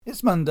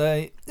It's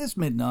Monday, it's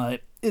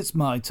midnight, it's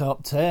my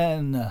top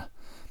 10.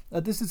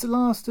 This is the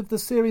last of the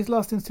series,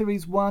 last in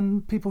series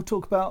 1. People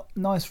talk about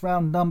nice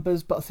round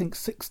numbers, but I think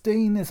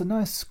 16 is a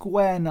nice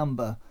square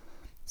number.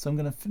 So I'm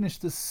going to finish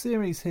the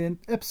series here,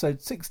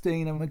 episode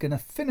 16, and we're going to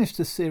finish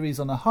the series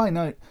on a high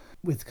note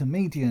with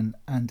comedian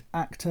and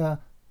actor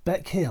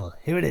Bec Hill.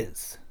 Here it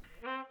is.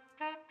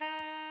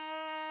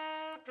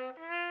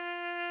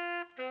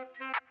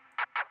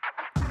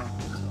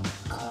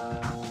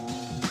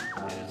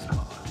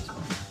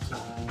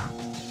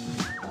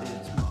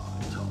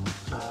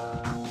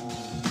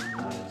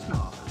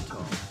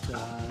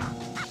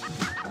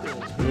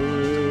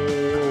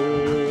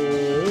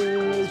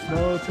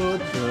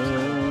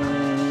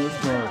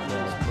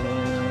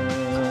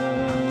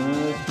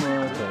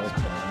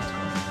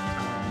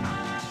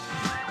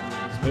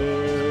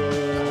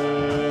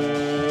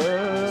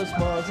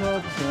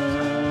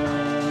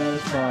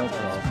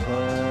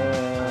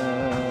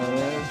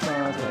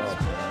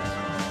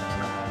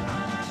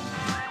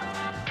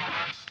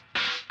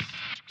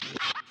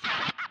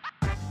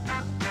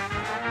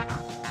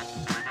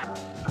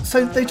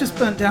 So they just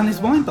burnt down his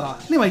wine bar.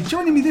 Anyway,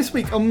 joining me this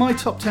week on my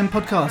Top 10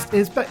 podcast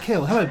is Bec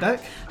Hill. Hello,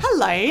 Bec.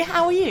 Hello,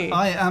 how are you?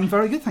 I am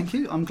very good, thank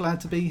you. I'm glad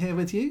to be here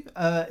with you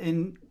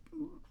in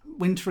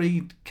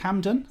wintry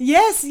Camden.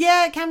 Yes,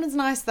 yeah, Camden's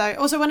nice though.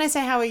 Also, when I say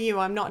how are you,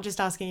 I'm not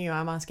just asking you,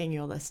 I'm asking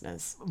your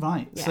listeners.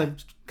 Right, yeah. So...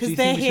 Because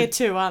they're here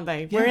too, aren't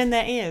they? Yeah. We're in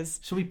their ears.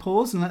 Shall we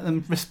pause and let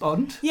them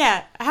respond?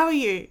 Yeah, how are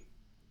you?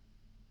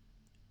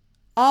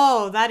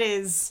 Oh, that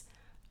is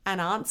an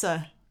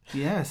answer.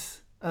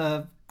 Yes,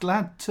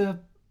 glad to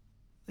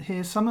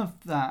hear some of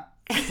that.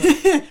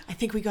 I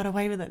think we got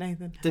away with it,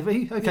 Nathan. Did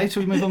we? Okay,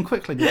 shall we move on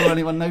quickly before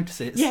anyone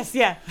notices? Yes,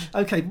 yeah.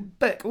 Okay,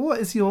 Bec, what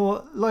is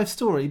your life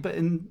story, but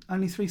in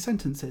only 3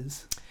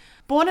 sentences?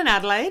 Born in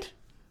Adelaide.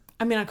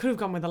 I mean, I could have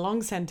gone with a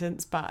long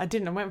sentence, but I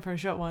didn't. I went for a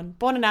short one.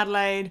 Born in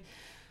Adelaide.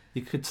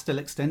 You could still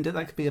extend it.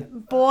 That could be a...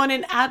 Born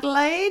in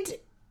Adelaide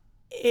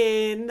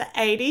in the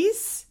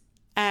 80s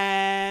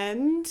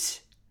and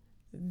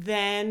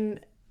then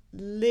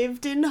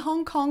lived in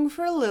Hong Kong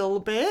for a little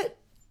bit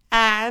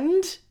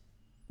and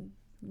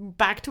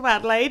back to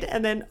Adelaide,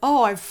 and then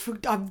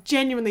I've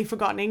genuinely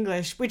forgotten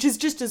English, which is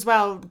just as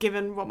well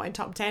given what my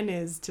top 10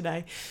 is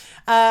today.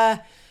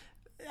 And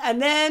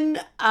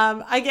then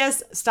I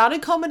guess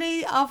started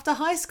comedy after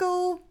high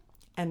school,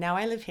 and now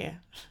I live here.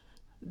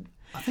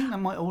 I think that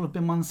might all have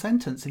been one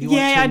sentence. If you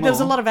there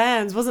was a lot of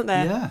ands, wasn't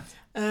there? Yeah.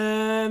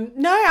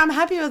 No, I'm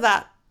happy with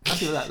that.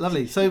 Happy with that,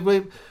 lovely. So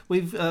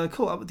we've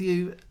caught up with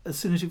you as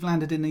soon as you've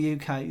landed in the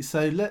UK.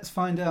 So let's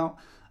find out,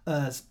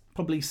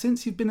 probably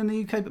since you've been in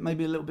the UK, but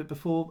maybe a little bit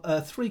before,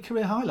 3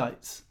 career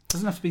highlights.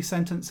 Doesn't have to be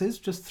sentences,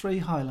 just 3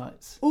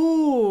 highlights.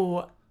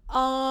 Ooh,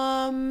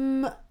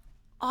 I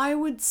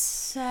would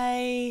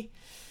say...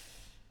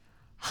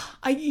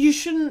 you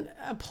shouldn't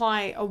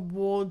apply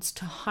awards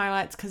to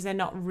highlights because they're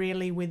not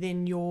really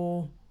within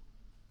your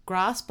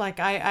grasp.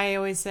 Like I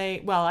always say,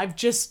 well, I've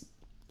just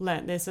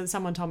learnt this, and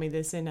someone told me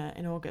this in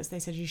August. They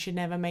said you should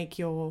never make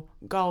your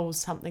goals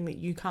something that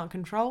you can't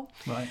control.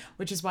 Right.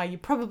 Which is why you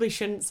probably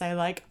shouldn't say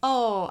like,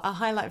 oh, a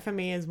highlight for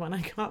me is when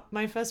I got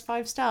my first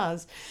 5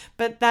 stars.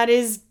 But that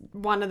is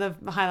one of the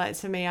highlights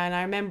for me, and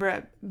I remember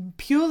it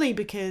purely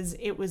because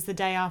it was the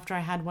day after I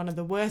had one of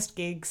the worst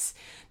gigs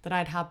that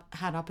I'd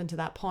had up until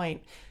that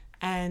point.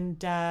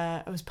 And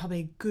it was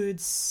probably a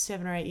good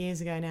 7 or 8 years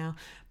ago now.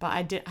 But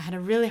I had a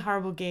really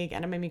horrible gig,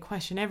 and it made me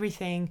question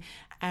everything.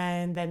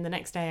 And then the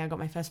next day I got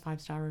my first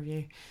 5-star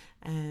review,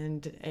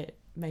 and it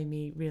made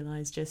me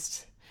realise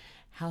just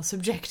how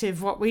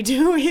subjective what we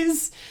do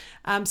is.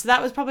 So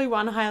that was probably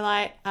one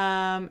highlight.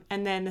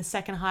 And then the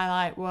second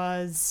highlight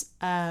was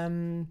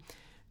a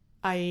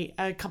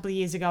couple of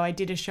years ago I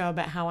did a show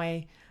about how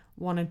I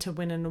wanted to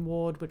win an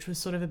award, which was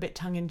sort of a bit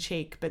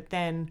tongue-in-cheek. But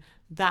then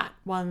that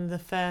won the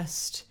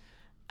first...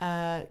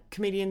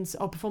 Comedians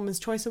or Performance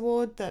Choice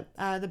Award, that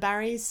the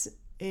Barrys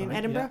in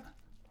Edinburgh. Yeah.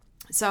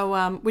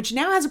 So, which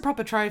now has a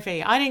proper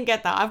trophy. I didn't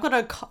get that. I've got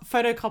a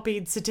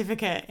photocopied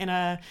certificate in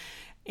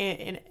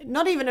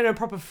not even in a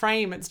proper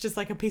frame. It's just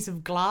like a piece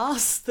of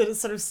glass that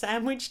is sort of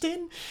sandwiched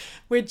in.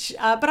 Which,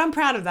 but I'm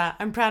proud of that.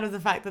 I'm proud of the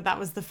fact that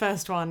was the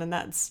first one, and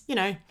that's,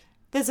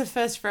 there's a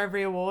first for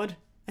every award.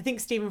 I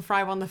think Stephen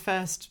Fry won the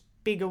first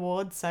big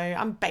award, so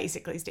I'm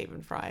basically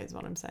Stephen Fry is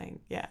what I'm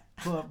saying. Yeah.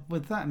 Well,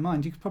 with that in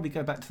mind, you could probably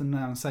go back to them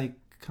now and say,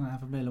 can I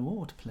have a real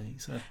award,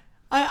 please?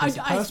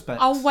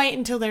 I'll wait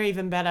until they're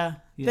even better.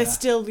 Yeah. They're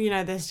still,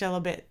 they're still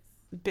a bit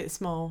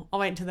small. I'll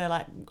wait until they're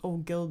like all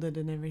gilded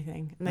and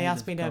everything, and they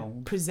ask me to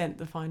present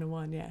the final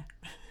one. Yeah.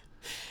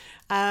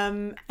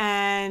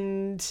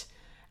 And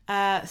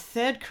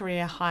third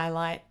career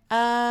highlight.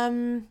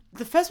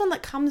 The first one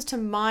that comes to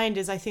mind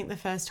is I think the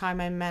first time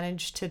I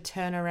managed to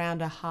turn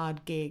around a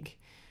hard gig,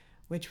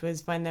 which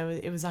was when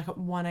it was like at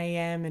 1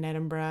 a.m. in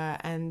Edinburgh,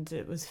 and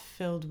it was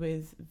filled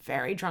with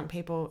very drunk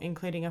people,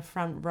 including a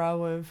front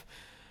row of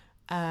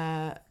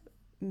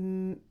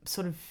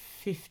sort of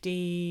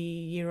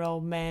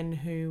 50-year-old men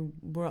who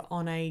were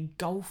on a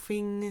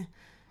golfing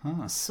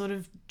sort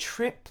of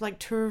trip, like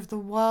tour of the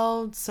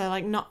world. So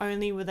like not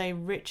only were they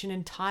rich and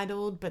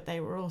entitled, but they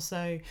were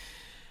also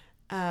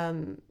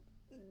very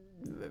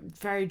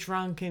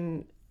drunk,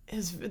 and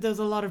there was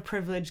a lot of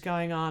privilege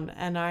going on.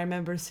 And I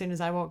remember as soon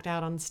as I walked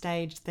out on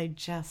stage, they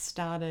just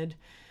started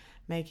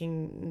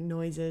making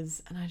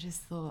noises, and I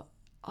just thought,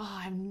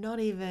 oh, I'm not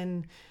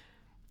even...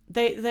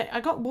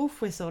 I got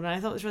wolf whistled, and I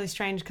thought it was really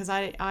strange because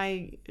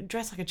I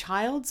dress like a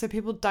child, so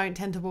people don't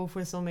tend to wolf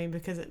whistle me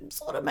because it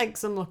sort of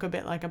makes them look a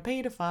bit like a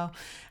paedophile.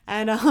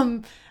 And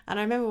I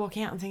remember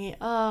walking out and thinking,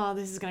 oh,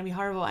 this is going to be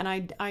horrible. And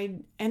I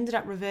ended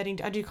up reverting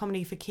to... I do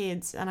comedy for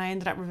kids, and I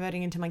ended up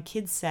reverting into my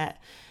kids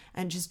set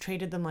and just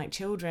treated them like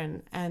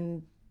children,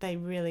 and they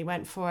really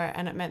went for it,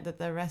 and it meant that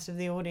the rest of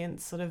the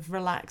audience sort of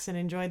relaxed and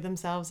enjoyed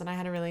themselves, and I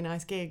had a really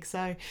nice gig.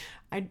 So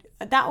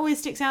that always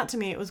sticks out to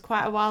me. It was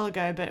quite a while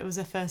ago, but it was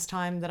the first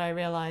time that I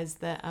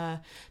realised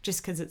that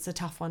just because it's a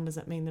tough one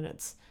doesn't mean that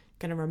it's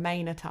going to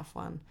remain a tough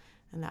one,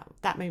 and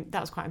that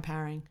was quite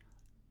empowering.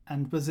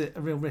 And was it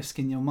a real risk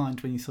in your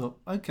mind when you thought,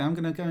 okay, I'm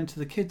going to go into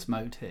the kids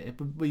mode here?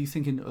 But were you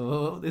thinking,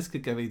 oh, this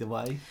could go either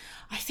way?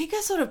 I think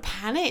I sort of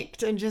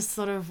panicked and just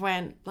sort of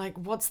went, like,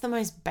 what's the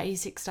most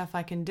basic stuff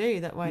I can do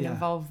that won't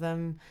involve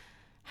them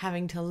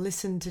having to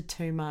listen to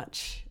too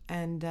much?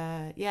 And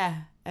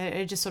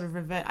it just sort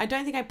of I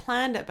don't think I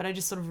planned it, but I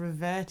just sort of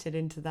reverted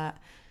into that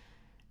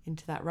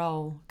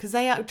role, because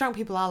drunk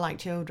people are like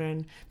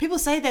children. People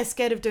say they're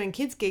scared of doing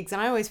kids gigs,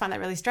 and I always find that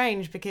really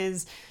strange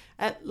because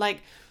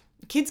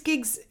kids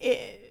gigs,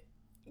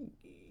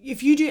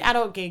 if you do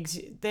adult gigs,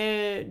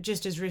 they're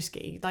just as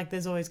risky. Like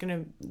there's always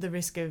the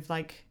risk of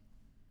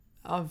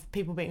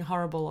people being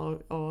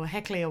horrible or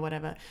heckly or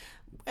whatever.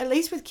 At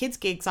least with kids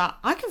gigs,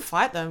 I can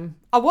fight them.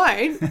 I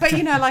won't, but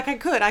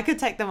I could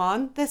take them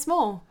on. They're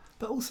small.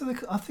 But also,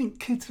 I think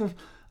kids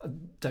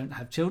don't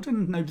have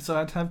children, no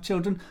desire to have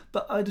children,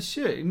 but I'd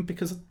assume,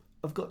 because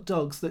I've got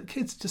dogs, that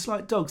kids just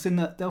like dogs in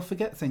that they'll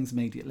forget things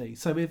immediately.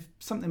 So if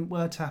something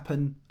were to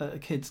happen at a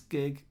kid's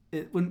gig,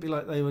 it wouldn't be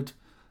like they would...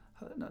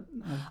 No.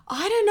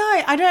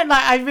 I don't know.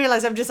 I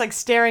realise I'm just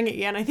staring at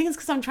you, and I think it's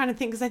because I'm trying to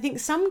think, because I think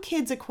some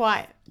kids are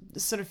quite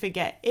sort of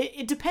forget.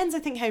 It depends, I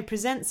think, how you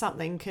present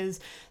something,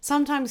 because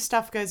sometimes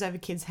stuff goes over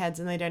kids'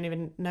 heads and they don't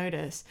even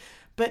notice.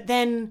 But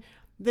then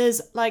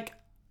there's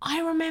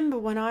I remember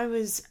when I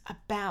was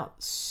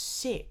about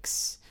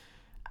 6,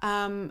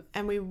 and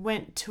we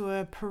went to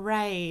a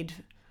parade,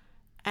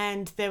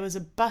 and there was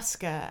a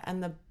busker,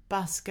 and the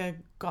busker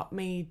got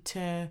me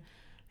to...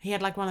 He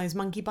had one of those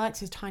monkey bikes,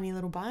 those tiny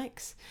little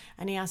bikes,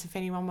 and he asked if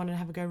anyone wanted to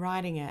have a go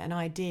riding it, and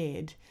I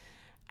did.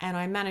 And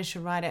I managed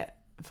to ride it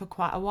for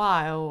quite a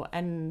while,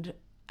 and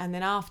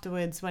then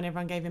afterwards, when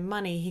everyone gave him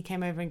money, he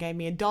came over and gave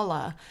me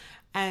 $1.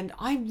 And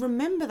I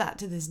remember that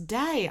to this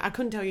day. I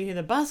couldn't tell you who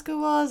the busker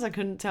was, I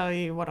couldn't tell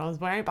you what I was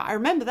wearing, but I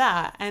remember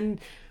that. And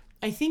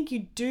I think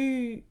you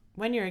do...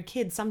 When you're a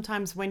kid,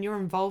 sometimes when you're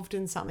involved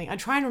in something, I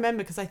try and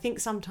remember, because I think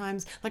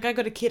sometimes, I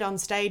got a kid on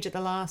stage at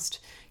the last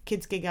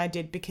kids gig I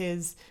did,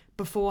 because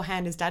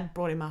beforehand his dad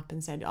brought him up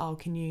and said, oh,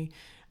 can you,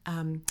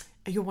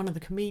 you're one of the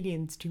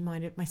comedians, do you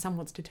mind if my son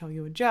wants to tell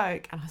you a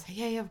joke? And I said,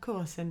 yeah, of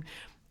course.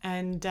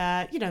 And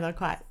they're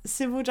quite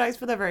simple jokes,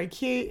 but they're very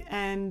cute.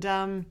 And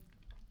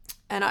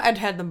I'd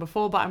heard them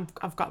before, but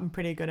I've gotten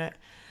pretty good at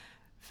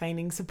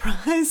feigning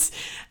surprise.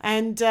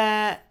 And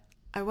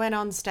I went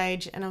on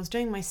stage and I was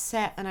doing my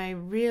set, and I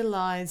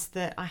realised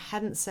that I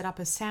hadn't set up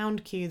a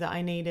sound cue that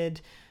I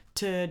needed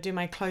to do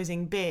my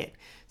closing bit.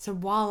 So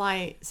while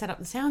I set up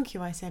the sound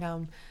cue, I said,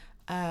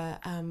 I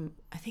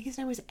think his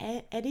name was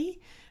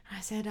Eddie. And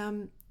I said,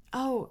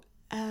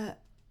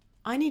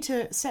 I need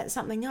to set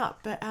something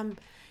up, but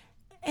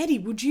Eddie,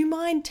 would you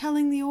mind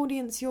telling the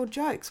audience your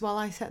jokes while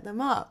I set them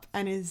up?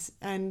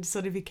 And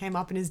sort of he came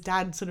up, and his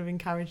dad sort of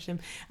encouraged him,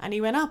 and he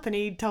went up and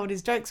he told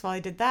his jokes while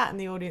he did that, and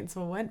the audience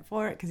all went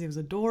for it because he was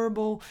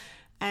adorable.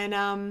 And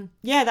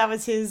that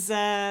was his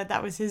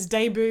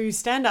debut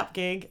stand-up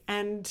gig,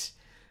 and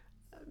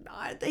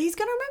he's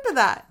going to remember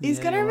that. He's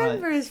going to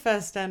remember his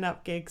first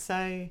stand-up gig.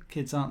 So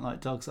kids aren't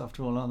like dogs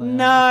after all, are they?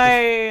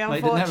 No,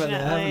 unfortunately.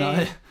 Haven't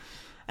I?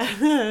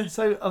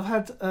 So I've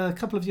had a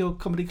couple of your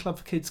Comedy Club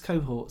for Kids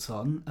cohorts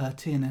on,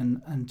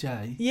 Tiernan and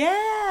Jay.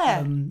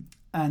 Yeah.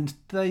 And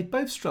they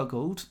both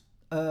struggled,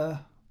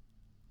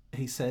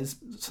 he says,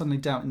 suddenly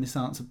doubting this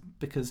answer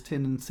because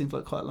Tiernan seems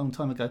like quite a long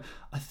time ago.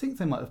 I think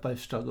they might have both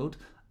struggled,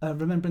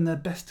 remembering their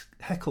best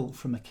heckle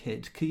from a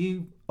kid. Can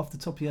you, off the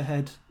top of your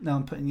head, now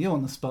I'm putting you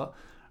on the spot,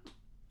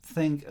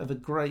 think of a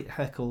great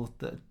heckle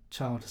that a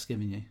child has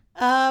given you?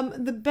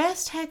 The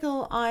best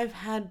heckle I've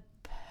had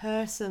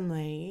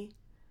personally...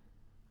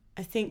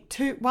 I think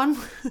one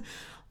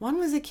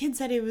was a kid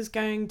said he was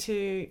going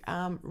to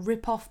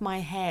rip off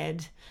my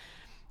head,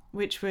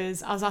 which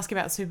was, I was asking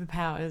about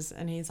superpowers,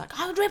 and he's like,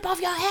 I would rip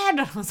off your head. And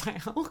I was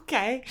like,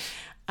 okay.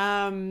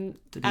 Did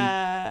he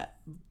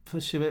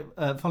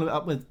follow it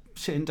up with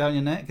shitting down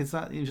your neck? Is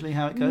that usually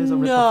how it goes?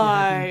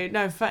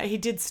 No, he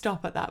did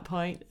stop at that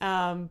point.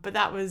 But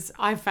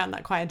I found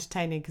that quite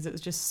entertaining because it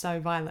was just so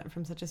violent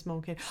from such a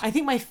small kid. I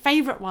think my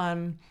favourite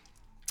one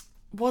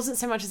wasn't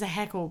so much as a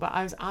heckle, but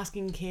I was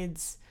asking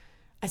kids.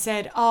 I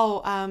said,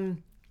 I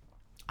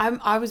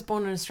was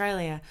born in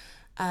Australia.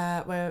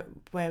 Where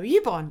were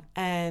you born?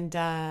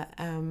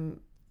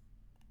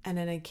 And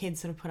then a kid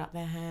sort of put up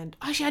their hand.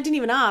 Actually, I didn't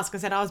even ask. I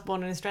said, I was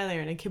born in Australia.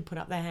 And a kid put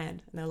up their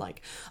hand. And they're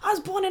like, I was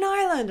born in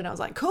Ireland. And I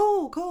was like,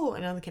 cool, cool.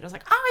 And another kid was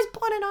like, I was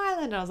born in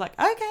Ireland. And I was like,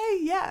 okay,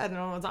 yeah. And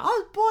I was like, I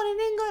was born in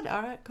England.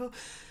 All right, cool.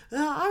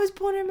 I was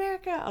born in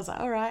America. I was like,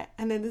 all right.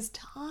 And then this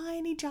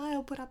tiny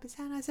child put up his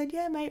hand. I said,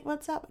 yeah, mate,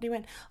 what's up? And he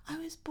went, I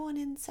was born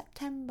in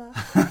September.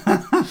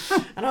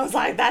 And I was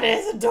like, that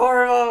is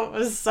adorable. It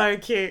was so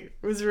cute.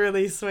 It was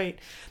really sweet.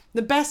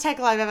 The best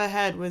heckle I've ever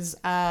heard was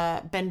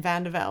Ben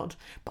van der Velde.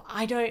 But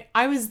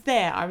I was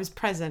there. I was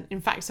present. In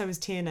fact, so was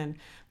Tiernan.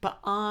 But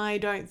I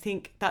don't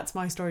think that's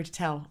my story to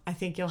tell. I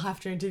think you'll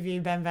have to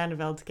interview Ben van der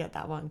Velde to get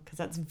that one, because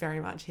that's very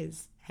much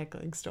his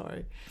heckling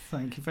story.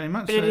 Thank you very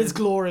much. But it is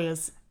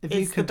glorious.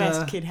 It's the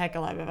best kid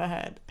heckle I've ever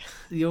heard.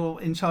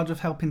 You're in charge of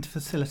helping to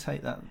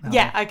facilitate that.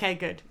 Yeah, okay,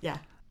 good. Yeah.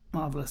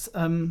 Marvellous.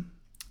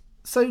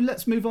 So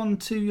let's move on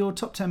to your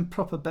top 10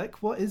 proper,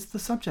 Beck. What is the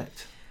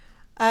subject?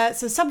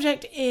 So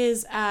subject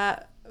is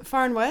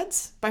foreign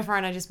words. By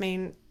foreign, I just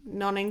mean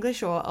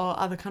non-English or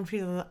other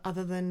countries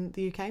other than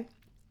the UK.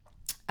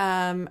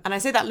 And I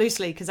say that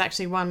loosely because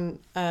actually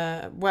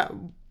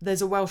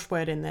there's a Welsh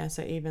word in there,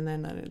 so even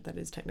then that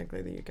is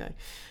technically the UK.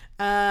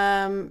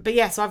 But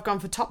yeah, so I've gone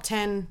for top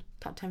 10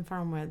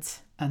 foreign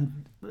words.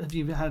 And have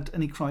you had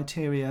any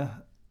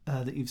criteria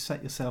that you've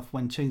set yourself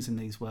when choosing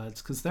these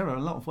words? Because there are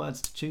a lot of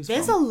words to choose from.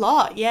 There's a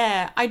lot,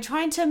 yeah. I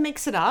tried to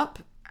mix it up.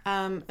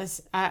 I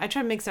try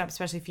to mix it up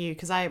especially for you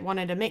because I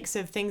wanted a mix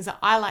of things that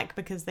I like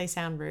because they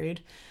sound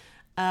rude,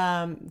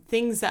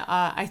 things that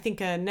I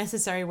think are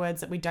necessary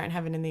words that we don't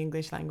have in the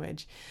English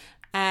language,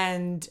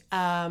 and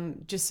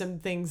just some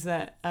things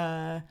that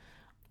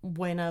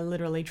when are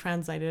literally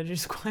translated are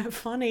just quite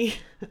funny.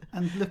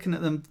 And looking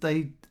at them,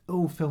 they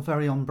all feel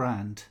very on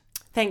brand.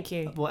 Thank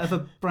you.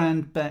 Whatever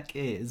brand Beck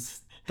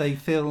is, they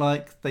feel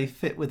like they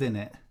fit within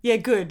it. Yeah,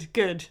 good.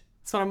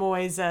 That's what I'm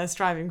always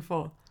striving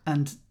for.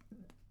 And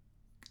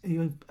are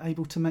you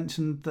able to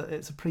mention that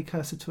it's a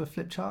precursor to a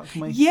flip chart?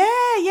 Can we?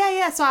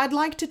 Yeah. So I'd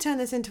like to turn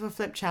this into a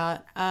flip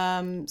chart.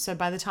 So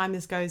by the time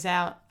this goes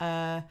out,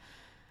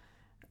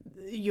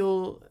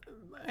 you'll...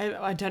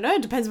 I don't know,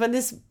 it depends when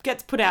this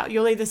gets put out.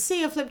 You'll either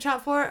see a flip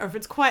chart for it, or if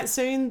it's quite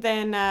soon,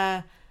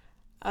 then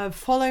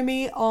follow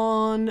me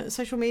on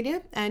social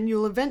media and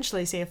you'll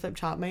eventually see a flip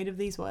chart made of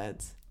these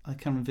words. I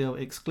can reveal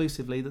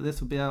exclusively that this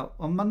will be out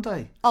on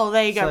Monday. Oh,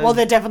 there you go. Well,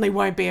 there definitely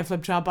won't be a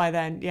flip chart by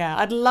then. Yeah,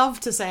 I'd love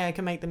to say I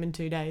can make them in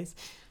 2 days.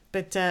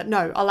 But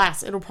no,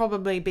 alas, it'll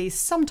probably be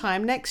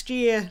sometime next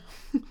year.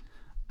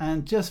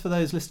 And just for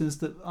those listeners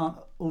that aren't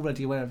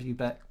already aware of you,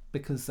 Beck,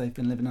 because they've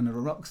been living under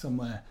a rock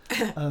somewhere,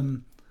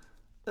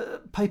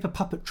 paper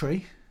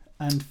puppetry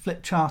and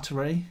flip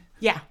chartery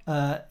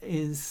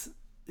is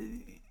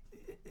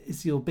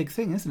your big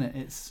thing, isn't it?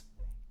 It's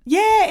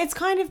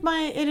kind of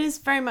it is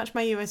very much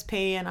my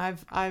USP, and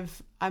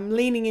I'm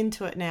leaning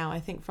into it now. I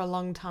think for a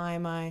long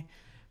time I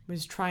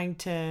was trying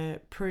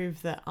to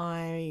prove that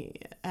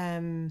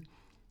I'm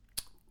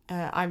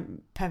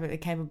perfectly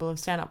capable of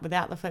stand up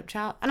without the flip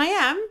chart, and I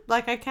am.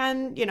 Like I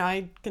can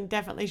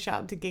definitely show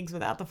up to gigs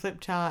without the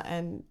flip chart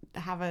and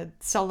have a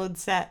solid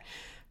set,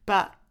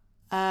 but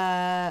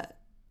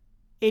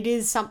it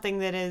is something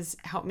that has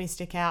helped me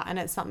stick out, and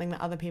it's something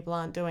that other people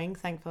aren't doing,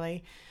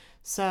 thankfully.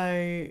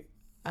 So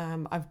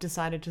I've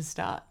decided to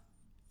start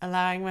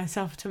allowing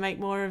myself to make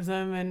more of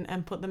them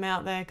and put them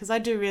out there, because I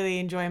do really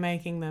enjoy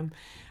making them.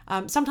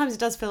 Sometimes it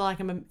does feel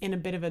like I'm in a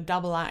bit of a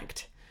double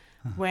act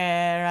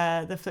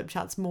where the flip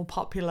chart's more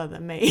popular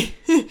than me.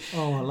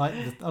 Oh, I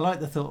like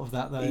the thought of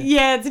that though.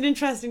 Yeah, it's an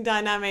interesting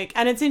dynamic,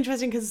 and it's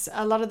interesting because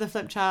a lot of the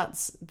flip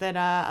charts that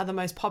are the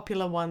most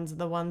popular ones are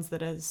the ones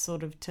that are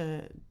sort of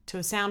to a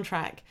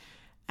soundtrack.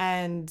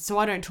 And so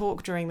I don't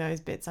talk during those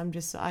bits. I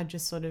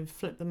just sort of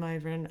flip them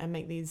over and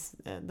make these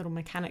little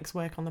mechanics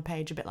work on the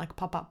page, a bit like a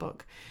pop-up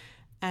book.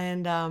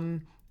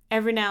 And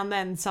every now and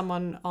then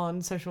someone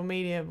on social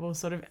media will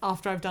sort of,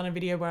 after I've done a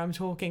video where I'm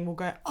talking, will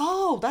go,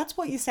 oh, that's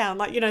what you sound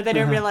like. They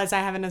don't realise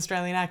I have an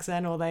Australian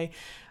accent, or they,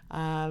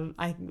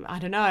 I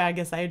don't know, I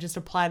guess they just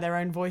apply their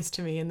own voice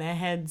to me in their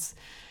heads.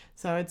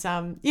 So it's,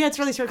 it's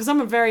really sweet because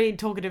I'm a very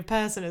talkative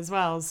person as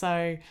well.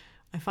 So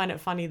I find it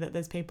funny that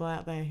there's people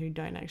out there who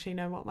don't actually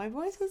know what my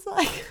voice is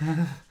like.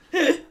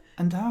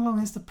 And how long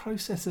is the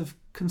process of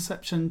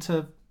conception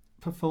to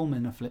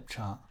performing a flip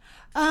chart?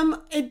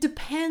 It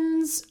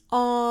depends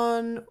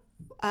on...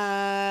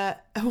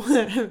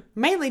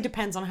 mainly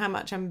depends on how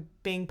much I'm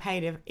being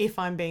paid, if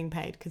I'm being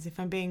paid. Because if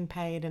I'm being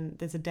paid and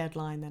there's a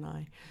deadline, then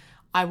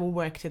I will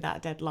work to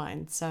that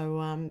deadline.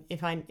 So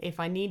if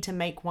I need to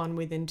make one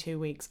within 2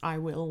 weeks, I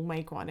will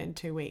make one in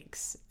 2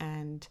 weeks.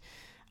 And...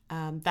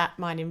 that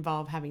might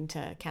involve having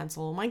to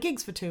cancel all my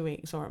gigs for 2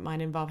 weeks, or it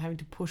might involve having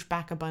to push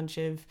back a bunch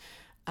of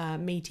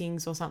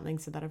meetings or something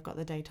so that I've got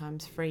the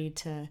daytimes free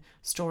to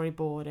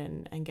storyboard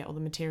and get all the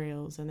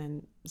materials and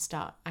then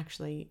start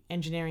actually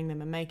engineering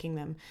them and making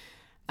them.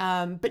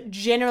 But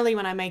generally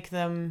when I make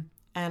them,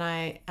 and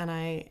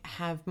I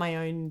have my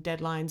own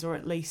deadlines, or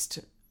at least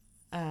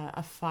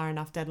a far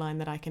enough deadline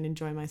that I can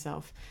enjoy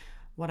myself,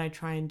 what I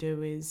try and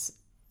do is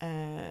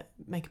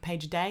make a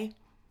page a day.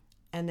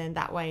 And then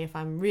that way, if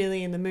I'm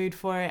really in the mood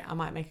for it, I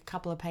might make a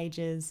couple of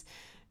pages.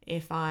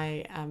 If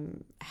I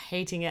am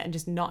hating it and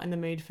just not in the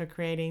mood for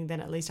creating,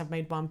 then at least I've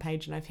made one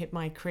page and I've hit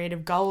my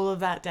creative goal of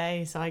that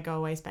day. So I go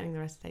away spending the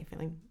rest of the day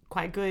feeling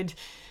quite good.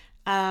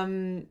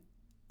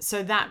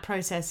 So that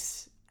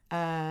process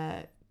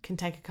can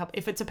take a couple.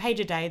 If it's a page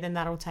a day, then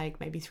that'll take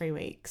maybe 3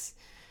 weeks.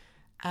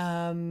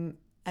 And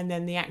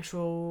then the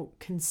actual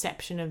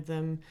conception of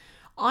them,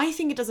 I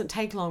think it doesn't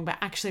take long, but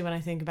actually when I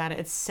think about it,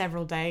 it's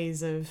several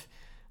days of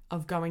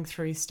going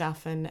through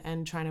stuff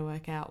and trying to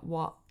work out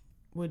what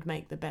would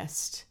make the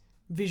best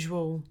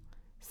visual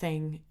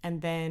thing.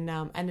 And then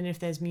if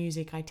there's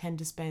music, I tend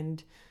to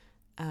spend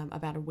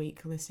about a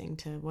week listening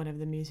to whatever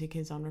the music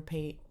is on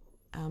repeat,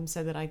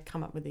 so that I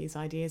come up with these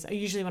ideas.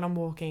 Usually when I'm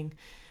walking,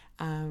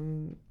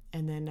 and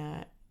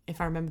then if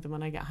I remember them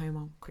when I get home,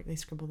 I'll quickly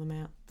scribble them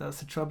out.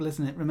 That's the trouble,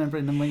 isn't it?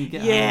 Remembering them when you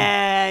get home.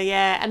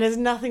 Yeah. And there's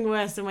nothing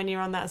worse than when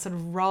you're on that sort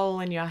of roll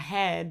in your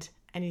head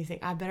and you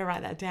think, I better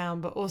write that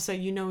down. But also,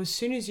 as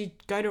soon as you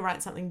go to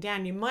write something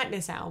down, you might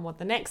miss out on what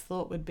the next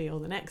thought would be,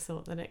 or the next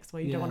thought, the next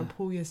way. You don't want to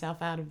pull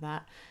yourself out of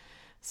that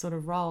sort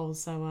of role.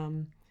 So,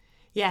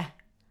 yeah.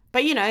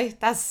 But,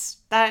 that's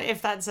that.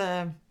 If that's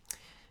a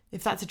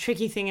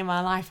tricky thing in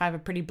my life, I have a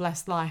pretty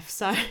blessed life.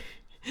 So...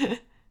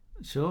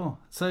 Sure.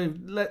 So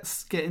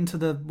let's get into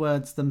the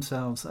words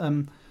themselves.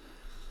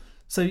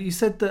 So you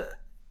said that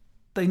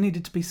they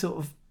needed to be sort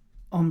of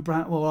on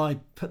brand. Well, I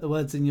put the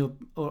words in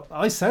or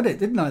I said it,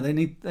 didn't I?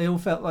 They all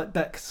felt like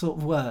Beck sort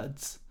of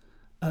words.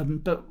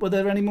 But were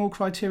there any more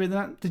criteria than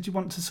that? Did you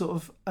want to sort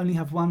of only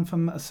have one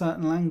from a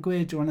certain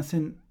language or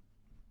anything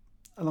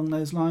along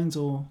those lines,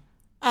 or?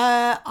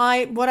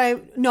 I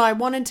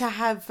wanted to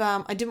have.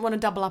 I didn't want to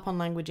double up on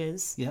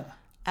languages. Yeah.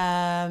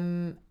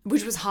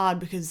 Which was hard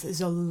because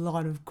there's a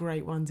lot of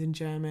great ones in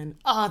German.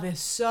 They're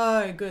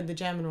so good, the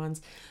German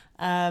ones.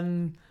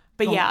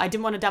 But yeah, I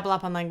didn't want to double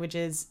up on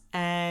languages,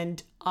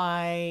 and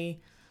I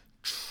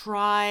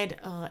tried.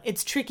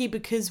 It's tricky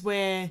because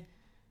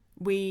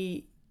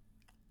we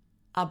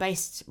are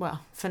based.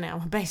 Well, for now,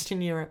 we're based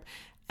in Europe,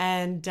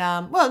 and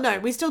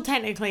we still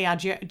technically are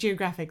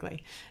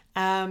geographically,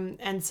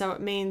 and so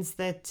it means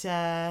that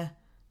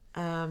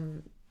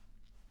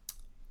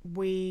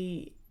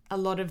a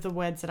lot of the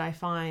words that I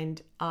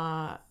find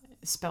are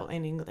spelt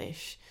in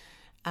English,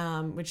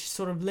 which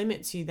sort of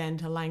limits you then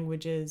to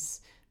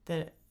languages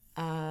that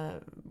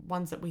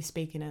ones that we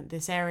speak in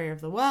this area of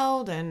the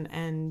world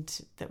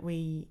and that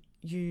we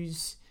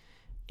use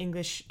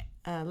English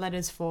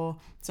letters for.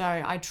 So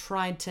I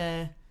tried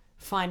to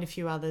find a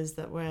few others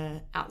that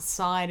were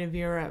outside of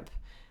Europe,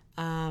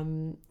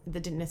 that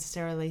didn't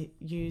necessarily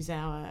use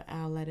our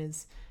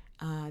letters.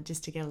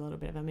 Just to get a little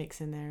bit of a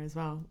mix in there as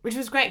well, which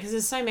was great because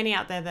there's so many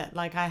out there that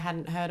like I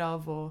hadn't heard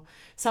of, or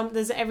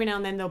there's every now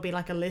and then there'll be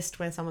like a list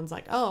where someone's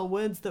like,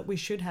 words that we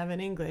should have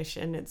in English,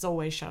 and it's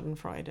always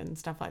Schadenfreude and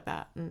stuff like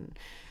that. And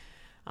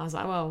I was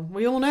like, well,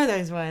 we all know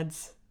those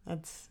words.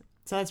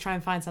 So let's try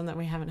and find some that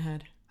we haven't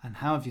heard. And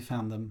how have you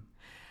found them?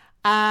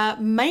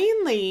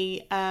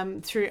 Mainly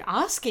through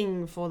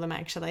asking for them.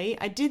 Actually,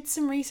 I did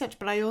some research,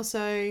 but I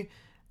also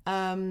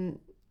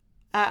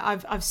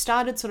I've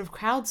started sort of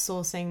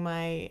crowdsourcing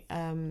my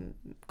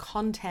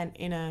content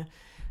in a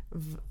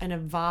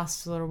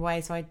vast sort of way.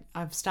 So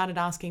I've started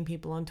asking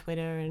people on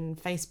Twitter and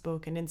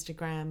Facebook and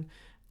Instagram.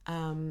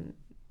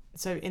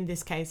 So in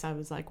this case, I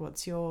was like,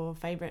 "What's your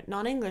favorite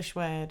non-English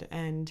word?"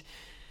 And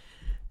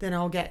then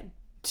I'll get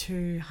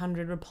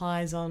 200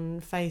 replies on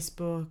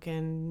Facebook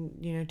and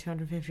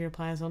 250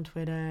 replies on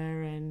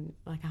Twitter and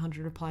like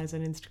 100 replies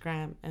on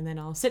Instagram, and then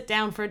I'll sit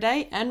down for a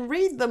day and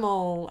read them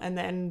all, and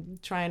then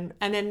and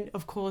then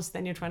of course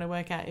then you're trying to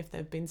work out if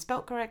they've been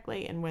spelt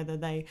correctly and whether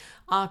they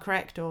are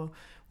correct, or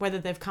whether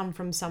they've come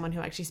from someone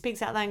who actually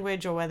speaks that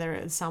language, or whether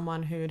it's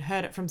someone who had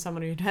heard it from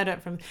someone who'd heard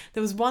it from.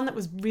 There was one that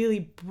was really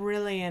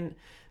brilliant,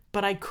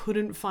 but I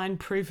couldn't find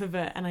proof of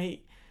it, and I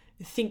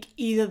think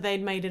either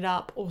they'd made it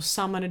up or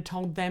someone had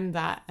told them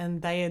that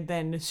and they had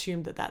then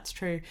assumed that that's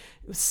true.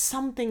 It was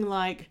something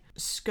like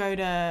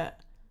Skoda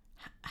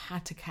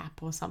hat a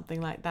cap or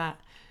something like that,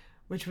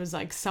 which was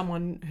like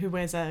someone who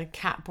wears a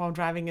cap while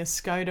driving a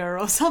Skoda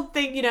or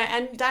something,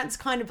 and that's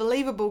kind of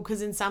believable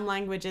because in some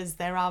languages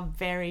there are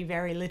very,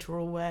 very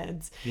literal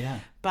words. Yeah.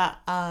 But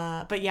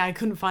yeah, I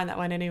couldn't find that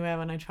one anywhere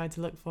when I tried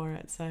to look for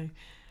it. So,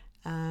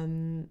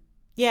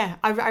 yeah,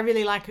 I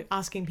really like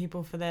asking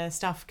people for their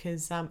stuff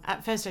because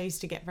at first I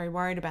used to get very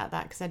worried about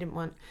that because I didn't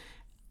want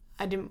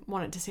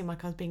it to seem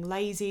like I was being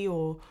lazy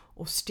or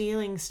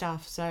stealing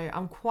stuff. So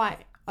I'm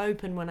quite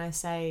open when I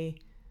say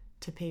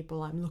to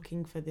people I'm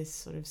looking for this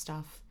sort of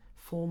stuff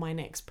for my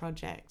next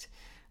project.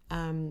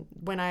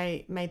 When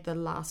I made the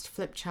last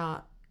flip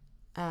chart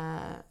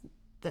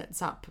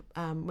that's up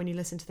when you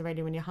listen to the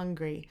radio when you're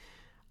hungry,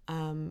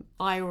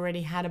 I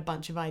already had a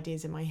bunch of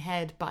ideas in my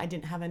head, but I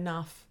didn't have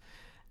enough.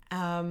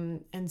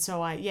 And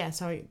so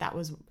so that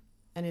was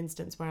an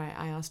instance where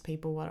I asked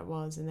people what it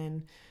was and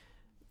then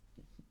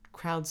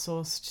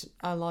crowdsourced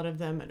a lot of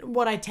them.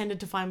 What I tended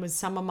to find was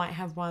someone might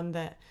have one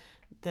that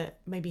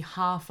maybe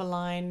half a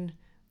line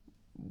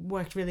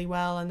worked really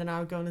well, and then I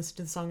would go and listen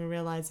to the song and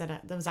realize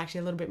that there was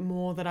actually a little bit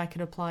more that I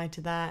could apply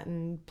to that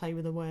and play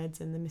with the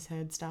words and the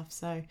misheard stuff.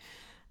 So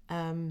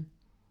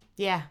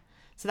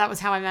so that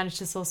was how I managed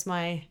to source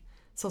my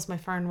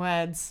foreign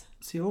words.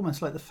 So you're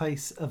almost like the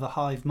face of a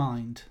hive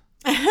mind.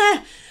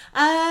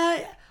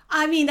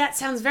 I mean, that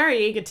sounds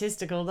very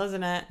egotistical,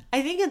 doesn't it?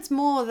 I think it's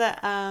more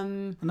that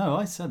No,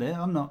 I said it.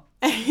 I'm not.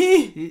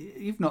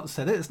 You've not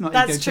said it. It's not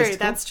egotistical.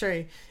 That's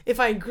true.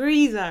 If I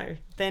agree, though,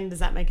 then does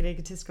that make it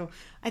egotistical?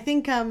 I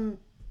think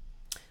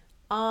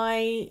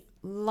I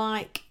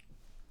like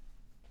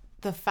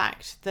the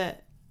fact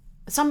that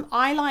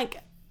I like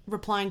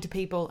replying to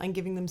people and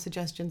giving them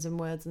suggestions and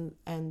words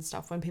and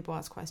stuff when people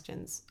ask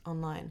questions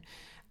online.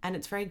 And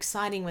it's very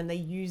exciting when they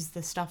use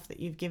the stuff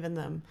that you've given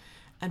them.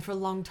 And for a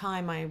long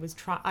time, I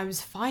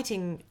was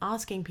fighting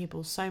asking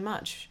people so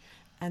much.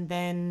 And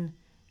then,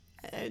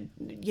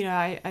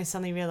 I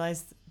suddenly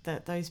realized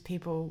that those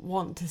people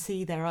want to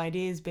see their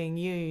ideas being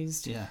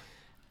used. Yeah.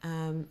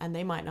 And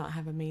they might not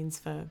have a means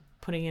for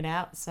putting it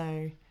out.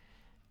 So,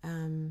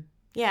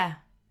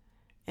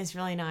 it's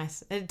really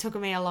nice. It took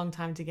me a long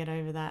time to get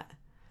over that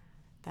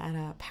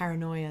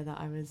paranoia that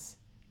I was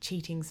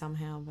cheating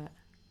somehow, but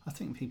I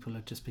think people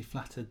would just be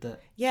flattered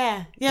that.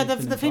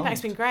 The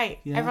feedback's been great.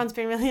 Yeah. Everyone's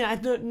been really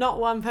nice. Not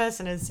one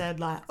person has said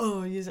like,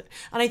 "Oh, use it."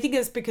 And I think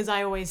it's because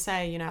I always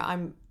say,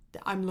 I'm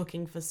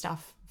looking for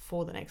stuff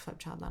for the next flip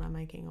chart that I'm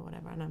making or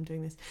whatever, and I'm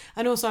doing this.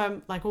 And also,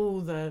 I'm like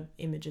all the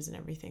images and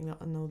everything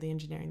and all the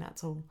engineering.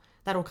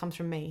 That all comes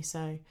from me.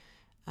 So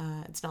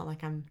it's not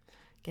like I'm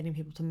getting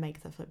people to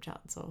make the flip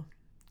charts or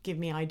give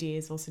me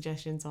ideas or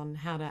suggestions on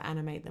how to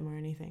animate them or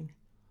anything.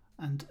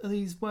 And are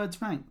these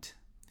words ranked?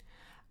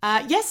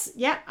 Yes,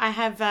 yeah, I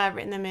have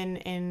written them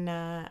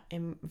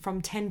in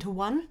from 10 to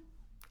 1,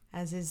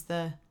 as is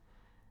the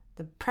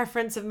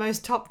preference of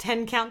most top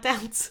 10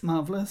 countdowns.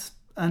 Marvellous.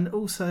 And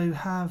also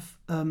have,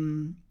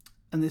 and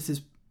this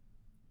is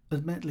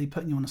admittedly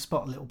putting you on the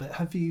spot a little bit,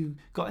 have you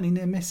got any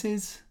near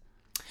misses?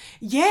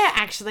 Yeah,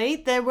 actually,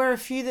 there were a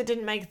few that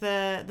didn't make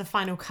the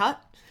final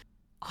cut.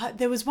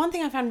 There was one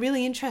thing I found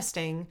really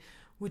interesting,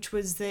 which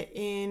was that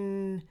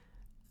in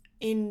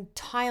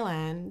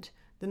Thailand,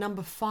 the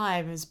number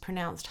 5 is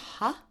pronounced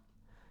ha.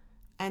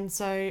 And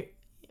so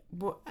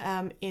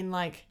in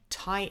like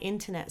Thai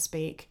internet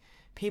speak,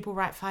 people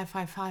write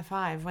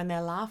 5555 when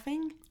they're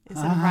laughing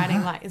instead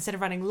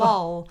of writing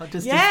lol. You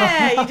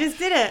just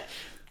did it.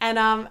 And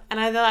I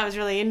thought that was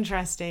really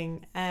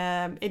interesting.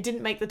 It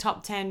didn't make the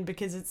top 10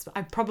 because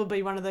I'm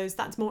probably one of those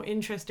that's more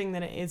interesting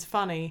than it is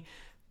funny.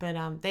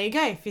 But there you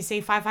go. If you see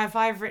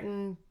 555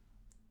 written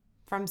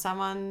from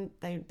someone,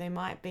 they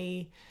might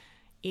be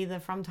either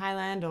from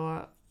Thailand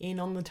or in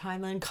on the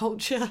Thailand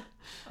culture.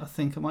 I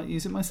think I might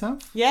use it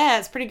myself. Yeah,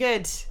 it's pretty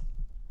good.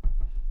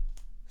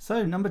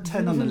 So, number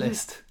 10 on the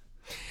list.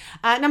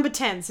 Number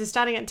 10. So,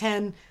 starting at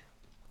 10,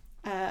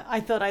 I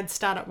thought I'd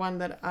start at one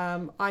that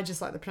I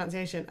just like the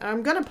pronunciation. And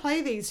I'm going to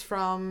play these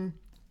from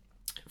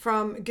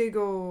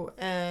Google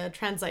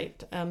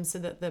Translate so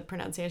that the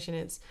pronunciation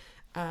is...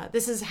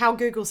 this is how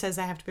Google says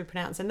they have to be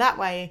pronounced. And that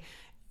way,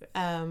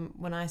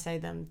 when I say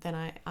them, then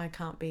I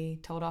can't be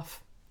told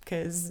off,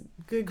 because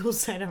Google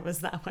said it was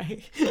that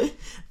way.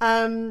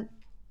 So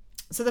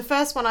the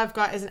first one I've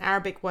got is an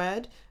Arabic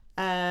word.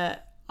 I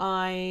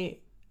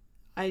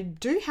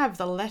do have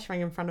the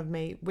lettering in front of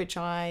me, which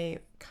I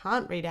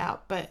can't read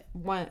out, but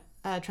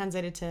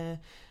translated to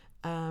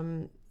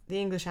the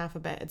English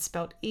alphabet, it's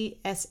spelled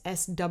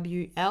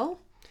ESSWL.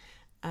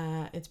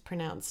 It's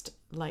pronounced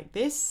like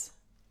this.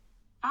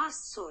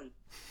 Asul.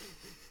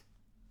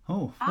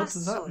 Oh, what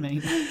does that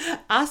mean?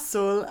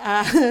 Asul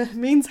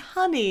means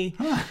honey.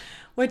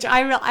 Which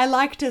I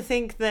like to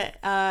think that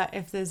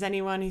if there's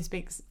anyone who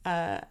speaks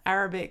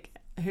Arabic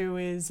who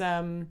is,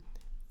 has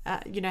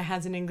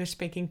an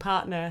English-speaking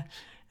partner,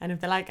 and if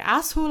they're like,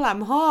 Asul,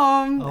 I'm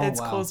home, it's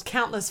caused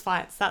countless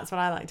fights. That's what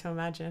I like to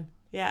imagine.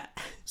 Yeah.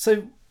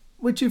 So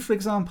would you, for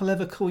example,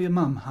 ever call your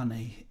mum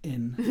honey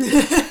in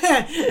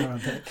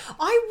Arabic?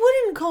 I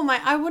wouldn't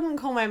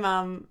call my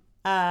mum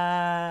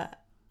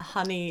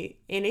honey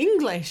in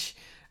English,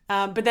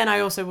 but then I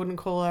also wouldn't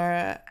call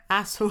her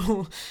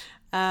Asul.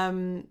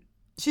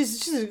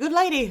 She's a good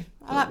lady.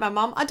 I like my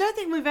mum. I don't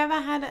think we've ever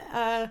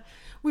had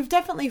we've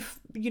definitely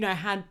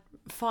had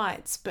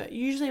fights, but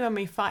usually when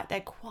we fight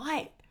they're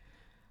quite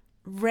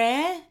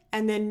rare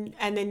and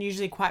then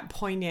usually quite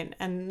poignant,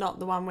 and not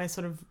the one where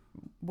sort of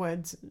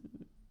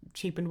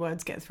cheapened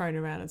words get thrown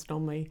around. It's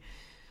normally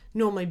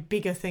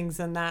bigger things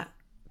than that.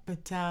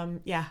 But I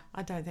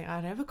don't think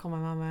I'd ever call my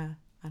mum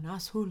an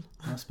asshole.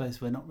 I suppose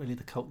we're not really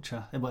the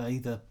culture, well,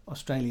 either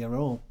Australia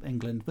or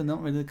England, we're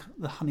not really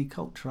the honey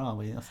culture, are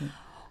we? I think.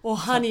 Or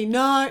honey,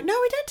 no, we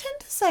don't tend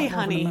to say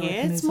honey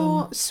here. It's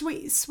more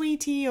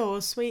sweetie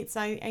or sweets.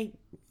 I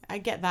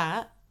get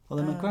that.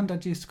 Although my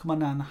granddad used to call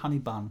my nan Honey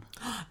Bun.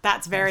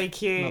 That's very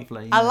cute.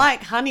 Lovely. I Yeah.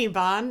 like honey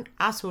bun,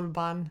 apple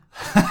bun.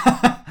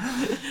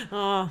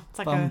 Oh, it's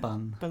like Bun a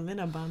bun.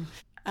 Berliner bun.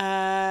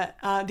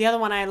 The other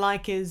one I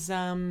like is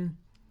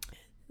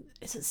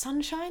it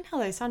Sunshine?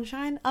 Hello,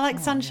 Sunshine. I like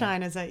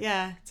Sunshine as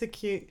it's a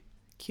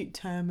cute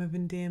term of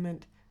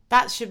endearment.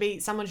 That should be,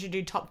 someone should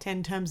do top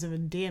 10 terms of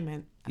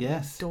endearment.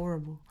 Yes.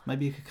 Adorable.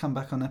 Maybe you could come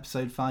back on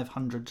episode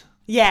 500.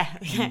 Yeah.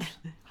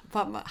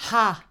 But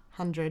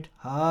 100.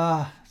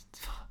 Ah,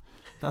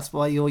 that's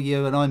why you're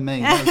you and I'm me.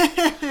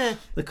 That's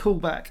the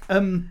callback.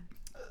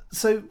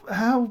 So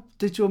how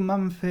did your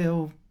mum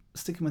feel,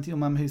 sticking with your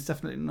mum who's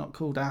definitely not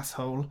called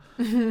asshole,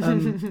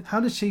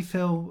 how did she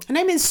feel? Her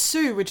name is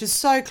Sue, which is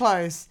so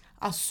close.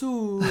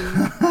 Sue.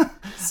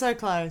 So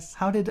close.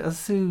 How did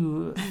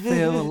Sue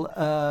feel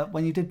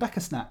when you did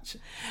Becca Snatch?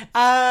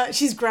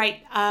 She's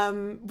great.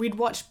 We'd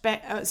watched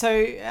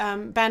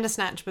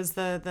Bandersnatch was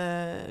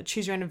the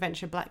Choose Your Own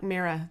Adventure Black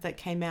Mirror that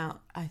came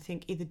out, I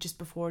think, either just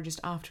before or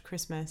just after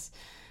Christmas.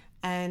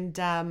 And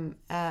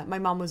my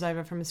mum was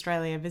over from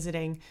Australia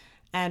visiting,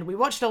 and we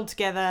watched it all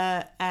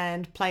together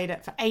and played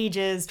it for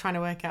ages, trying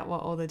to work out what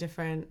all the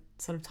different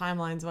sort of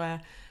timelines were.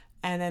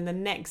 And then the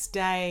next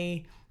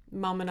day,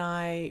 Mum and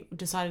I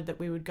decided that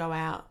we would go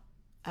out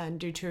and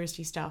do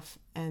touristy stuff,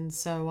 and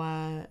so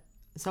I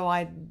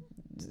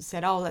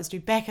said, oh, let's do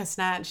Becca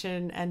Snatch,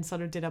 and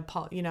sort of did a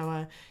poll,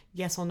 a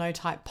yes or no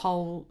type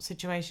poll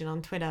situation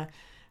on Twitter.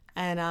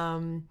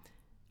 And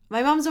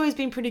my mum's always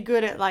been pretty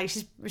good at, like,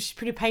 she's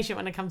pretty patient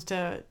when it comes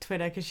to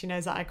Twitter, because she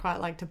knows that I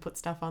quite like to put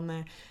stuff on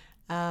there,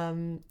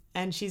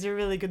 and she's a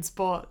really good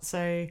sport. So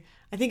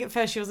I think at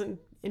first she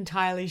wasn't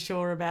entirely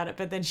sure about it,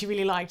 but then she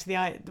really liked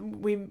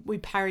we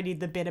parodied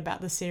the bit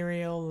about the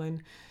cereal,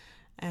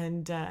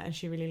 and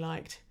she really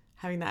liked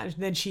having that. And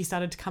then she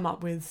started to come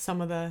up with some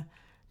of the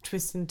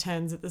twists and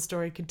turns that the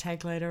story could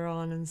take later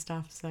on and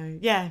stuff. So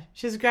yeah,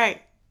 she was great.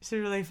 She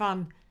was really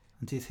fun.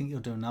 And do you think you'll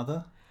do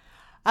another?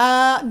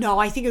 No,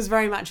 I think it was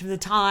very much of the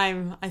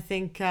time. I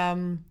think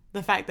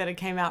the fact that it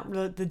came out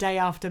the day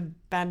after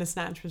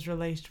Bandersnatch was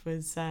released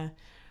was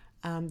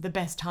the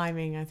best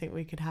timing I think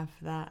we could have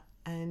for that.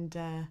 And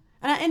it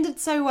ended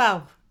so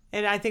well.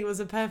 I think it was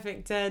a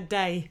perfect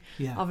day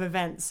of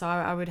events. So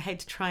I would hate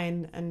to try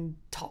and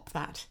top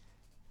that.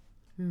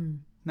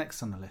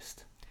 Next on the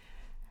list.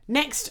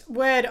 Next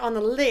word on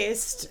the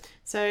list.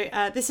 So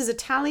this is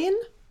Italian.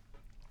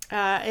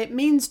 It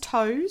means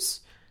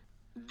toes.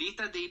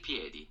 Dita dei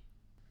piedi.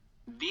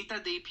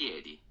 Dita dei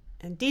piedi.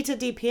 And dita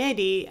di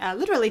piedi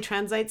literally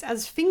translates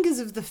as fingers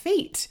of the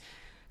feet,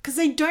 because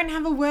they don't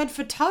have a word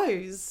for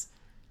toes.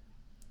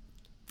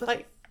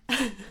 Like,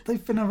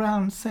 they've been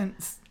around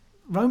since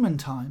Roman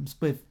times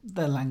with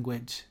their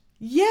language.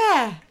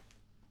 Yeah.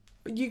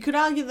 You could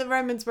argue the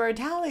Romans were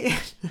Italian.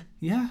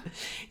 Yeah.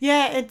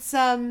 Yeah, it's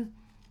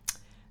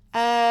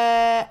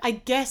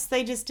I guess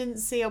they just didn't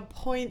see a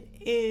point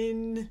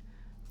in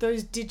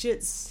those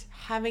digits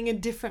having a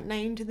different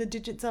name to the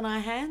digits on our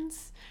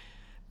hands.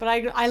 But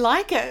I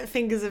like it,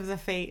 fingers of the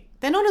feet.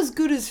 They're not as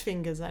good as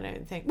fingers, I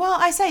don't think. Well,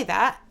 I say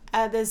that.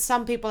 There's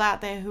some people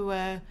out there who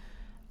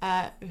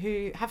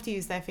have to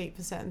use their feet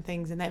for certain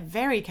things, and they're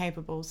very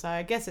capable. So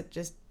I guess it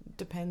just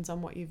depends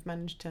on what you've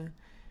managed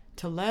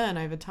to learn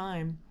over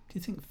time. Do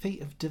you think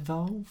feet have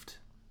devolved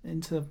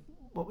into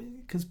what?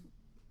 Because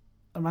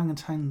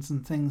orangutans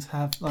and things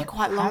have like they're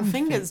quite long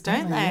fingers, feet,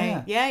 don't they?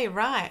 Yeah. Yeah, you're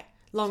right.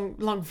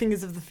 Long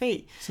fingers of the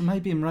feet. So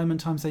maybe in Roman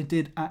times they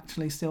did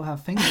actually still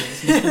have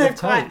fingers instead of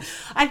toes.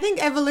 I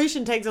think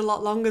evolution takes a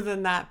lot longer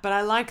than that, but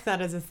I like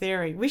that as a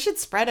theory. We should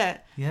spread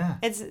it. Yeah.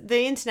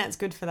 The internet's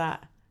good for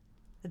that.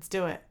 Let's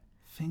do it.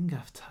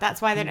 Finger toes.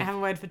 That's why they don't have a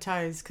word for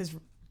toes,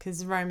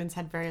 because Romans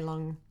had very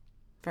long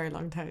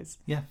toes.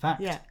 Yeah,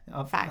 fact. Yeah,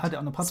 I've fact. had it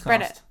on the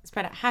podcast.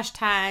 Spread it.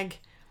 Hashtag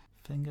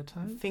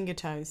finger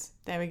toes.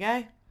 There we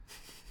go.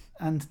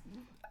 And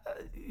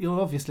you're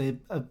obviously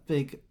a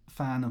big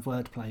fan of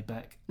wordplay,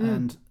 Beck,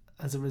 and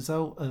as a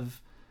result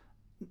of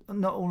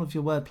not all of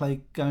your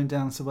wordplay going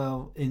down so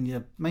well in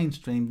your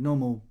mainstream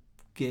normal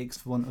gigs,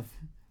 for want of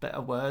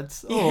better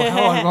words. Oh,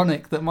 how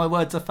ironic that my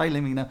words are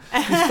failing me now.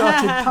 You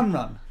started Pun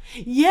Run.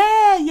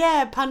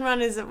 Yeah. Pun Run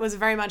was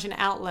very much an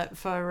outlet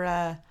for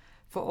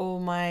all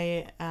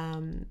my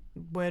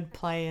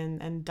wordplay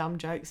and dumb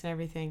jokes and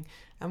everything.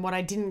 And what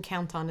I didn't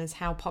count on is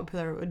how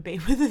popular it would be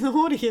with an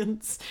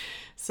audience.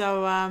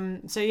 So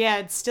yeah,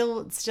 it's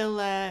still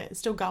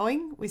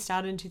going. We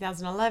started in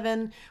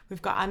 2011.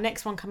 We've got our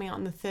next one coming out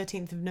on the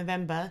 13th of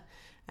November.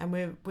 And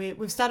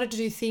we've started to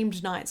do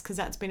themed nights, because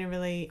that's been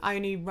I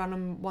only run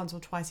them once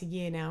or twice a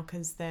year now,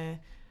 because there's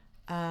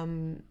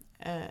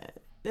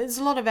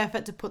a lot of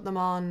effort to put them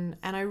on,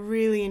 and I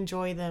really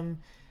enjoy them.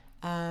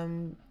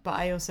 But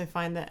I also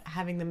find that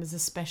having them as a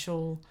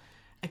special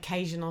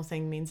occasional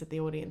thing means that the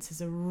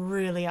audiences are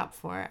really up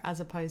for it,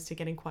 as opposed to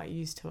getting quite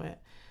used to it.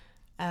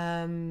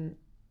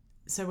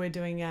 So we're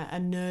doing a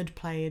nerd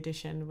play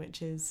edition,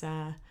 which is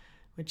going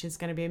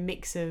to be a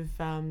mix of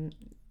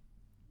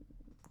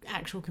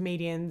actual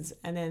comedians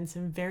and then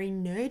some very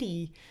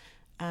nerdy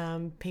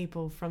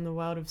people from the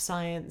world of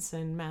science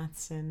and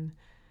maths and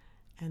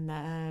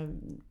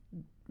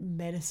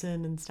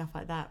medicine and stuff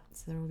like that.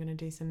 So they're all going to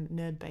do some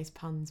nerd-based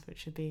puns, which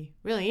should be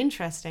really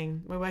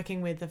interesting. We're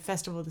working with the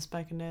Festival of the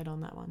Spoken Nerd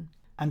on that one.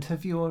 And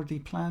have you already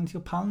planned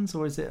your puns,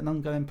 or is it an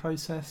ongoing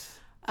process?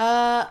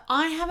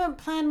 I haven't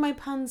planned my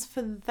puns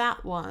for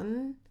that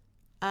one.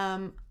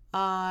 But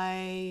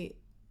I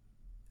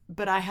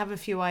have a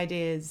few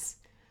ideas.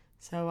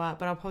 So,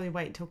 but I'll probably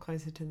wait till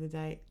closer to the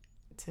date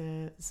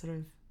to sort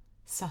of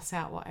suss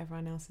out what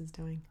everyone else is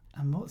doing.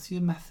 And what's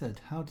your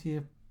method? How do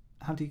you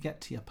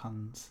get to your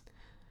puns?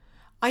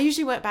 I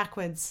usually work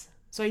backwards.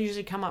 So I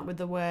usually come up with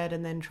the word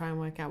and then try and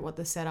work out what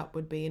the setup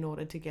would be in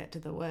order to get to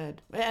the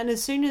word. And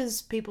as soon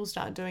as people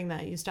start doing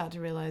that, you start to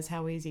realize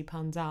how easy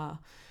puns are.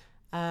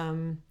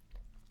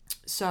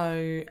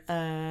 So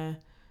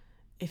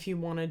if you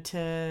wanted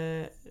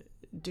to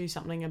do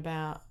something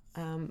about,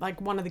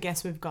 like one of the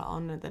guests we've got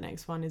on at the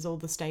next one is All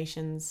the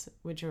Stations,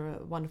 which are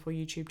a wonderful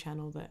YouTube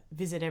channel that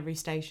visit every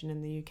station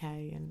in the UK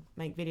and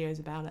make videos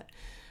about it.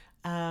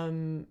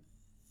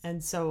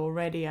 And so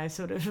already I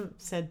sort of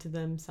said to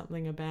them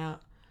something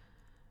about,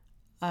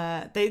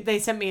 they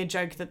sent me a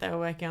joke that they were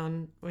working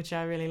on, which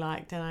I really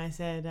liked. And I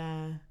said,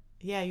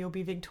 yeah, you'll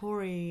be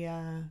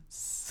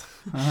victorious.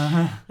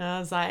 And I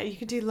was like, you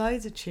could do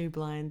loads of tube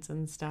lines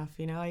and stuff,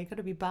 you know, you got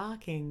to be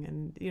barking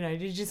and, you know,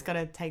 you just got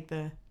to take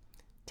the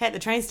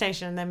train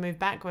station and then move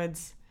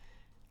backwards.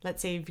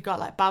 Let's see, if you've got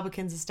like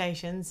Barbican's a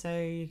station, so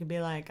you could be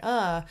like,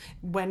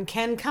 when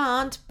Ken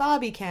can't,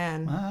 Barbie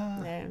can.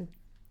 Yeah,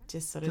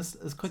 just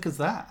as quick as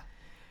that.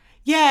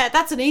 Yeah,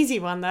 that's an easy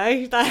one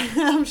though.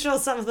 I'm sure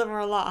some of them are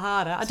a lot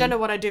harder. I don't know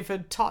what I do for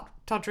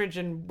Totteridge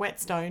and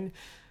Whetstone.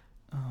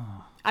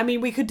 Oh. I mean,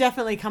 we could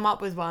definitely come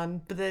up with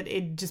one, but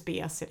it'd just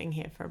be us sitting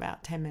here for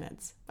about 10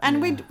 minutes.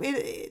 And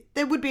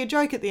there would be a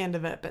joke at the end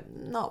of it, but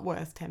not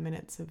worth 10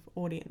 minutes of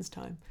audience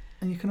time.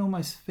 And you can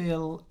almost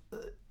feel,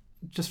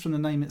 just from the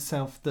name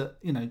itself, that,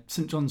 you know,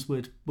 St John's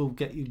Wood will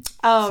get you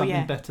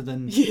something better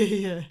than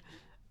the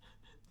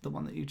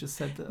one that you just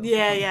said.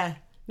 Yeah.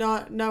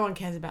 No one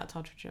cares about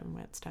Totteridge and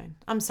Whetstone.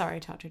 I'm sorry,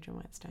 Totteridge and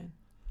Whetstone.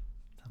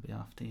 They'll be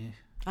after you.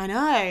 I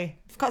know.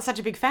 We've got such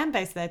a big fan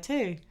base there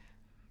too.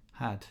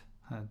 Had.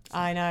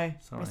 I know.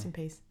 Sorry. Rest in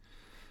peace.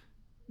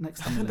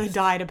 Next on the They list.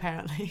 died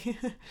apparently.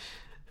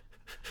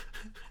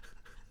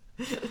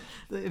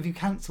 Have you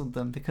cancelled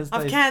them? Because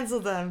I've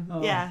cancelled them.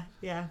 Oh. Yeah.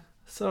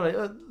 Sorry,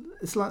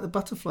 it's like the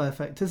butterfly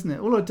effect, isn't it?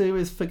 All I do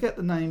is forget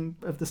the name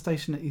of the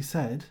station that you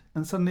said,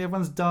 and suddenly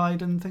everyone's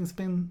died and things have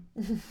been...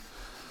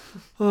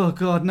 Oh,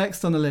 God,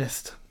 next on the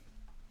list.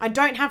 I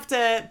don't have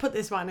to put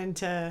this one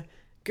into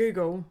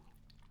Google,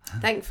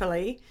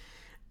 thankfully.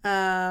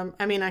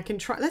 I mean, I can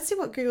try... Let's see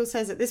what Google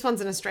says. This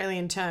one's an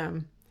Australian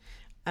term.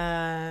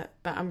 But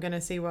I'm going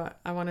to see what...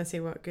 I want to see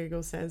what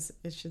Google says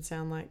it should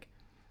sound like.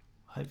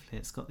 Hopefully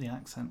it's got the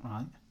accent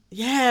right.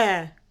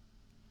 Yeah.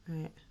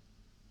 Right.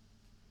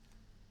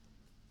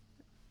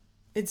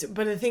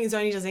 But the thing is, it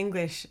only does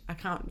English. I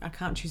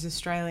can't choose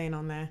Australian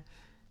on there.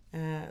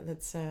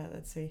 Let's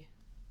see.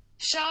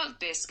 Shark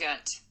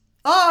biscuit.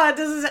 Oh, it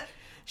doesn't say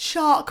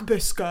shark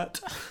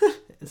biscuit.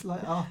 It's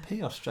like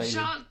RP Australia.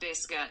 Shark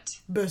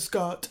biscuit.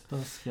 Biscuit.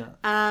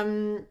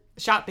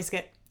 Shark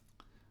biscuit.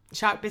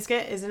 Shark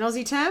biscuit is an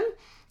Aussie term,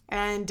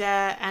 and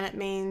it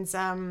means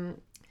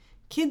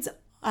kids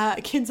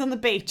on the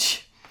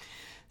beach.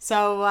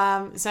 So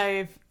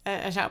if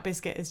a shark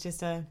biscuit is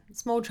just a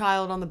small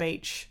child on the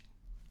beach,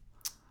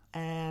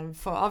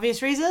 for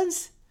obvious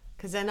reasons,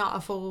 because they're not a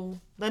full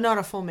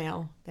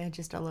meal. They're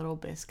just a little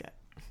biscuit.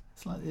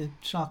 It's like the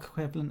shark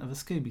equivalent of a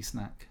Scooby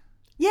snack.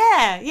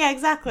 Yeah,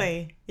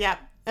 exactly. Yeah,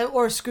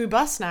 or a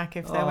scuba snack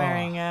if they're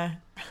wearing a...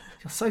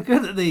 You're so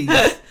good at these.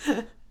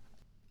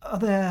 Are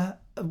there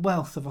a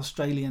wealth of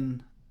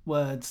Australian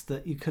words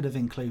that you could have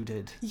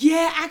included?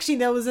 Yeah, actually,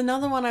 there was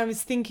another one I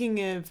was thinking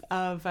of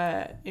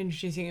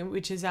introducing,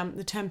 which is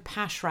the term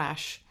pash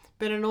rash.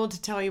 But in order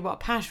to tell you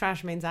what pash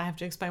rash means, I have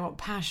to explain what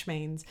pash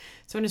means.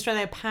 So in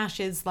Australia, pash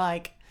is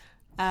like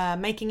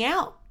making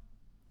out.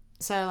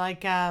 So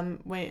like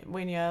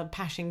when you're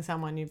pashing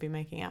someone, you'd be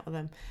making out with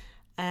them.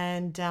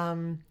 And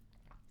so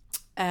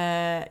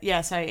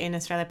in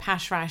Australia,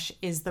 pash rash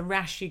is the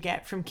rash you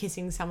get from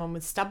kissing someone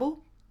with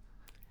stubble.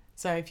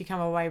 So if you come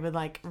away with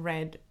like a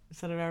red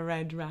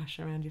rash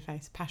around your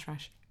face, pash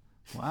rash.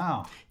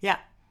 Wow. Yeah.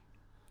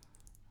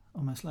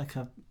 Almost like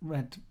a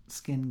red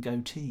skin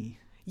goatee.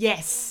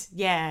 Yes.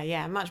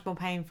 Yeah. Much more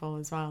painful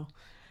as well.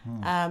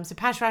 So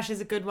pash rash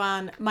is a good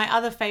one. My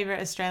other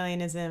favourite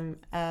Australianism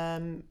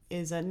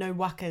is no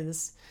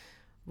wuckers,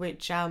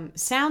 which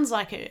sounds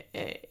like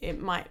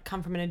it might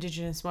come from an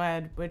Indigenous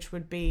word, which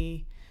would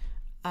be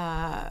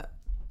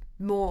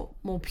more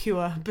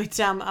pure. But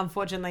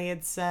unfortunately,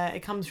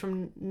 it comes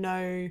from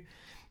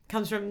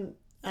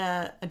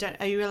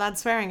are you allowed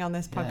swearing on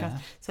this podcast? Yeah.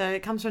 So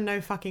it comes from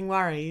no fucking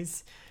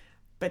worries.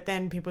 But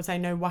then people say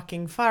no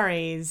wucking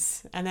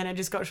furries, and then it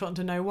just got shortened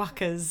to no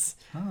wuckers.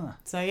 Ah.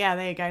 So yeah,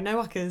 there you go. No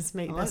wuckers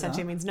like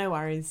essentially that. means no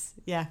worries.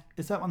 Yeah.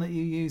 Is that one that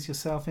you use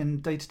yourself in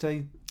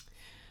day-to-day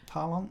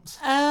parlance?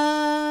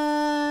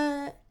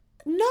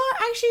 No,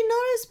 actually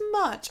not as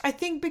much. I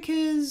think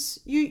because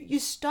you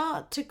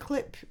start to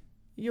clip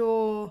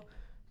your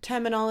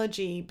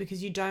terminology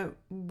because you don't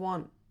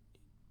want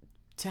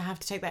to have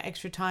to take that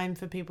extra time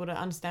for people to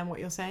understand what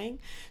you're saying.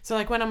 So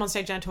like when I'm on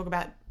stage and I talk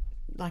about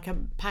like a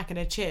packet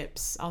of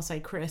chips, I'll say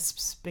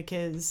crisps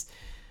because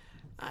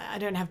I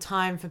don't have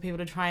time for people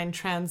to try and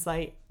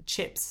translate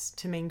chips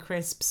to mean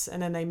crisps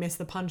and then they miss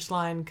the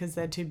punchline because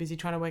they're too busy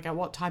trying to work out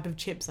what type of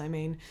chips I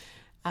mean.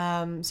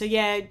 So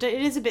yeah, it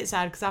is a bit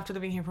sad because after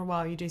living here for a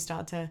while, you do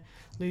start to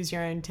lose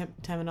your own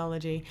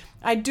terminology.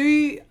 I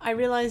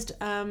realized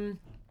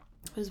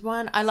there's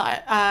one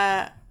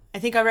I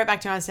think I wrote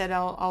back to you and I said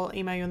I'll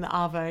email you on the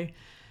Arvo,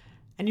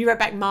 and you wrote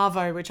back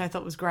Marvo, which I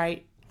thought was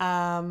great. So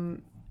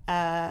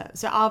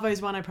Arvo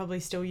is one I probably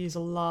still use a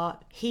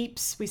lot.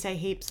 Heaps, we say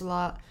heaps a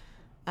lot.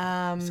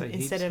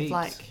 Instead of heaps.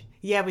 Like,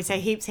 yeah, we say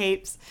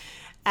heaps.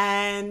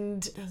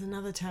 And there's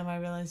another term I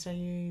realized I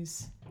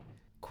use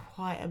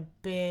quite a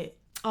bit.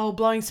 Oh,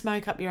 blowing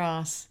smoke up your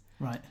ass.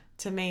 Right.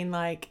 To mean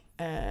like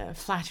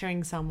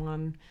flattering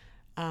someone,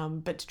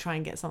 but to try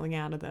and get something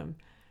out of them.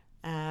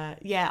 I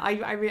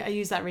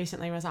used that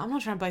recently where I was like, I'm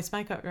not trying to blow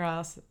smoke up your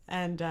ass.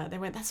 And they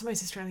went, that's the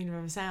most Australian you've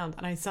ever sound.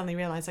 And I suddenly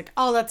realised like,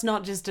 oh, that's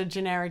not just a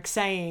generic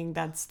saying.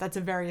 That's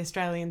a very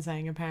Australian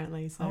saying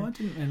apparently. So. Oh, I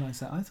didn't realise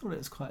that. I thought it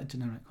was quite a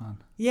generic one.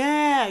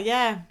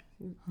 Yeah.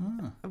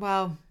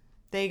 Well,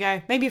 there you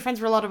go. Maybe you're friends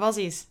with a lot of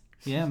Aussies.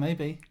 Yeah,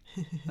 maybe.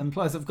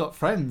 Implies I've got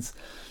friends.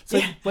 So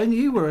when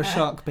you were a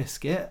shark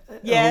biscuit,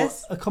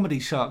 yes, or a comedy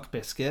shark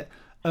biscuit,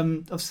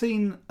 I've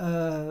seen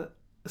a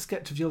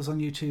sketch of yours on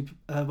YouTube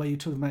where you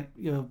talk about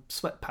your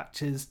sweat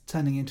patches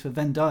turning into a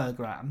Venn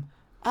diagram.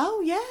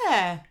 Oh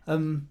yeah.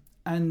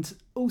 And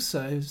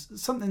also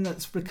something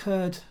that's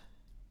recurred.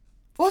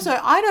 Also,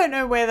 I don't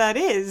know where that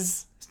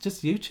is. It's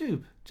just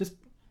YouTube. Just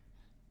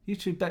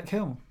YouTube Beck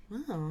Hill.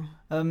 Oh.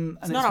 And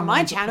it's not on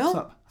my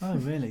channel. Oh,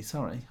 really?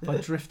 Sorry. I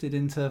drifted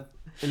into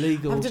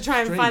illegal I have to try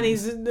and streams. Find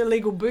these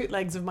illegal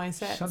bootlegs of my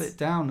sets. Shut it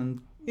down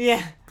and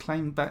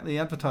claim back the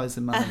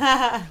advertising money.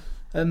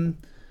 And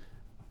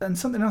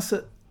something else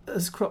that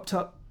has cropped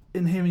up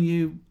in hearing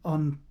you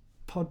on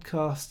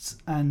podcasts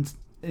and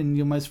in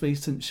your most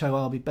recent show,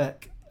 I'll Be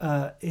Beck,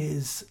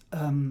 is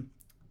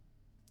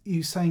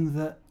you saying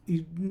that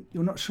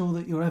you're not sure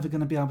that you're ever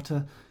going to be able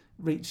to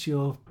reach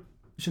your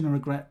Je ne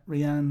regrette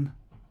rien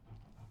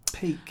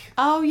peak.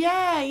 Oh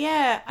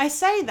yeah. I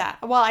say that.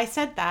 Well, I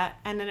said that,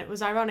 and then it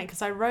was ironic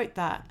because I wrote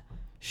that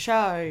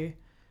show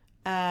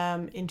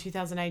in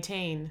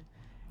 2018,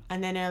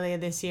 and then earlier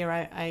this year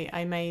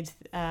I made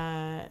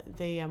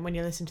the When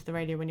You Listen to the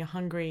Radio When You're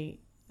Hungry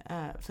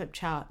flip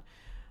chart,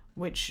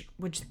 which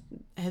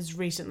has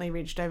recently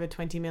reached over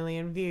 20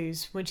 million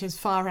views, which has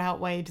far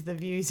outweighed the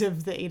views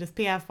of the Edith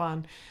Piaf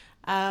one.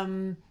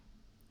 And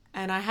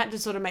I had to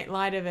sort of make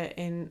light of it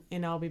in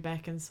I'll Be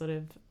Back and sort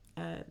of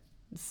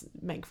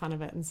make fun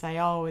of it and say,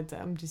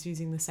 I'm just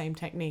using the same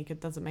technique. It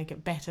doesn't make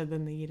it better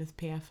than the Edith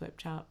Piaf flip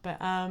chart.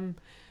 But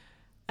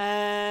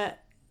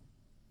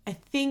I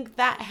think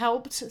that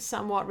helped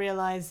somewhat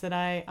realize that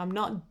I'm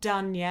not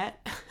done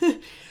yet.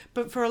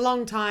 But for a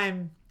long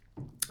time,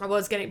 I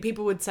was getting,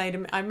 people would say to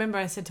me, I remember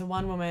I said to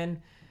one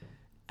woman,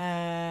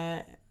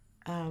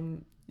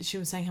 she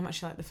was saying how much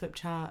she liked the flip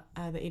chart,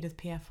 the Edith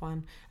Piaf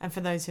one. And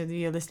for those of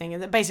you listening,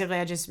 basically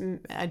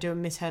I do a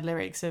misheard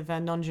lyrics of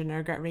Non-Je ne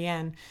regrette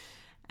rien.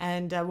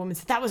 And a woman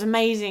said, that was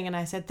amazing. And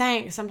I said,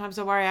 thanks. Sometimes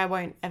I worry I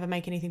won't ever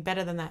make anything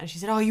better than that. And she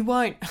said, oh, you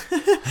won't.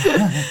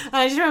 And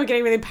I just remember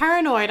getting really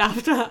paranoid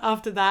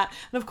after that.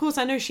 And of course,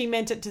 I know she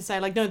meant it to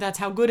say, like, no, that's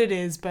how good it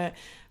is. But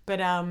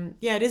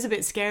it is a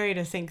bit scary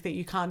to think that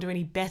you can't do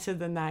any better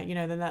than that,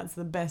 then that's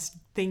the best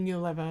thing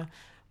you'll ever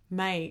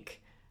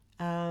make.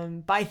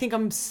 But I think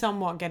I'm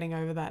somewhat getting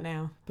over that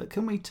now. But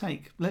can we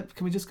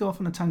just go off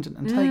on a tangent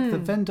and take the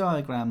Venn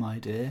diagram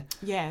idea,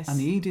 yes, and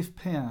the Edith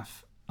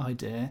Piaf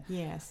idea,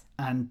 yes,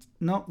 and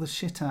knock the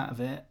shit out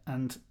of it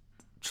and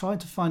try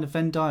to find a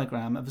Venn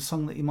diagram of a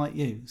song that you might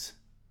use,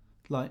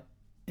 like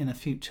in a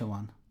future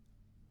one.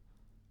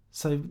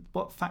 So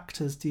what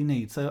factors do you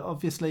need? So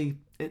obviously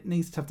it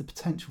needs to have the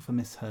potential for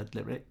misheard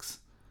lyrics.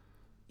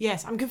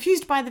 Yes, I'm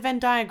confused by the Venn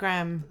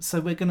diagram. So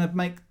we're going to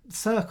make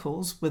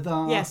circles with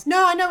our... Yes,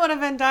 no, I know what a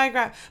Venn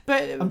diagram...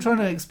 But I'm trying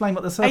to explain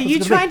what the circles are. Are you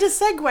trying to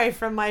segue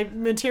from my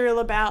material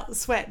about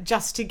sweat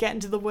just to get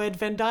into the word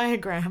Venn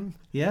diagram?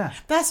 Yeah.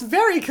 That's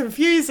very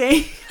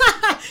confusing.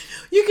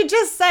 You could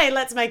just say,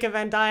 let's make a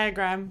Venn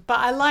diagram.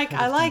 But I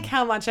like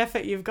how much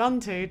effort you've gone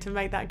to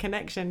make that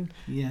connection.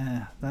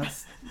 Yeah,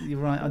 you're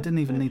right. I didn't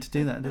even need to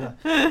do that, did I?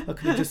 I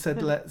could have just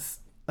said, let's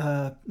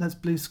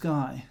blue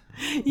sky.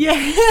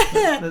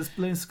 Yeah. Let's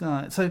blue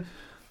sky. So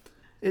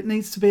it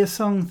needs to be a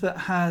song that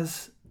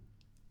has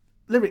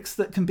lyrics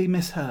that can be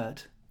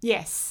misheard.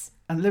 Yes.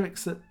 And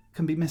lyrics that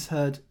can be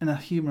misheard in a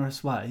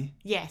humorous way.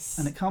 Yes.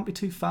 And it can't be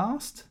too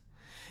fast.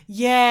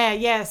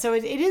 Yeah. So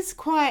it is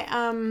quite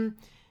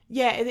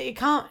it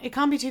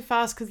can't be too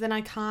fast because then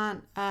I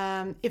can't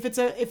if it's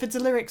a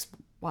lyrics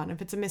one,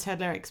 if it's a misheard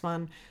lyrics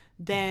one,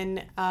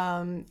 then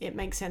it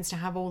makes sense to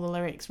have all the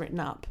lyrics written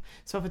up.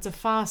 So if it's a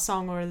fast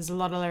song or there's a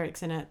lot of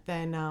lyrics in it,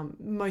 then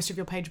most of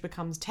your page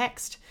becomes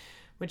text,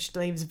 which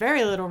leaves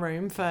very little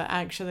room for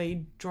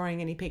actually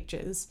drawing any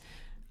pictures.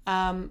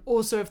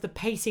 Also, if the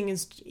pacing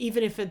is,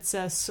 even if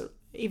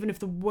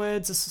the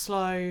words are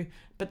slow,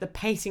 but the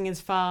pacing is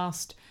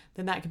fast,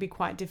 then that could be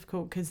quite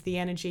difficult because the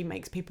energy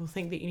makes people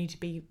think that you need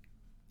to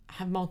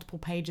have multiple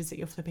pages that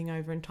you're flipping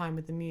over in time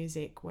with the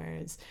music.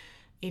 Whereas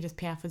Edith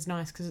Piaf is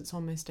nice because it's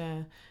almost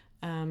I've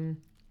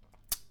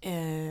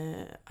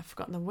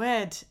forgotten the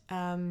word.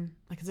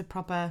 Like it's a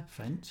proper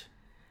French.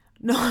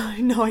 No,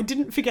 I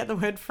didn't forget the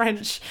word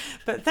French,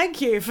 but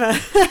thank you for.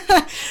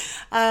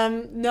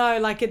 No,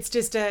 like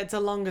it's a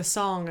longer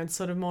song. It's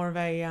sort of more of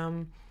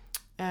a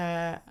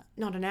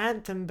not an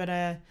anthem, but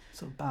a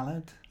sort of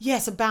ballad.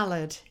 Yes, a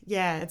ballad.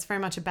 Yeah, it's very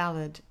much a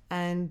ballad,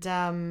 and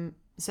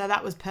so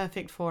that was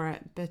perfect for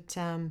it. But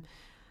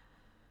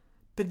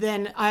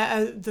then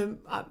I'm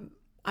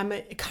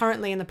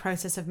currently in the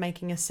process of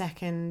making a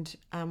second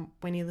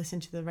When You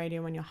Listen to the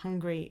Radio When You're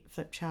Hungry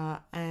flip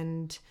chart,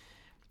 and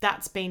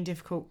that's been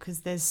difficult because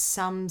there's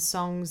some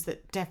songs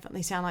that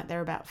definitely sound like they're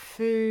about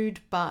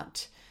food,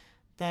 but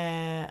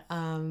they're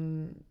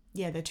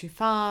too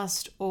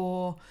fast,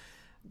 or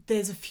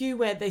there's a few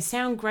where they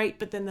sound great,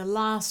 but then the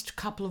last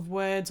couple of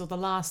words or the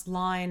last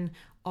line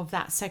of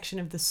that section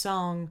of the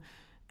song,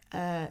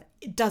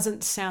 it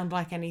doesn't sound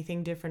like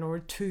anything different or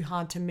too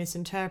hard to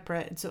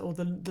misinterpret, or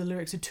the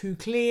lyrics are too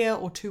clear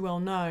or too well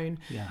known.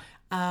 Yeah.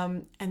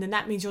 And then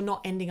that means you're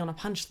not ending on a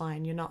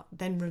punchline. You're not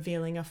then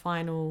revealing a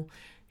final,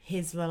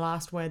 here's the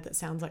last word that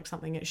sounds like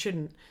something it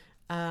shouldn't.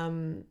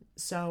 So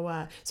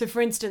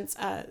for instance,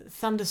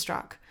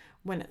 Thunderstruck,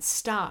 when it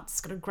starts,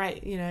 it's got a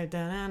great,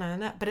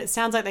 da-na-na-na, but it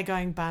sounds like they're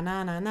going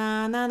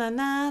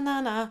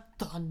banana-na-na-na-na-na,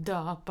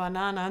 thunder,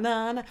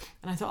 banana-na-na.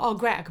 And I thought, oh,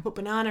 great, I could put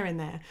banana in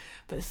there.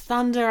 But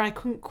thunder, I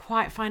couldn't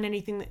quite find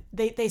anything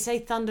that, they say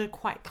thunder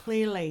quite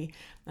clearly,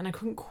 and I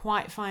couldn't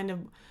quite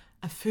find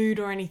a food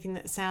or anything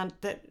that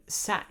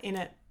sat in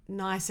it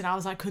nice. And I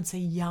was like, I could say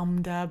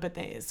yumda, but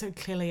it's so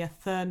clearly a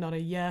third, not a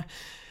yeah.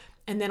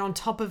 And then on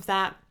top of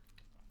that,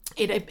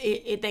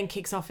 it then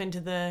kicks off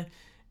into the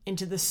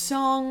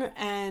song,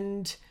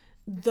 and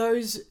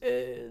those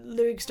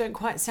lyrics don't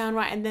quite sound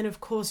right. And then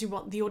of course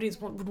the audience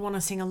would want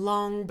to sing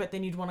along, but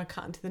then you'd want to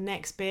cut into the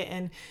next bit,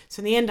 and so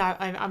in the end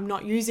I'm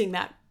not using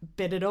that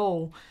bit at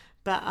all.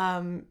 But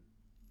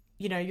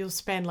you'll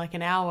spend like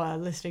an hour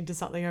listening to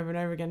something over and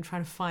over again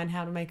trying to find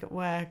how to make it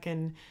work,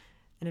 and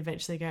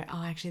eventually go,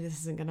 oh, actually this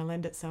isn't going to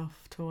lend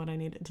itself to what I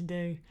need it to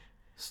do.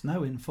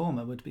 Snow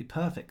Informer would be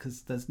perfect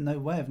because there's no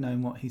way of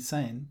knowing what he's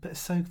saying, but it's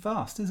so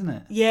fast, isn't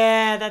it?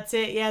 Yeah, that's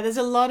it. Yeah, there's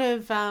a lot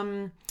of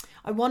I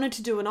wanted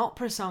to do an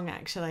opera song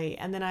actually,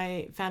 and then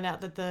I found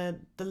out that the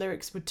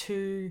lyrics were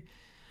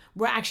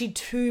actually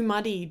too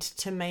muddied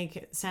to make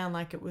it sound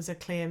like it was a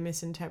clear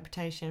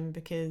misinterpretation,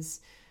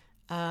 because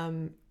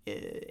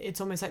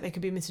it's almost like they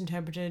could be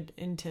misinterpreted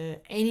into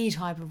any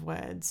type of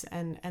words,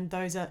 and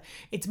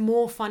it's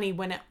more funny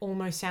when it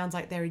almost sounds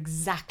like they're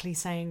exactly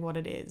saying what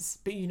it is,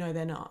 but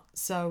they're not.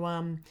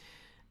 So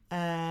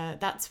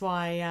that's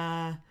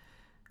why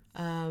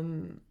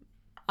I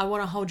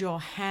Want to Hold Your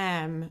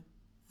Ham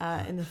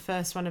in the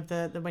first one of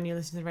the When You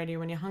Listen to the Radio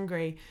When You're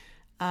Hungry,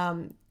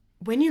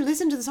 when you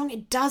listen to the song,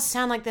 it does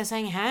sound like they're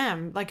saying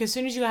ham. Like as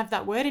soon as you have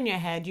that word in your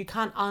head, you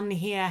can't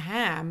unhear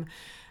ham.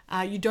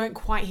 You don't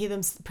quite hear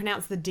them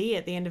pronounce the D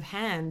at the end of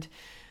hand.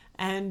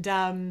 And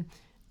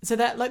so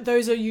that, like,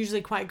 those are usually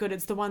quite good.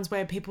 It's the ones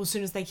where people, as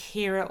soon as they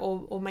hear it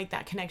or make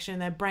that connection in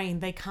their brain,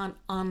 they can't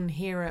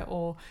unhear it.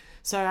 Or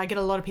so I get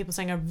a lot of people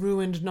saying I've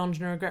ruined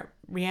non-de regret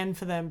rien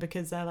for them,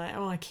 because they're like,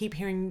 oh, I keep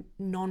hearing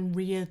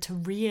non-ria to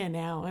ria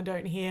now. I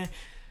don't hear,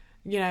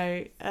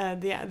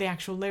 the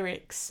actual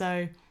lyrics.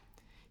 So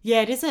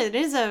yeah, it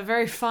is a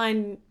very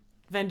fine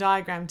Venn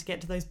diagram to get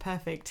to those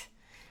perfect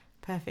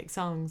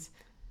songs.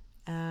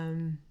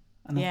 And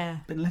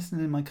I've been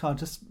listening in my car,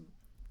 just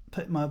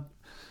putting my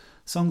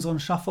songs on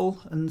shuffle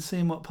and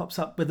seeing what pops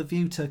up with a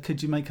view to,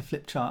 could you make a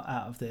flip chart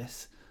out of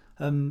this?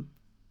 And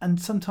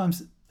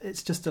sometimes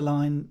it's just a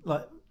line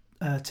like,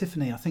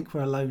 Tiffany, I think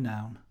we're a low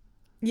noun.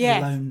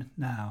 Yes. Alone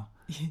now.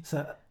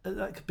 So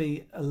that could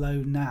be a low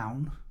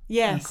noun.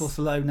 Yes. And of course,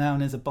 a low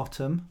noun is a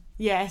bottom.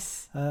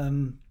 Yes.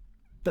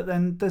 But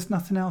then there's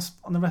nothing else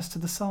on the rest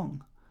of the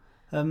song.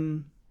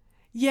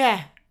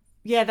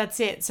 Yeah, that's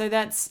it. So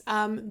that's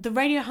the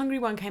Radio Hungry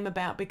one came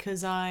about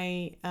because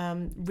I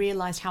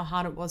realised how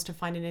hard it was to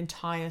find an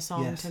entire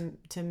song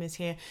to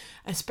mishear,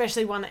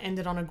 especially one that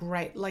ended on a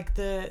great, like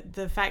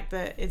the fact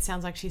that it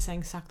sounds like she's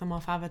saying "suck them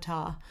off,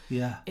 Avatar."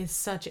 Yeah,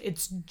 is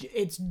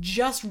it's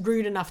just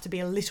rude enough to be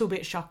a little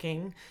bit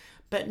shocking,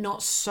 but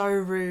not so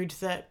rude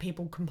that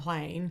people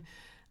complain,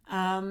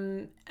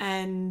 and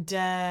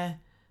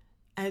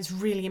it's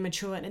really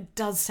immature, and it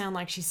does sound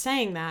like she's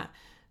saying that.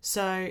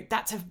 So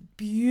that's a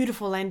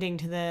beautiful ending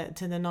to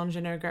the Non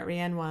Je ne regrette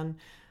rien one,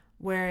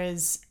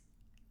 whereas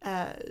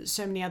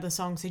so many other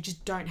songs, they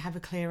just don't have a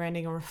clear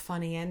ending or a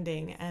funny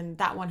ending, and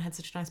that one had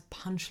such a nice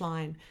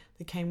punchline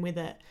that came with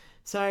it.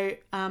 So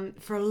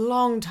for a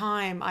long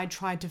time, I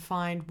tried to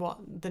find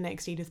what the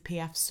next Edith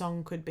Piaf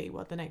song could be,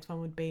 what the next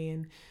one would be,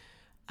 and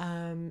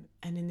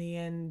in the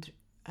end,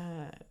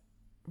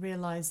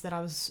 realized that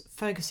I was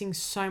focusing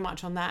so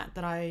much on that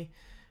I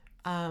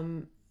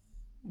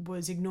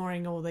was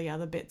ignoring all the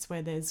other bits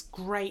where there's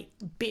great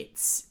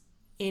bits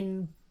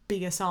in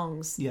bigger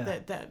songs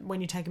that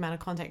when you take them out of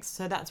context.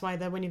 So that's why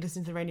when you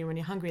listen to the radio when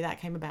you're hungry, that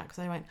came about, because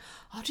I went,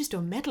 I'll just do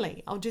a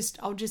medley. I'll just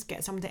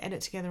get someone to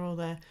edit together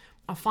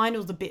I'll find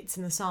all the bits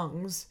in the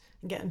songs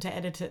and get them to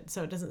edit it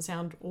so it doesn't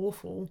sound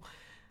awful,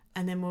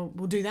 and then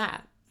we'll do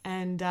that.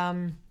 And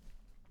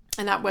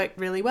that worked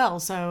really well.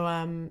 So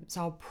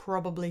I'll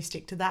probably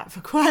stick to that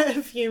for quite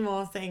a few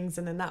more things,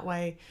 and then that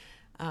way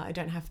I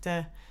don't have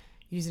to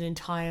use an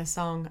entire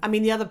song. I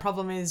mean, the other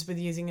problem is with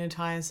using an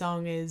entire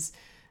song is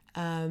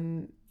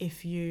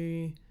if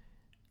you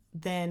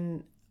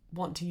then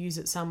want to use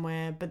it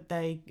somewhere,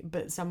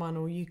 but someone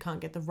or you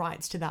can't get the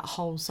rights to that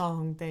whole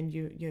song, then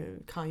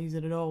you can't use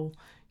it at all.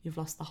 You've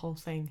lost the whole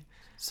thing.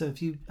 So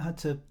if you had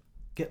to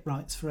get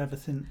rights for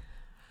everything,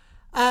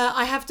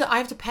 I have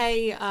to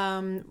pay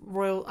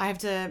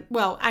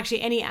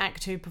actually any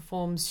act who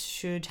performs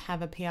should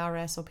have a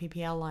PRS or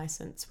PPL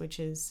license, which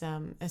is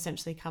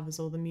essentially covers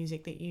all the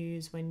music that you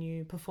use when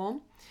you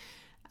perform.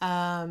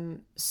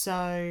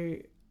 So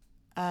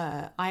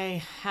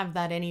I have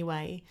that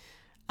anyway.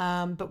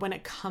 But when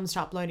it comes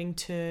to uploading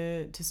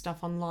to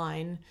stuff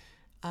online,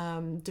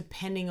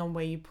 depending on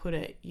where you put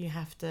it, you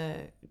have to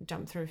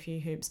jump through a few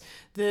hoops.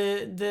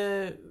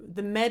 The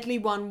medley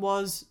one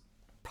was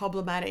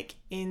problematic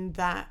in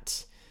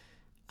that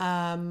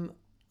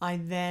I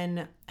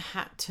then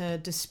had to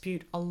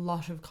dispute a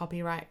lot of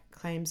copyright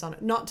claims on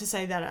it. Not to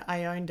say that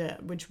I owned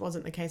it, which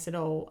wasn't the case at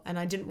all, and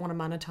I didn't want to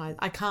monetize.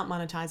 I can't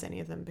monetize any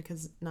of them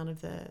because none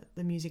of the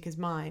music is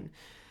mine.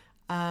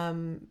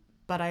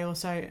 But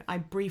I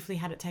briefly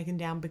had it taken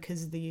down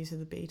because of the use of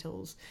the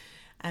Beatles.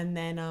 And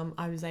then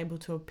I was able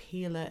to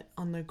appeal it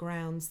on the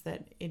grounds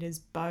that it is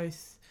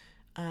both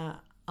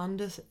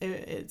under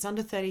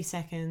 30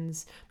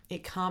 seconds.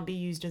 It can't be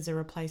used as a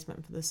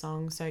replacement for the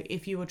song. So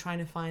if you were trying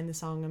to find the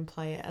song and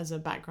play it as a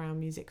background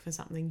music for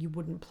something, you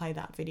wouldn't play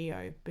that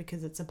video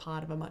because it's a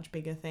part of a much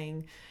bigger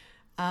thing.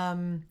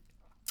 And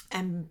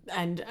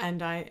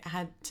I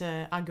had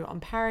to argue on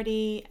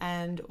parody,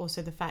 and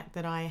also the fact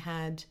that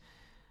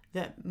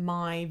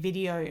my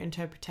video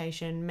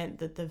interpretation meant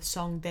that the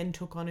song then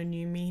took on a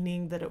new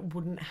meaning that it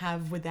wouldn't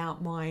have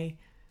without my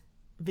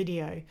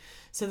video.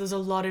 So there's a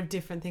lot of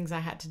different things I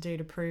had to do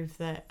to prove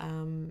that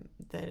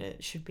that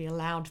it should be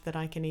allowed, that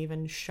I can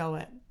even show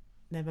it,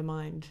 never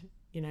mind,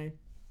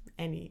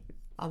 any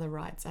other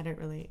rights. As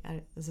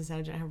I said,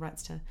 I don't have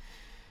rights to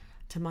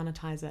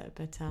monetize it,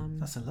 but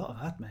that's a lot of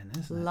admin,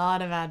 isn't it? A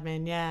lot of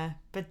admin, yeah.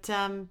 But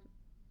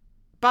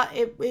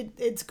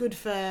it's good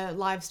for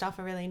live stuff.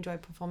 I really enjoy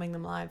performing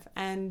them live,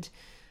 and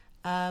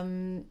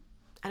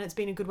it's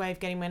been a good way of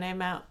getting my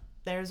name out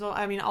there as well.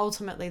 I mean,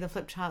 ultimately the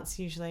flip chart's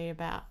usually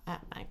at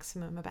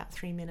maximum about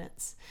 3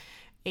 minutes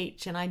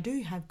each, and I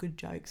do have good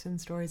jokes and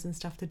stories and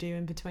stuff to do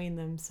in between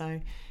them. So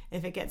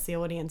if it gets the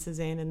audiences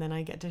in, and then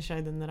I get to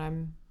show them that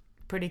I'm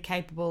pretty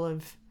capable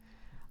of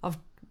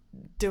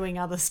doing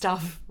other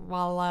stuff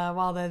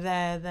while they're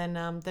there,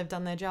 then they've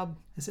done their job.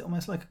 Is it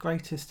almost like a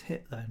greatest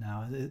hit though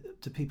now?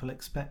 Do people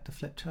expect the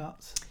flip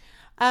charts?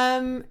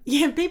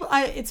 People.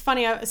 It's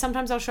funny.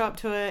 Sometimes I'll show up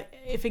to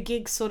if a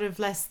gig's sort of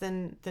less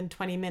than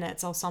 20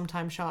 minutes, I'll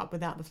sometimes show up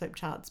without the flip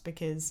charts,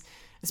 because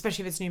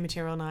especially if it's new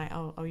material night,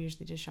 I'll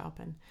usually just show up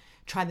and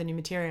try the new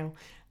material.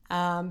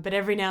 But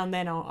every now and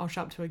then I'll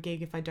show up to a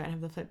gig if I don't have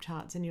the flip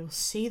charts, and you'll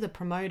see the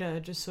promoter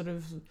just sort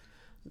of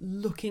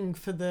looking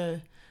for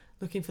the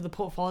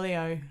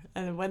portfolio,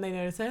 and when they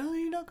notice, say, oh,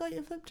 you not got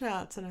your flip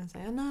charts, and I say,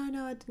 oh,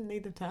 no, I didn't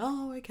need them to.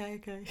 Oh,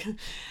 okay.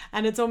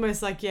 And it's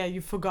almost like, yeah,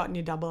 you've forgotten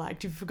your double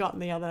act, you've forgotten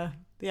the other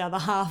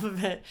half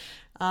of it.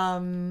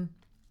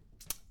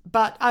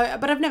 But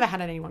I've never had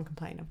anyone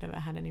complain. I've never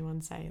had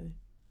anyone say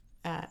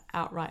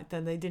outright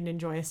that they didn't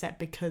enjoy a set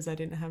because I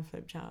didn't have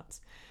flip charts.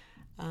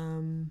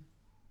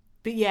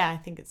 But yeah, I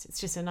think it's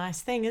just a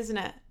nice thing, isn't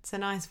it? It's a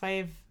nice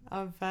way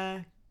of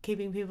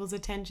keeping people's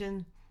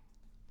attention.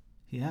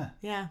 Yeah.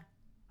 Yeah.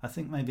 I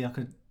think maybe I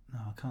could... No,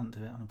 I can't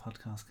do it on a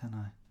podcast, can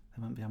I?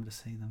 They won't be able to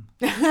see them.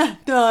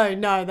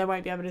 No, they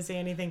won't be able to see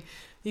anything.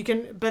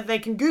 But they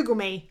can Google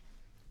me.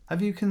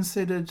 Have you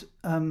considered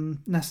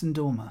Nessun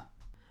Dorma?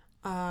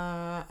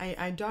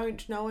 I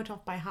don't know it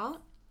off by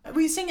heart.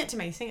 Will you sing it to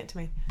me?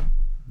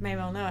 Maybe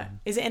I'll know it.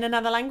 Is it in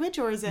another language,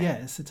 or is it... Yeah,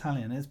 it's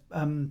Italian. It's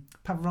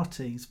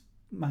Pavarotti's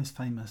most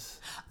famous.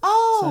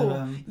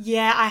 Oh,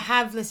 yeah, I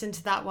have listened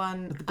to that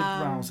one. With the big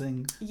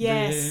rousing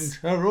yes.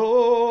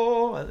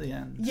 intro at the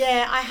end.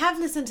 Yeah, I have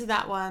listened to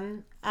that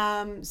one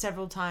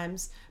several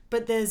times,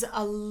 but there's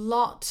a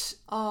lot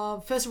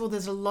of... First of all,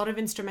 there's a lot of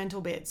instrumental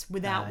bits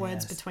without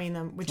words between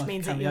them, which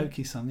means that... It's like a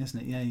karaoke song,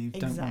 isn't it? Yeah, you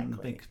don't want the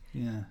big...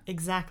 Yeah.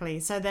 Exactly.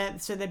 So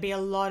there'd be a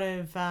lot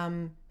of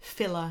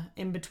filler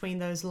in between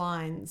those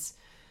lines.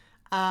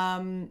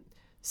 Some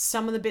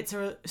of the bits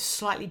are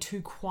slightly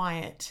too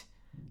quiet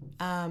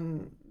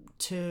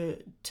to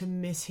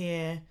miss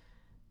here,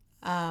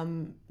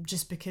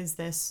 just because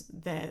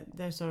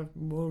they're sort of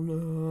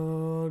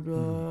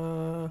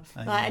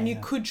and you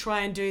could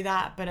try and do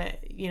that, but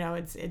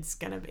it's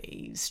gonna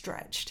be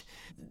stretched.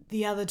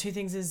 The other two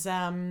things is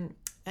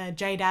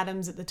Jade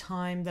Adams at the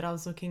time that I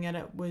was looking at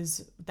it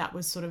was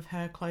sort of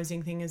her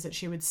closing thing, is that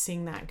she would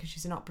sing that because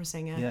she's an opera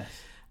singer. Yes.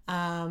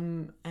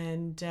 And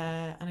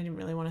I didn't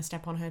really want to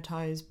step on her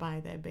toes by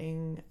there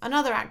being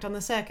another act on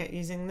the circuit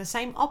using the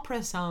same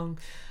opera song.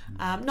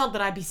 Not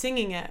that I'd be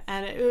singing it,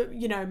 and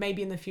it,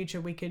 maybe in the future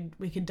we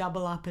could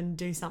double up and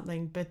do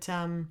something. But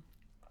there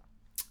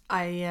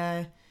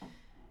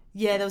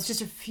was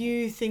just a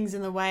few things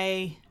in the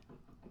way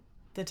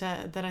that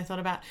I thought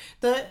about.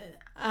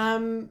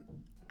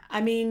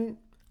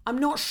 I'm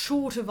not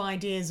short of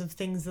ideas of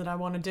things that I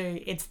want to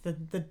do. It's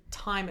the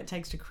time it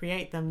takes to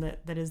create them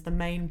that is the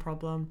main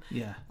problem.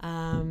 Yeah.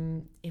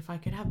 If I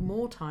could have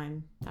more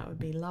time, that would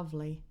be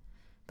lovely.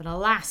 But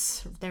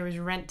alas, there is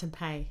rent to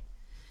pay.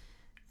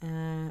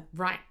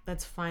 Right,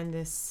 let's find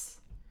this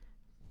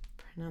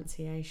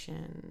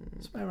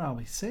pronunciation. So where are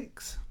we?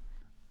 6?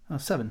 Oh,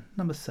 7.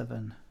 Number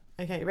 7.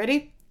 Okay, you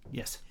ready?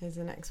 Yes. Here's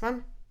the next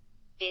one.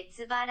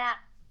 Betsubara.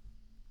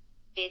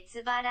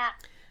 Betsubara.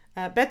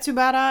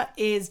 Betsubara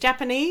is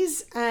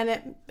Japanese,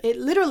 and it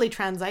literally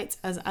translates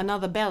as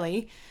another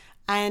belly,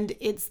 and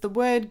it's the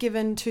word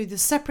given to the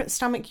separate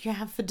stomach you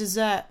have for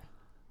dessert,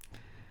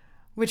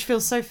 which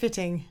feels so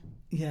fitting.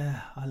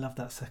 Yeah, I love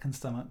that second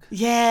stomach.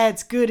 Yeah,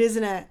 it's good,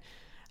 isn't it?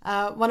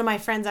 One of my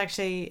friends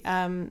actually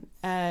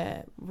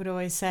would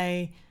always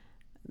say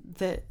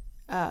that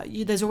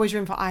there's always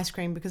room for ice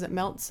cream because it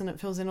melts and it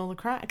fills in all the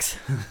cracks.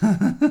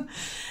 And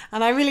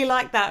I really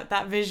like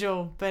that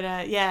visual. But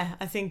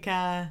I think...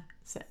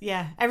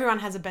 everyone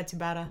has a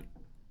betsubara.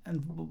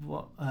 And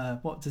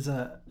what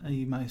dessert are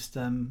you most...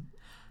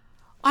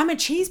 I'm a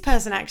cheese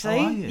person, actually.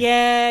 Oh, are you?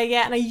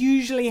 Yeah, and I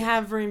usually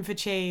have room for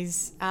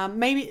cheese.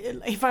 Maybe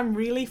if I'm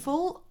really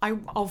full,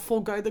 I'll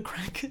forego the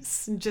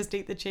crackers and just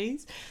eat the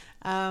cheese.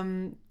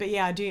 But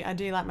yeah, I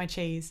do like my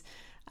cheese.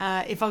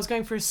 If I was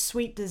going for a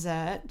sweet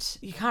dessert,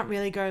 you can't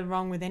really go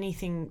wrong with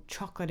anything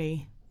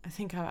chocolatey. I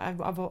think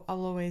I'll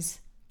always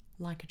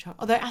like a chocolate.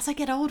 Although as I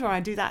get older,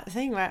 I do that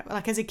thing where,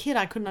 like, as a kid,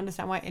 I couldn't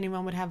understand why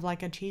anyone would have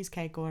like a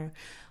cheesecake or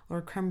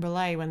a creme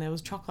brulee when there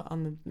was chocolate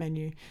on the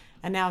menu.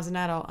 And now as an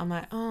adult, I'm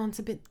like, oh, it's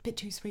a bit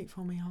too sweet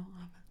for me. I'll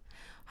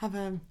have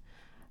a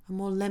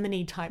more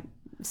lemony type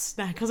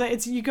snack,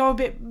 because you go a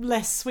bit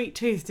less sweet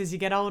toothed as you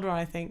get older,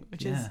 I think,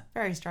 which is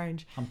very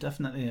strange. I'm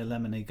definitely a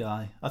lemony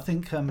guy. I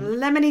think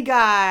lemony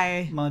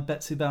guy. My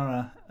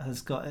Betsubara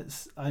has got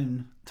its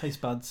own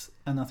taste buds,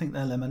 and I think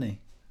they're lemony.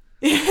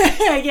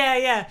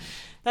 yeah.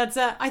 That's.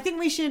 I think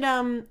we should.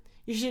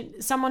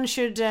 Someone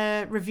should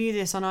review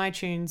this on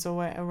iTunes or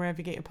wherever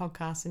you get your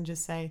podcasts, and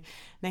just say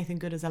Nathan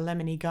Good is a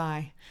lemony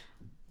guy.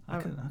 I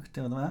could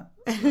deal with that.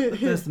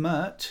 There's the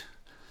merch,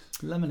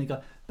 lemony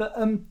guy. But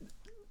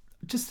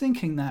just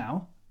thinking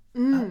now,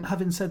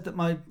 having said that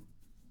my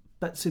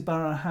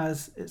Betsubara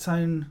has its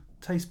own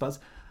taste buds,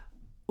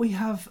 we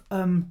have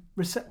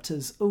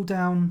receptors all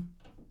down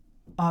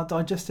our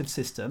digestive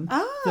system.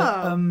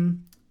 Oh.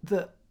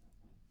 That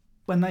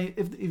when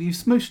if you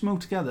smooshed them all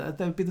together,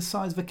 they would be the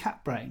size of a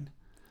cat brain.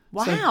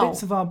 Wow. So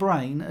bits of our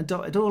brain are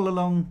dotted all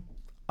along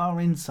our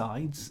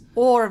insides.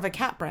 Or of a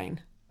cat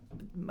brain.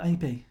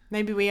 Maybe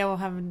we all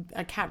have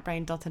a cat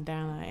brain dotted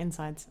down our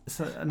insides.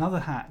 So another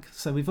hack.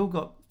 So we've all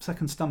got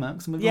second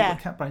stomachs and we've all got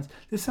cat brains.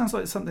 This sounds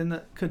like something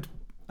that could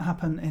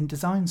happen in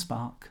Design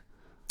Spark.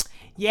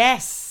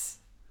 Yes,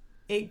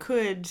 it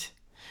could.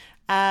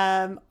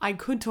 I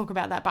could talk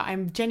about that, but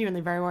I'm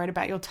genuinely very worried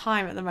about your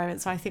time at the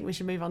moment, so I think we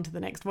should move on to the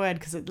next word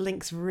because it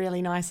links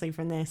really nicely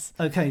from this.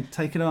 Okay,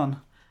 take it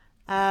on.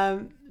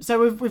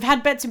 So we've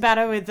had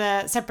Betsubara with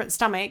a separate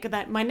stomach.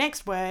 That my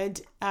next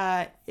word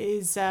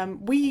is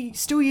we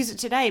still use it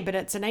today, but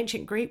it's an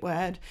ancient Greek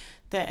word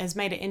that has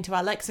made it into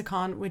our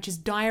lexicon, which is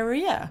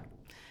diarrhea.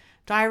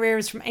 Diarrhea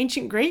is from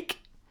ancient Greek.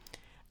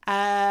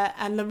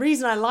 And the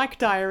reason I like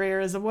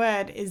diarrhea as a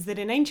word is that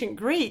in ancient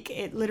Greek,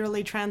 it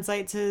literally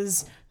translates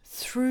as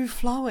through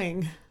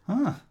flowing,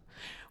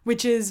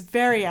 which is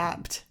very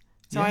apt.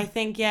 So I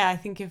think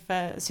if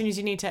as soon as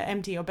you need to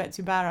empty your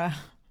Betsubara,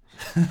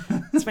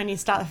 it's when you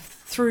start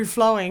through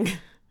flowing.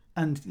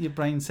 And your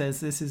brain says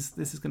this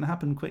is going to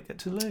happen quick at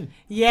Toulouse.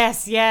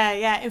 Yes,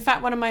 yeah. In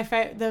fact, one of my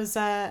favorite, there was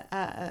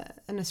an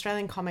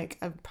Australian comic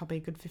probably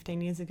a good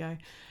 15 years ago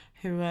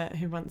who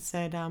once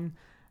said,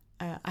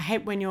 I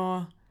hate when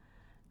you're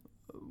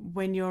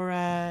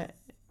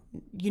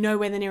you know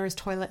where the nearest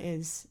toilet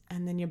is,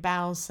 and then your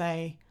bowels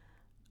say,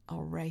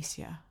 I'll race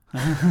you.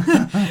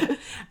 And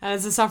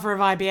as a sufferer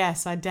of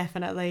IBS, I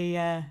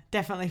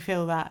definitely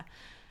feel that.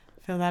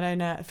 Feel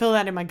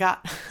that in my gut.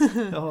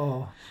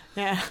 Oh.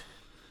 Yeah.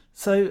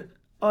 So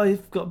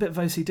I've got a bit of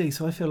OCD,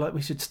 so I feel like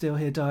we should still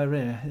hear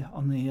diarrhea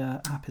on the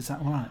app. Is that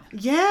all right?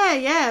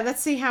 Yeah.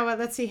 Let's see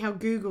how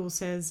Google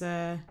says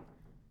the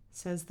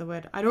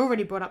word. I'd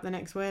already brought up the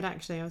next word.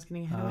 Actually, I was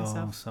getting ahead of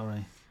myself. Oh,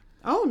 sorry.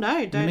 Oh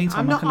no, don't.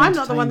 Meantime, I'm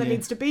not the one that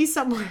needs to be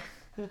somewhere.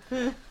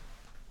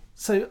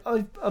 So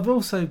I've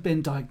also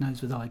been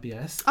diagnosed with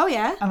IBS. Oh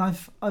yeah. And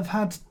I've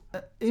had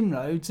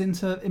inroads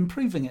into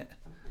improving it.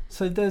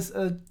 So there's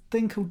a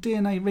thing called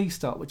DNA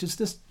Restart, which is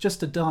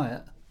just a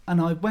diet. And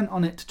I went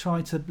on it to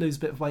try to lose a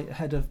bit of weight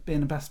ahead of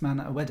being a best man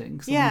at a wedding.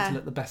 Because I wanted to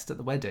look the best at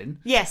the wedding.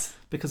 Yes.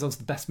 Because I was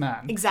the best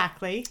man.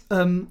 Exactly.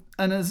 And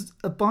as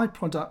a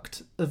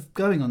byproduct of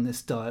going on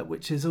this diet,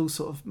 which is all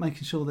sort of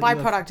making sure that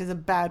byproduct is a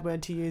bad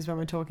word to use when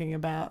we're talking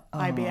about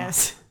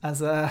IBS.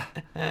 As a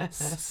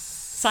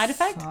side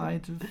effect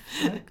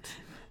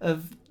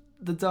of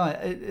the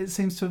diet, it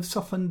seems to have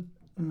softened.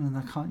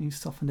 I can't use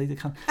softened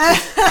either.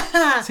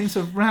 It seems to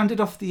have rounded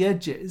off the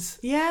edges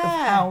of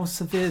how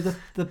severe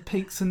the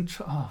peaks and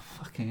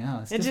fucking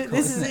hell! It's difficult,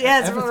 isn't it?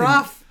 It's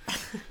rough.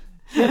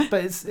 Yeah,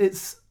 but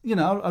it's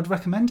I'd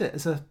recommend it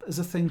as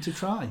a thing to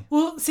try.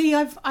 Well, see,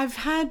 I've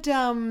had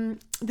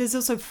there's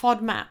also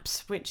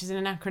FODMAPs, which is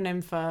an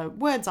acronym for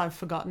words I've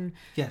forgotten.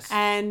 Yes.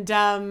 And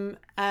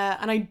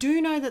I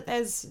do know that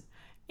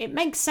it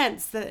makes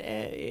sense that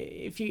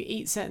if you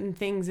eat certain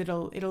things,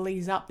 it'll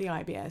ease up the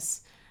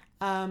IBS.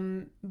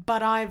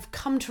 But I've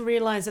come to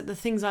realize that the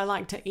things I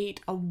like to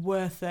eat are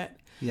worth it.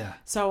 Yeah.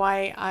 So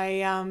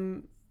I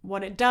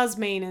what it does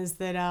mean is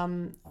that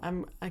I'm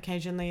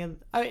occasionally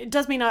it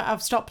does mean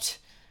I've stopped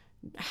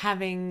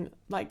having,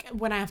 like,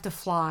 when I have to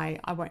fly,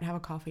 I won't have a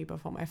coffee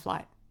before my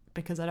flight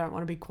because I don't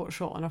want to be caught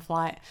short on a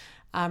flight.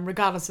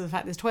 Regardless of the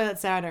fact there's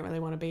toilets there, I don't really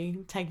want to be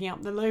taking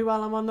up the loo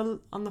while I'm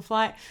on the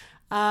flight.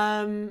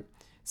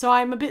 So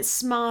I'm a bit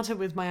smarter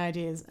with my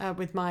ideas,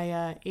 with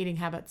my eating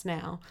habits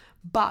now.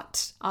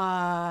 But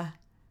I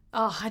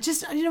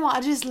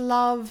just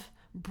love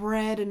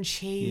bread and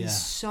cheese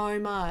so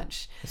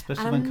much.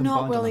 Especially and when I'm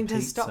combined not willing on a to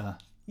pizza.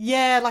 stop.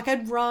 Yeah, like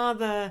I'd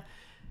rather,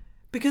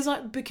 because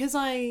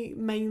I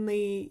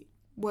mainly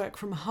work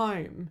from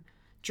home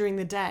during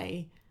the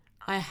day,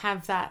 I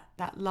have that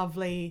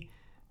lovely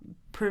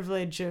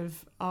privilege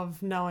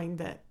of knowing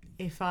that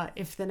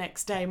if the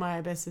next day my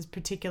IBS is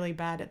particularly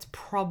bad, it's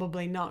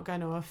probably not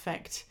going to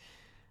affect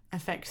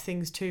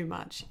things too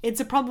much. It's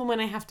a problem when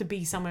I have to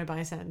be somewhere by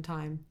a certain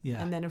time.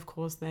 Yeah. And then of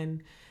course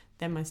then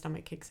my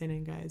stomach kicks in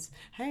and goes,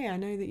 "Hey, I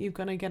know that you're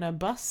gonna get a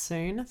bus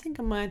soon. I think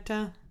I might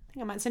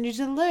send you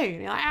to the loo."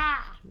 And you're like,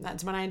 ah!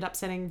 That's when I end up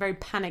sending very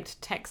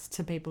panicked texts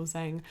to people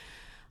saying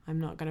I'm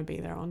not gonna be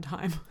there on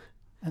time.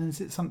 And is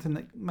it something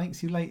that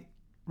makes you late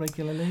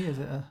regularly? Is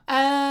it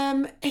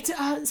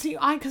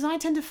because I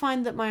tend to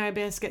find that my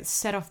IBS gets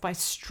set off by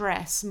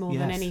stress more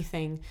than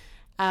anything.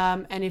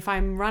 And if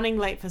I'm running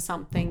late for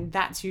something,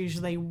 that's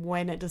usually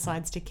when it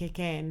decides to kick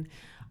in.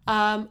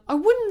 I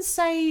wouldn't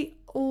say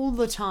all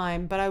the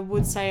time, but I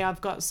would say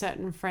I've got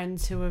certain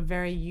friends who are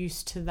very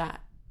used to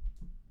that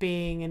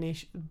being an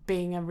issue,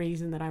 being a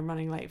reason that I'm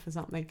running late for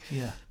something.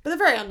 Yeah. But they're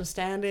very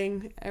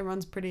understanding.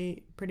 Everyone's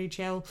pretty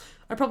chill.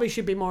 I probably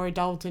should be more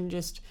adult and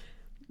just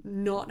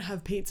not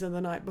have pizza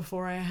the night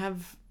before I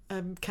have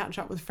catch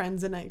up with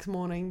friends the next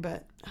morning.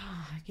 But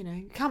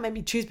you can't make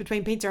me choose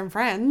between pizza and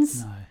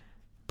friends. No.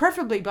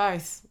 Preferably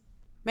both.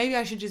 Maybe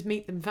I should just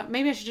meet them.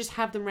 Maybe I should just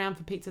have them round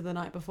for pizza the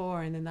night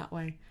before, and then that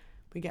way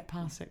we get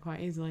past it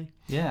quite easily.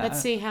 Yeah.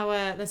 Let's see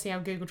how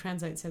Google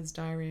Translate says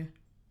diarrhea.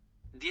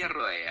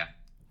 Diarrhea.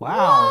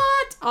 Wow.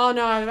 What? Oh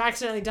no, I've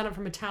accidentally done it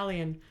from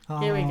Italian.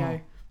 Here we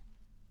go.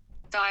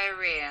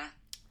 Diarrhea.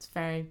 It's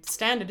very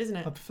standard, isn't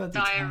it? I prefer the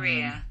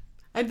Diarrhea.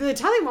 The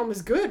Italian one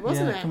was good,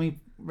 wasn't it? Can we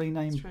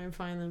rename? Let's try and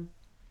find them.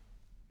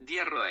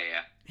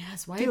 Diarrhea. Yeah,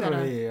 it's way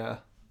better.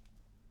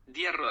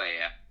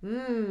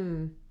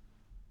 Diarrhea.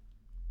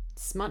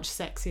 It's much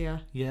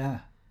sexier. Yeah.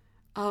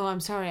 Oh, I'm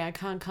sorry, I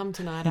can't come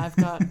tonight. I've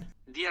got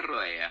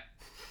Diarrhea.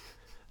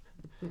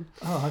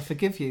 Oh, I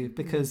forgive you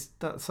because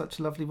that's such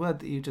a lovely word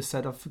that you just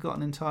said. I've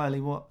forgotten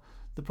entirely what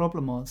the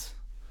problem was.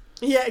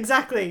 Yeah,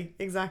 exactly.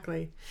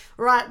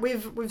 Right,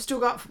 we've still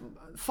got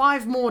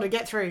 5 more to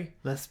get through.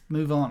 Let's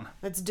move on.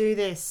 Let's do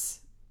this.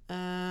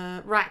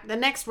 Right, the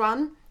next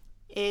one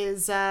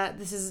is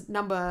this is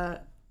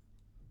number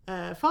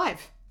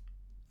 5,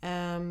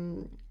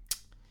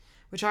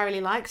 which I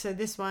really like. So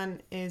this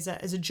one is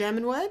a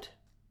German word.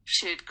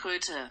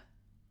 Schildkröte.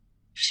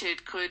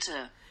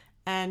 Schildkröte.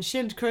 And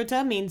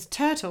Schildkröte means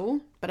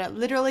turtle, but it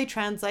literally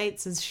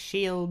translates as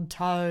shield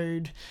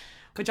toad,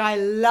 which I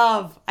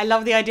love. I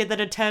love the idea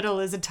that a turtle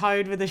is a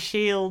toad with a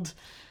shield.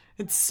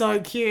 It's so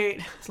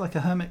cute. It's like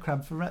a hermit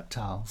crab for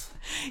reptiles.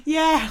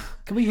 Yeah.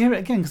 Can we hear it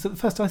again? Because at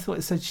first I thought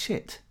it said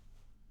shit.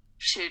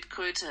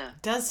 Schildkröte.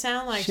 It does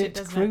sound like shit,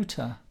 doesn't it?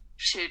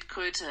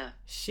 Schildkröte.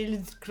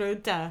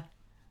 Schildkröte.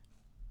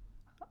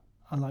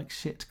 I like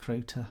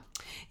shitkröte.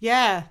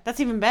 Yeah, that's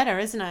even better,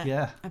 isn't it?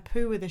 Yeah. A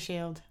poo with a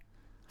shield.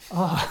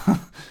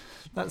 Oh,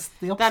 that's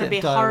the opposite. That'd be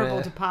of diarrhea.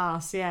 horrible to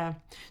pass, yeah.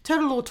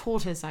 Turtle or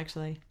tortoise,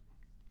 actually.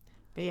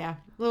 But yeah,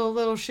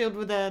 little shield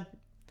with a...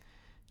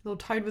 little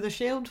toad with a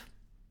shield.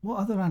 What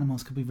other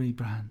animals could we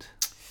rebrand?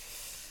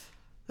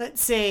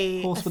 Let's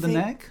see. Horse with a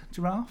neck?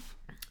 Giraffe?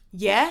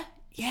 Yeah,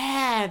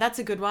 that's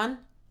a good one.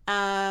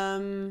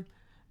 A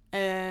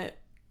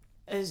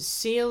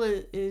seal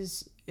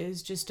is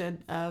just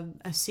a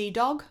sea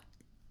dog.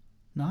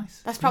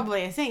 Nice. That's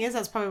probably a thing,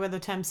 that's probably where the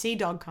term sea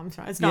dog comes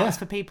from. It's not Yeah. it's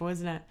for people,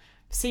 isn't it?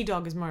 Sea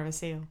dog is more of a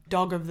seal.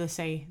 Dog of the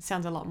sea.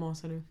 Sounds a lot more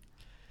sort of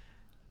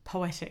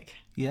poetic.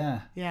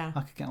 Yeah. Yeah.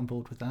 I could get on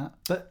board with that.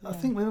 But I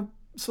think we're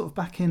sort of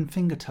back in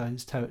finger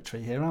toes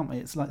territory here, aren't we?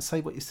 It's like say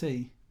what you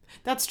see.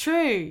 That's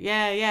true.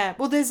 Yeah.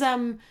 Well, there's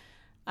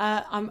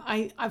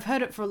I've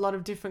heard it for a lot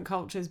of different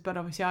cultures, but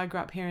obviously I grew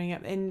up hearing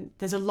it. And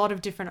there's a lot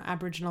of different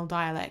Aboriginal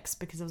dialects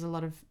because there was a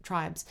lot of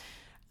tribes.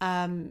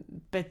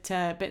 But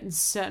in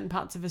certain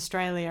parts of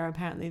Australia,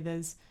 apparently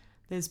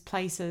there's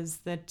places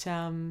that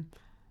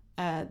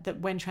that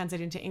when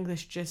translated into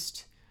English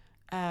just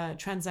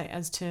translate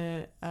as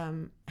to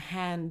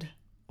hand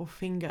or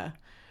finger,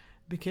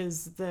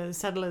 because the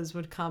settlers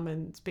would come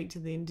and speak to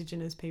the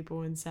Indigenous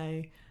people and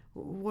say,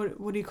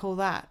 what do you call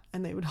that?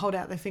 And they would hold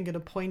out their finger to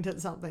point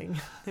at something.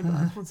 They'd be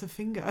like, what's a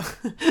finger?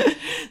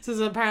 So there's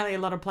apparently a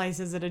lot of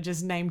places that are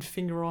just named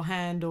finger or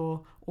hand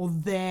or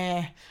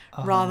there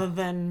rather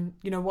than,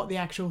 what the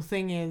actual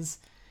thing is,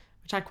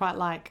 which I quite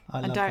like.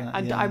 I love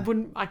that, yeah.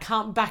 I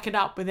can't back it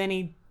up with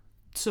any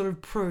sort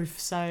of proof,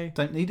 so.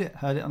 Don't need it.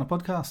 Heard it on a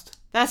podcast.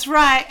 That's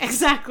right,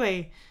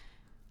 exactly.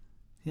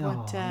 Yeah, I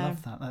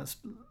love that. That's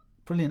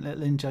brilliant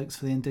little in-jokes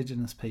for the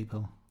Indigenous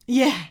people.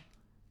 Yeah.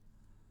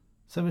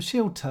 So a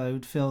shield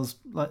toad feels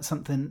like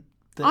something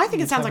that I think it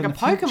you'd sounds have like a in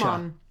the future.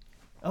 Pokemon.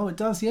 Oh, it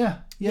does, yeah.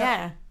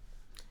 Yeah.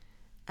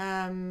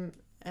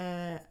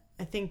 I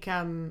think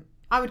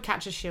I would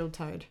catch a shield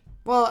toad.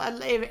 Well,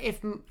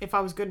 if I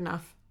was good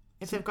enough.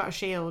 If they've got a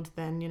shield,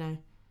 then,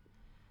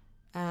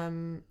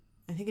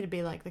 I think it'd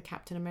be like the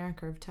Captain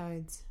America of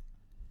toads.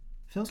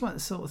 Feels like the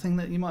sort of thing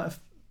that you might have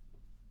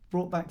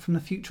brought back from the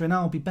future in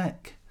I'll Be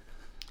Back.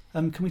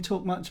 Can we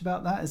talk much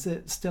about that? Is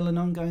it still an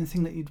ongoing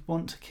thing that you'd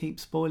want to keep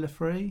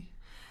spoiler-free?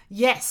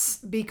 Yes,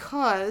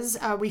 because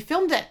we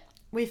filmed it.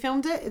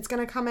 It's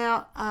going to come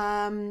out.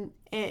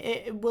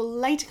 It will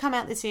later come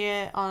out this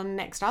year on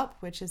Next Up,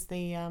 which is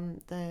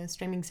the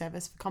streaming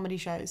service for comedy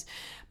shows.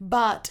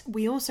 But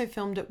we also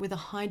filmed it with a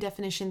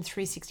high-definition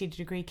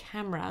 360-degree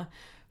camera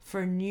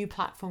for a new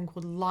platform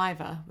called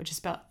Liver, which is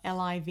spelled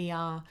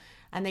LIVR.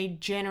 And they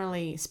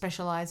generally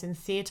specialise in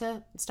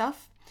theatre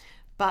stuff.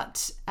 But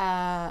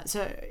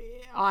so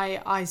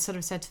I sort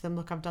of said to them,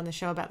 look, I've done the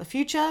show about the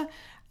future.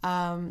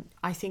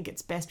 I think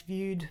it's best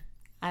viewed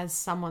as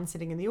someone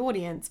sitting in the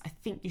audience. I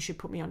think you should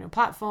put me on your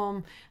platform.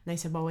 And they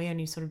said, well, we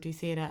only sort of do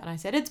theatre. And I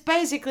said, it's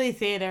basically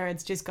theatre.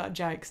 It's just got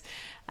jokes.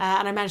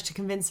 And I managed to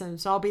convince them.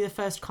 So I'll be the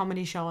first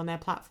comedy show on their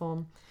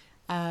platform.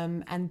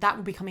 And that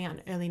will be coming out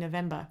in early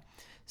November.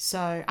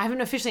 So I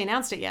haven't officially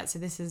announced it yet. So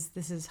this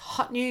is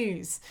hot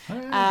news.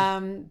 Hey.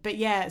 But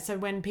yeah, so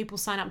when people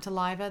sign up to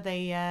Liver,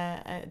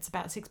 it's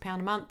about £6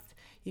 a month.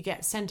 You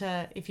get sent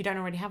if you don't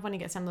already have one, you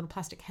get sent a little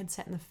plastic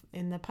headset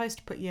in the post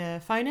to put your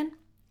phone in.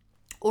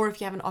 Or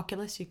if you have an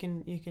Oculus, you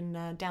can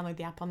download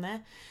the app on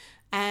there.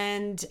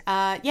 And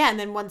and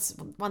then once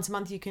a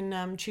month you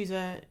can choose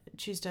a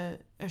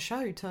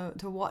show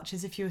to watch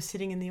as if you were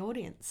sitting in the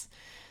audience.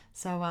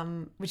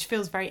 So which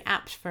feels very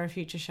apt for a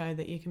future show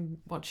that you can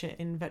watch it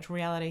in virtual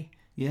reality.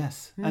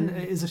 Yes, and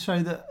it is a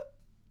show that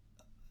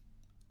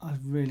I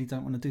really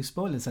don't want to do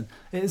spoilers in.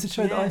 It is a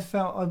show that I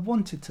felt I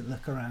wanted to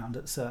look around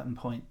at certain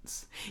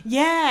points.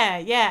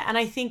 Yeah, and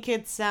I think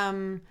it's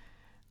I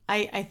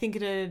think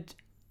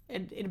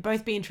it'd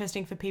both be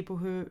interesting for people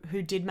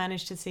who did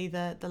manage to see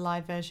the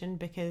live version,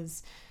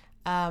 because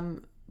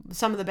some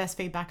of the best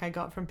feedback I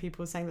got from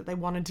people saying that they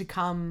wanted to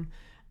come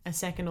a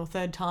second or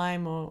third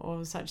time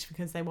or such,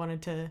 because they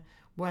wanted to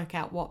work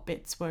out what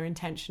bits were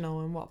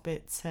intentional and what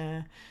bits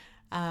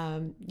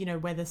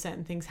whether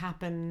certain things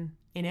happen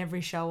in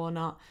every show or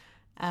not.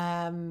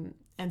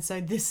 And so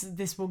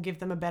this will give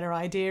them a better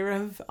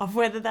idea of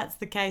whether that's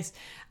the case.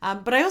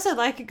 But I also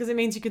like it because it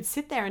means you could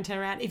sit there and turn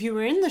around. If you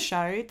were in the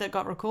show that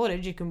got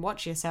recorded, you can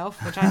watch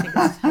yourself, which I think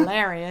is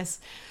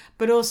hilarious.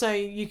 But also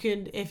you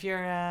could, if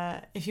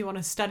you want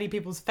to study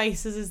people's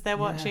faces as they're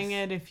watching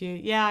it,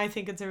 I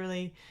think it's a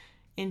really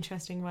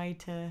interesting way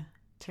to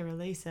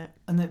release it.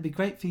 And it'd be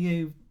great for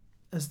you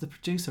as the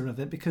producer of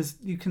it, because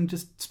you can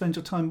just spend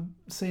your time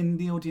seeing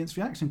the audience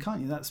reaction,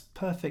 can't you? That's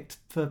perfect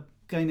for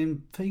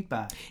gaining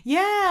feedback.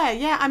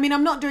 Yeah. I mean,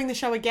 I'm not doing the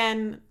show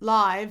again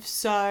live,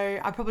 so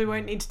I probably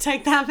won't need to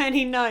take that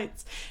many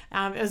notes.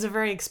 It was a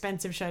very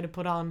expensive show to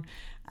put on,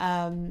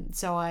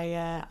 so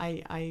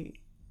I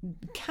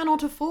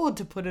cannot afford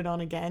to put it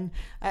on again,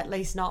 at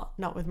least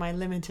not with my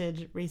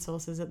limited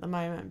resources at the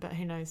moment. But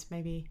who knows,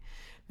 maybe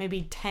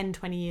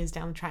 10-20 years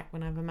down the track,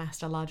 when I've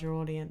amassed a larger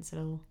audience,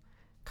 it'll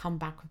come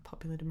back with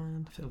popular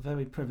demand. I feel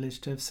very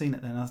privileged to have seen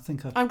it then. I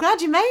think I'm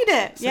glad you made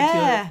it.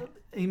 Yeah.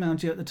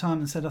 Emailed you at the time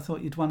and said I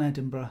thought you'd won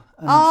Edinburgh.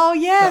 And oh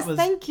yes,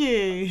 thank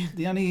you.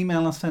 The only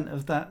email I sent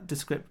of that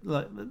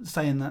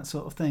saying that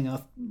sort of thing,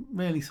 I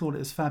really thought it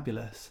was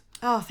fabulous.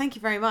 Oh, thank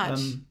you very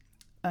much.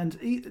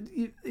 And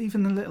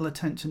even the little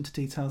attention to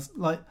details,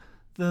 like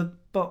the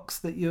box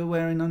that you were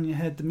wearing on your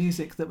head, the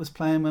music that was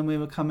playing when we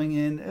were coming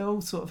in, it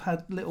all sort of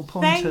had little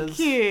pointers. Thank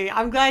you.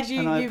 I'm glad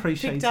you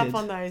appreciated. picked up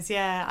on those.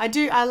 Yeah, I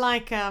do. I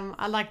like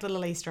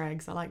little Easter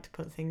eggs. I like to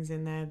put things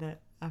in there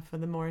that for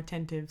the more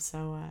attentive.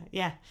 So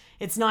yeah,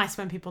 it's nice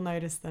when people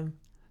notice them.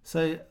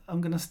 So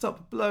I'm going to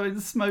stop blowing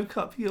smoke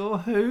up your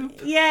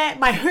hoop. Yeah,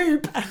 my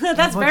hoop. That's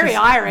Have I very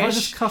just- Irish. have I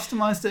just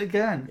customised it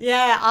again.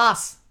 Yeah,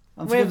 us.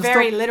 I'm We're gonna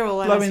very stop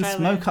literal in blowing Australia.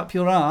 smoke up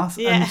your ass.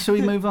 Yeah. And shall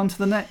we move on to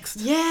the next?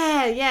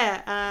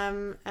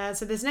 Yeah.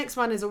 So this next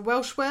one is a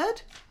Welsh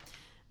word,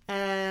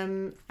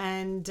 I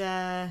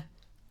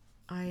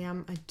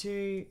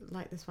do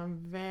like this one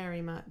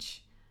very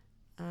much.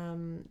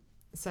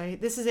 So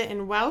this is it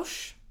in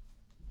Welsh.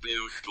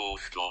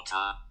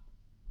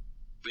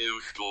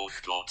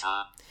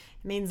 It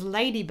means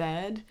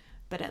ladybird,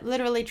 but it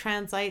literally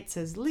translates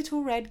as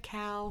little red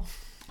cow.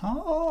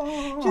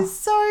 Oh, Which is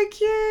so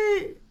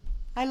cute.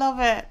 I love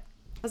it.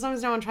 As long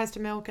as no one tries to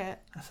milk it.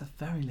 that's a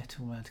very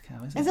little red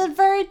cow, isn't It's it? a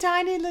very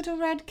tiny little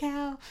red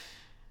cow.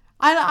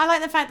 I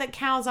like the fact that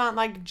cows aren't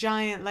like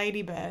giant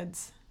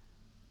ladybirds.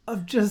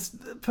 I've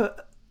just put.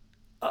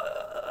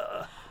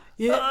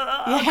 Your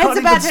I head's can't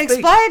about even to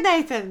speak. explode,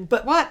 Nathan.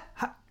 But What?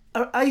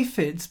 Are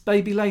aphids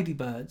baby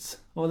ladybirds,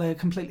 or are they a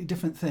completely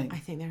different thing? I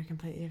think they're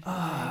completely different.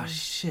 Oh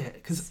shit!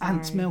 Because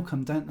ants Sorry. milk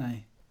them, don't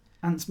they?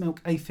 Ants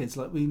milk aphids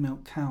like we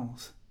milk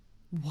cows.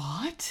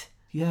 What?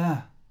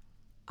 Yeah.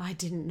 I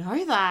didn't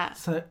know that.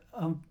 So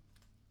I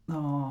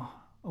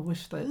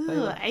wish they Ugh,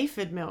 were.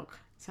 aphid milk.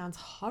 Sounds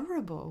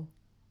horrible.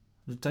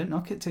 Don't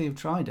knock it till you've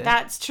tried it.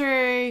 That's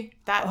true.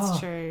 That's Oh.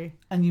 true.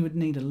 And you would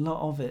need a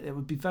lot of it. It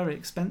would be very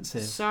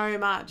expensive. So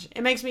much.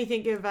 It makes me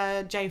think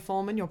of Jay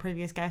Foreman, your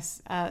previous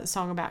guest,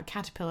 song about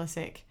caterpillar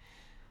sick.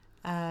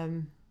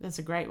 That's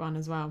a great one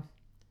as well.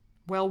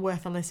 Well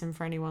worth a listen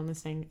for anyone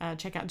listening.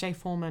 Check out Jay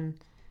Foreman.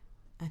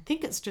 I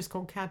think it's just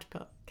called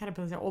Caterpillar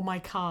Sick, or My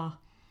Car.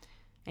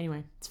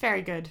 Anyway, it's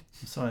very good.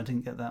 I'm sorry, I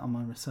didn't get that on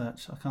my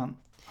research. I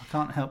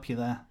can't help you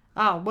there.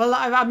 Oh well,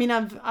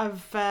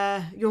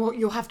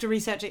 you'll have to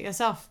research it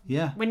yourself.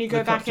 Yeah. When you go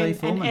look up back Jay and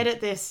Foreman.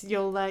 edit this,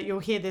 you'll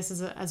hear this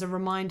as a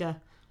reminder.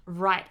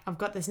 Right, I've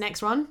got this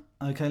next one.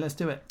 Okay, let's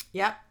do it.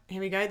 Yep,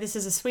 here we go. This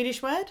is a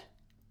Swedish word.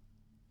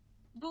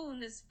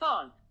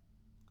 Bonusbarn.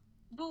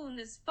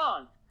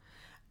 Bonusbarn.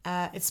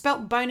 It's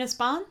spelt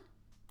bonusbarn.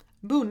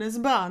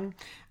 Bonusbarn.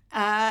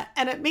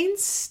 And it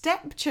means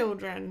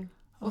stepchildren.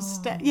 Or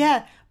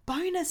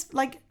bonus,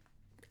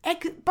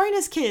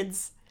 bonus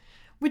kids.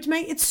 Which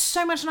it's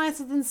so much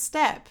nicer than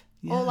step.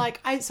 Yeah. Or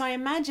I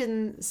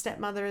imagine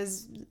stepmother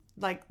is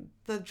like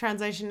the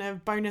translation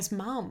of bonus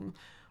mum,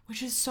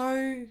 which is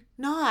so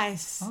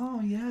nice.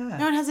 Oh yeah.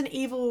 No one has an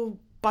evil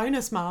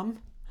bonus mum.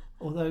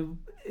 Although,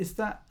 does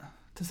that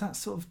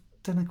sort of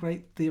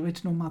denigrate the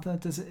original mother?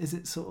 Is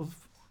it sort of?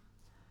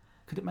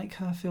 Could it make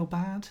her feel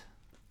bad?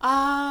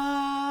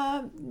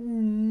 Well,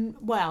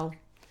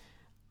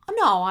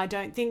 no, I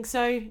don't think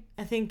so.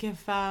 I think I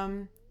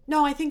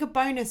think a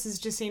bonus is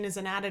just seen as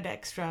an added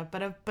extra,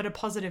 but a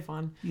positive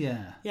one.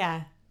 Yeah.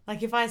 Yeah,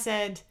 like if I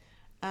said,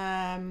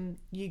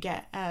 you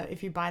get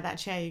if you buy that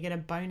chair, you get a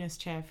bonus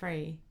chair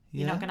free.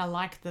 You're not Yeah. gonna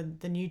like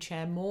the new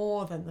chair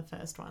more than the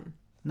first one.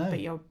 No. But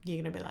you're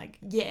gonna be like,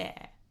 yeah,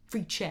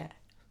 free chair.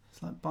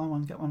 It's like buy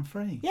one get one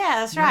free. Yeah,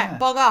 that's right. Yeah.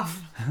 Bog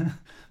off.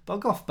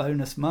 Bog off,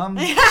 bonus mum.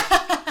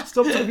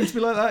 Stop talking to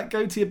me like that.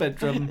 Go to your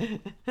bedroom.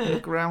 You're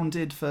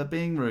grounded for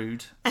being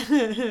rude.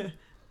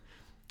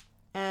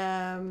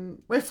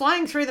 We're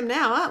flying through them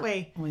now, aren't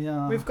we? We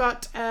are. We've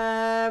got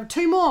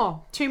two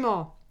more.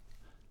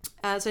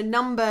 So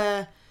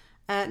number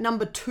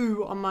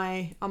 2 on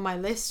my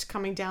list,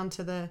 coming down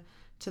to the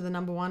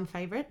number 1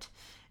 favorite,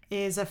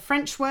 is a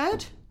French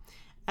word,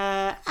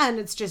 and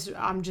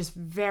I'm just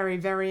very,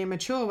 very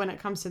immature when it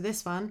comes to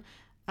this one.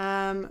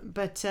 So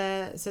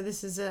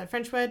this is a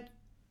French word.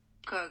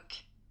 Cook.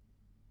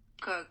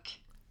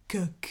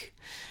 Cook,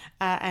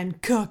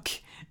 and cook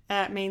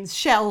means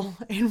shell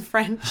in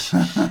French.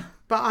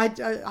 But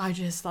I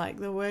just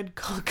like the word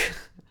cook.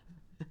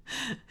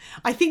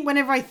 I think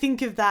whenever I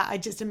think of that, I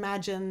just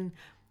imagine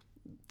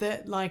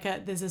that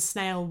there's a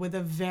snail with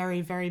a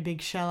very, very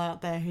big shell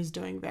out there who's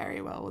doing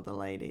very well with the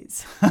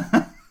ladies.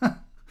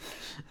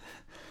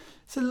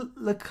 So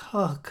Le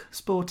Coq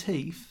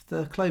Sportif,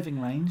 the clothing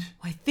range.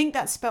 I think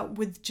that's spelt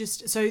with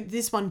just... So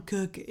this one,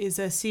 cook, is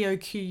a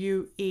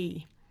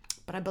C-O-Q-U-E.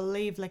 But I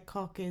believe Le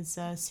Coq is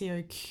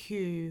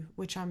C-O-Q,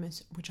 which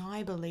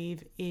I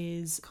believe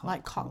is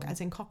like cock,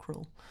 as in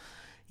cockerel.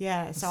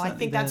 Yeah, so I certainly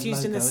think that's their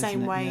used in the logo, same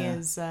isn't it? way Yeah.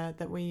 as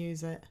that we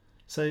use it.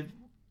 So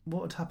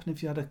what would happen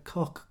if you had a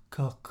cock?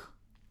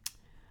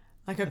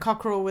 Like a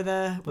cockerel with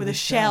a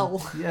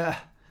shell. Yeah.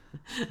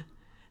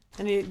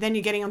 Then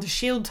you're getting onto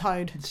shield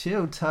toad.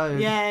 Shield toad.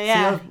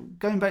 Yeah. See, I'm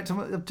going back to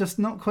I'm just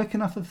not quick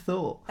enough of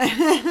thought.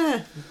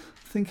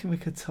 Thinking we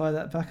could tie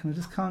that back and I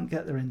just can't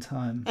get there in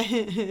time.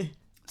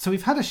 So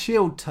we've had a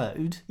shield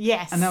toad.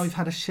 Yes. And now we've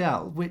had a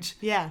shell, which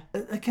Yeah.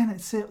 again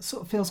it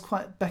sort of feels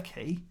quite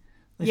Becky.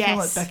 They Yes. feel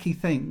like Becky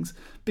things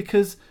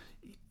because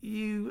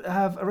you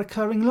have a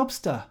recurring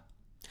lobster.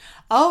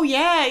 Oh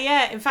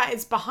yeah. In fact,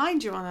 it's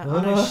behind you on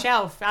a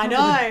shelf. I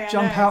know.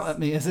 Jump out at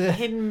me, is it?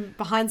 Hidden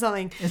behind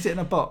something. Is it in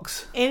a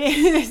box?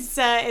 It's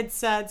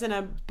in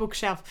a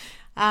bookshelf.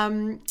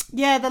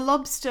 The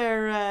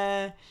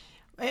lobster.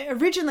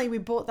 originally we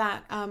bought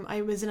that.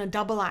 I was in a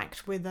double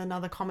act with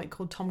another comic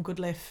called Tom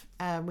Goodliff.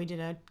 We did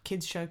a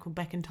kids show called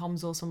Beck and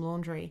Tom's Awesome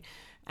Laundry.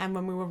 And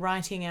when we were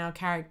writing our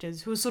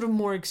characters, who were sort of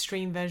more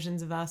extreme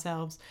versions of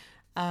ourselves,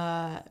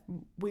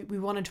 we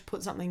wanted to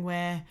put something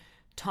where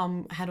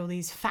Tom had all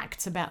these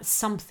facts about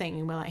something,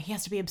 and we're like, he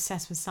has to be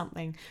obsessed with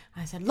something.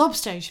 I said,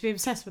 lobster, you should be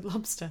obsessed with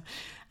lobster.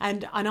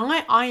 And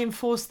I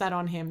enforced that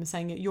on him,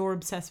 saying that you're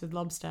obsessed with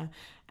lobster.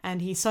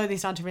 And he slowly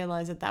started to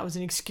realise that that was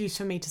an excuse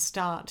for me to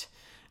start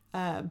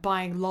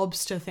buying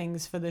lobster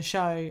things for the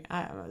show.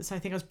 So I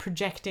think I was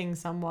projecting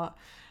somewhat.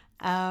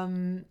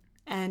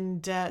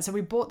 So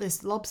we bought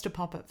this lobster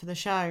puppet for the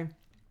show,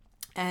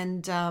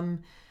 and that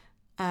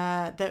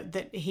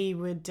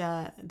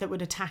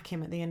would attack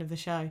him at the end of the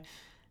show.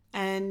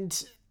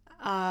 And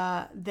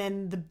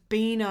then the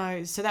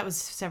Beano, so that was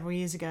several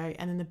years ago,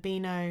 and then the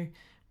Beano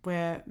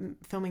were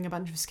filming a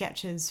bunch of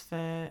sketches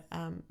for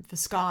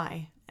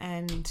Sky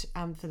and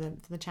for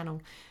the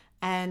channel,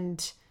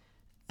 and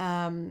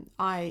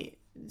I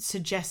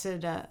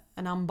suggested an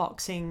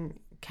unboxing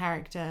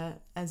character,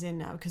 as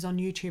in because on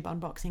YouTube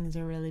unboxing is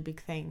a really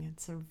big thing.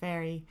 It's a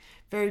very,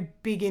 very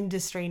big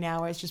industry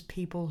now, where it's just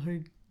people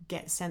who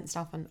get sent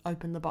stuff and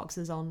open the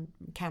boxes on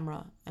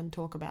camera and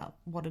talk about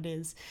what it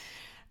is.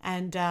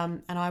 And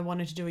I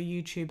wanted to do a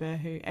YouTuber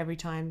who every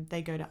time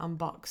they go to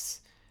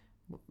unbox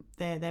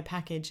their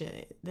package,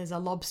 there's a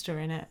lobster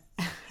in it,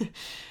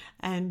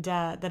 and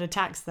that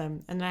attacks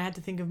them. And I had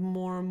to think of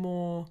more and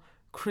more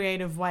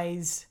creative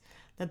ways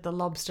that the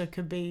lobster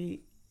could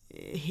be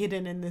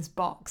hidden in this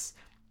box.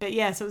 But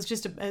yeah, so it was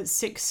just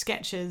 6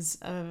 sketches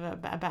of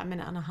about a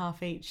minute and a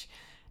half each,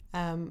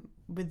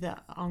 with the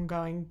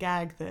ongoing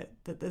gag that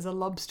there's a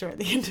lobster at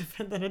the end of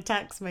it that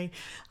attacks me.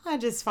 I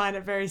just find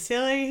it very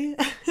silly.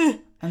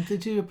 And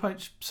did you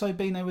approach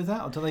Sobino with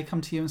that, or do they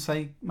come to you and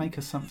say, make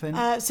us something?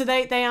 So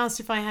they asked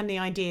if I had any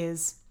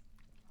ideas,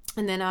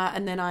 and then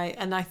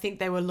I think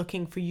they were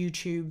looking for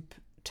YouTube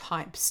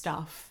type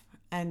stuff,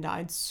 and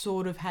I'd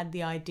sort of had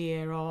the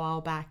idea a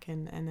while back,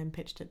 and then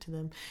pitched it to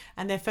them.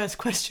 And their first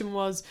question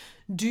was,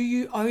 do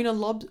you own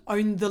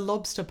the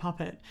lobster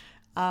puppet?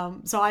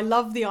 So I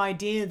love the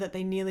idea that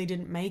they nearly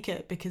didn't make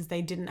it because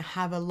they didn't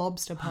have a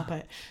lobster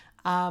puppet.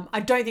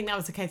 I don't think that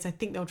was the case. I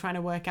think they were trying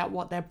to work out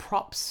what their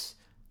props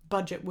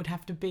budget would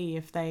have to be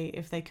if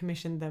they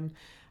commissioned them.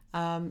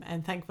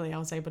 And thankfully I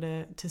was able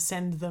to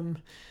send them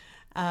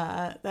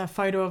a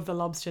photo of the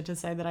lobster to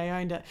say that I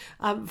owned it.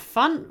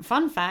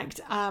 Fun fact,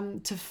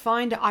 to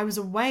find it, I was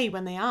away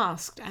when they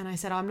asked, and I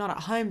said, I'm not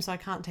at home, so I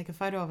can't take a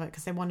photo of it,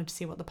 because they wanted to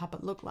see what the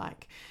puppet looked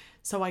like.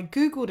 So I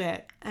Googled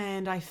it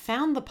and I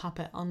found the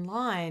puppet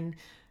online,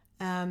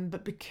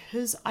 but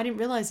because I didn't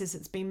realize this,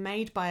 it's been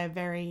made by a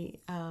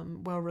very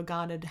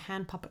well-regarded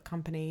hand puppet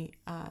company,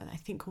 I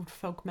think called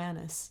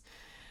Folkmanis,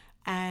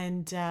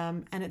 and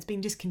it's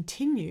been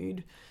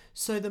discontinued.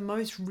 So the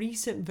most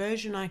recent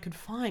version I could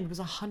find was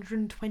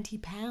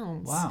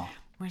 £120. Wow.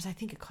 Whereas I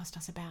think it cost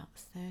us about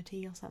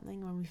 30 or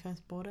something when we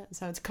first bought it.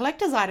 So it's a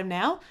collector's item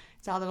now.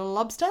 It's our little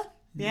lobster.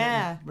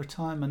 Yeah.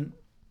 Retirement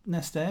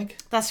nest egg.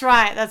 That's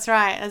right.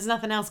 There's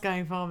nothing else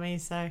going for me,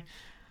 so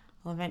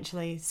I'll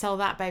eventually sell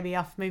that baby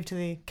off, move to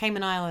the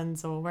Cayman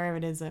Islands or wherever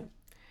it is that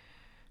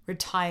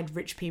retired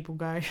rich people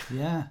go.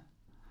 Yeah.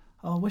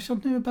 Oh, I wish I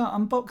knew about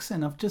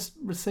unboxing. I've just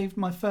received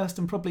my first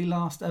and probably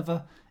last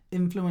ever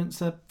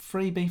influencer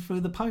freebie through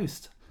the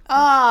post.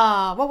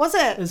 Ah, what was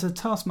it? It's a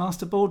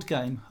Taskmaster board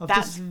game.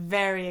 That's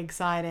very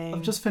exciting.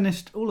 I've just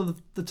finished all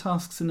of the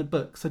tasks in the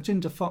book. So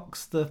Ginger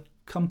Fox, the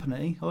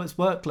company, it's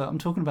Worklet, I'm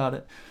talking about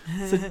it.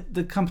 So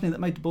the company that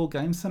made the board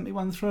game sent me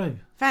one through.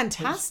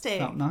 Fantastic.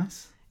 Felt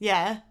nice.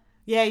 Yeah,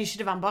 you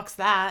should have unboxed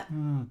that.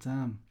 Oh,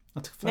 damn.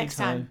 I took a photo. Next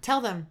time,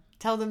 tell them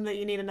that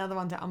you need another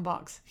one to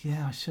unbox.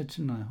 Yeah, I should,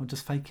 shouldn't I? Or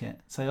just fake it.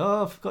 Say,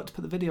 I forgot to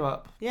put the video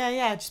up.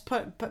 Yeah, just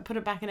put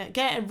it back in it.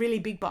 Get a really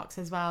big box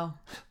as well.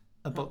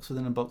 A box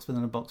within a box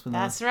within a box within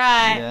That's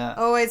right. Yeah.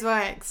 Always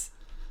works.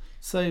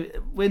 So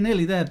we're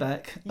nearly there,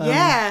 Beck.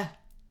 Yeah.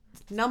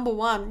 Number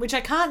 1, which I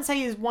can't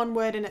say is one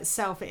word in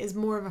itself. It is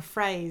more of a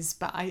phrase,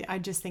 but I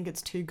just think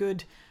it's too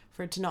good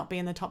for it to not be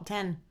in the top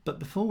 10. But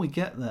before we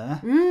get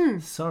there,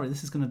 sorry,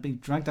 this is going to be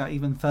dragged out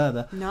even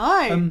further.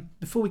 No.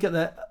 Before we get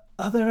there,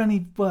 are there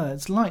any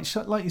words, like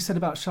you said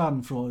about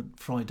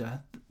Schadenfreude,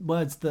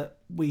 words that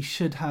we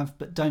should have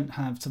but don't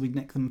have, so we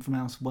nick them from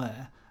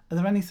elsewhere? Are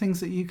there any things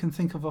that you can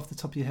think of off the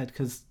top of your head,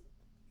 because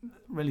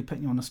really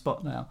putting you on the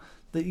spot now,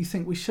 that you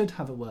think we should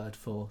have a word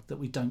for that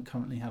we don't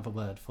currently have a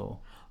word for?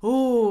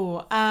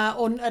 Or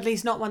at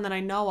least not one that I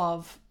know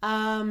of.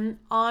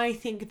 I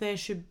think there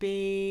should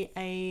be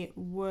a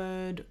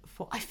word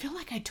for... I feel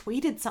like I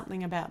tweeted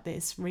something about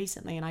this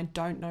recently and I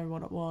don't know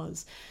what it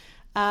was.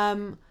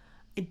 I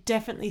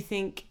definitely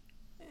think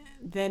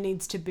there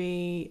needs to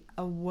be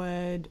a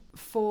word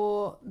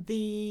for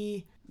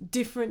the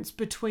difference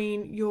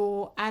between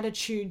your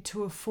attitude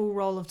to a full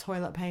roll of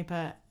toilet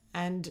paper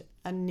and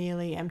a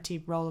nearly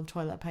empty roll of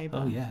toilet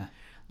paper. Oh, yeah.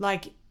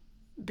 Like...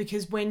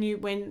 Because when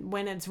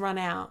it's run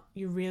out,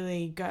 you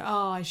really go,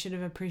 oh, I should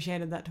have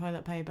appreciated that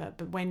toilet paper.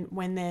 But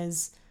when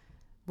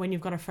when you've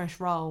got a fresh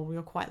roll,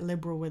 you're quite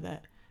liberal with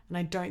it. And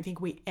I don't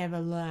think we ever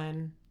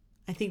learn.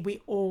 I think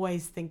we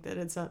always think that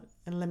it's a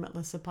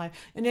limitless supply.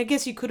 And I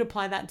guess you could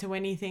apply that to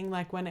anything,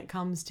 like when it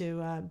comes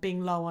to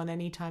being low on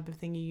any type of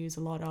thing you use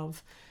a lot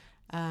of.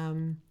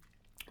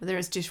 Whether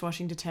it's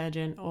dishwashing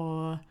detergent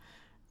or,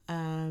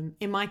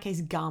 in my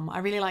case, gum. I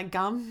really like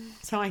gum,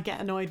 so I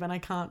get annoyed when I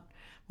can't,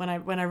 when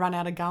I run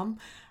out of gum.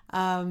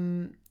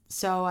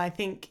 So I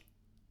think,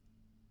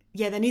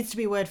 yeah, there needs to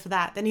be a word for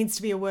that. There needs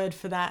to be a word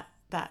for that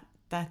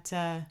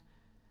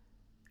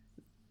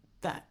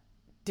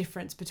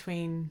difference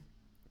between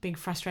being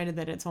frustrated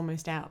that it's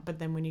almost out, but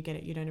then when you get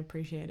it, you don't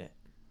appreciate it.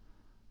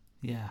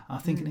 Yeah, I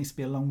think it needs to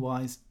be a long,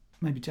 wise,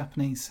 maybe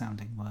Japanese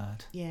sounding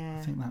word. Yeah.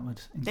 I think that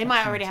would. They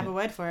might already encapsulate have it. a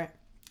word for it.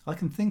 I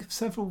can think of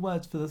several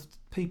words for the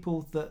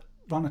people that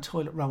run a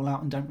toilet roll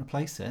out and don't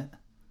replace it.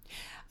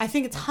 I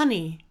think it's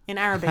honey in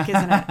Arabic,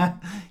 isn't it?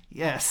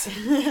 Yes.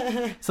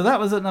 So that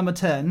was at number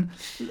 10.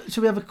 Should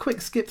we have a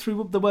quick skip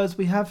through the words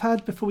we have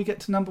had before we get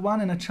to number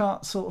 1 in a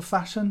chart sort of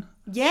fashion?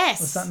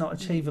 Yes. Or is that not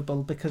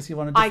achievable because you're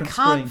on a I different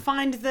can't screen?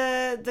 find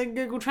the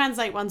Google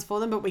Translate ones for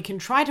them, but we can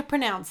try to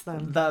pronounce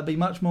them. That would be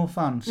much more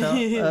fun.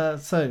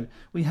 So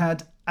we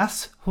had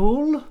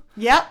Ashul,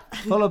 Yep.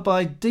 followed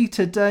by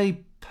Dita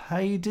de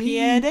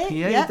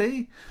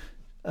Piedi.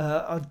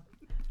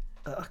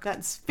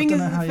 That's fingers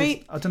and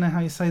feet. I don't know how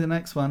you say the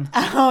next one.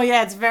 Oh,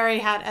 yeah, it's very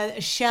hard. A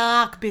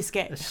shark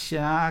biscuit. A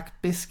shark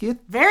biscuit.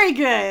 Very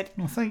good.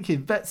 Well, thank you.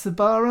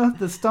 Betsabara,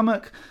 the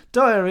stomach,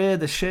 diarrhea,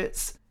 the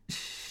shits.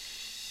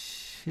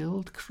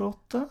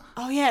 Schildkröte?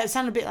 Oh, yeah, it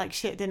sounded a bit like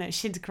shit, didn't it?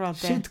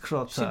 Schildkröte.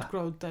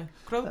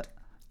 Schildkröte.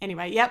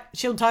 Anyway, yep,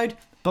 shield toad.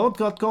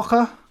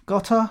 Bodgotgocha,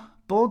 gotta,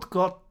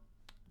 bodgot.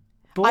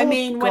 I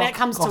mean, when it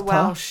comes to Bodgotta,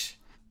 Welsh,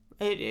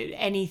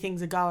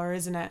 anything's a goer,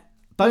 isn't it?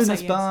 bonus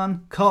Also, yes.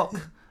 barn,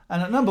 cock,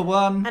 and at number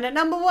 1, And at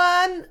number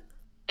 1,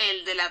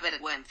 El de la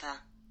vergüenza.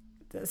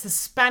 that's a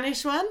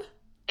Spanish one.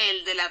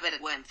 El de la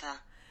vergüenza.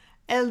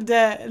 El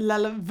de la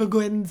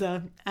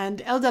vergüenza.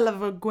 And El de la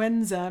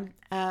vergüenza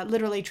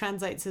literally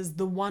translates as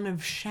the one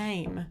of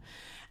shame.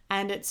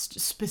 And it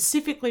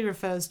specifically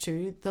refers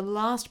to the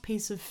last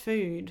piece of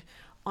food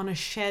on a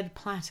shared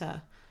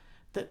platter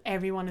that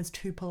everyone is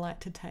too polite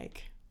to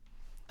take.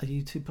 are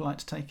you too polite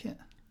to take it?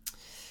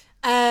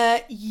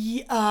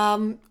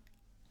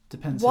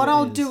 Depends. What who it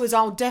I'll do is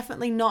I'll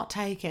definitely not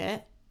take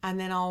it, and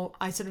then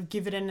I sort of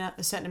give it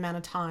a certain amount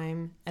of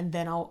time, and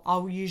then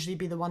I'll usually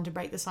be the one to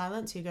break the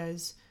silence who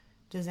goes,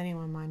 does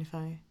anyone mind if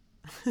I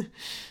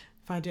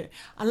if I do it?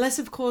 Unless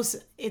of course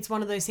it's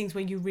one of those things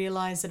where you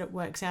realise that it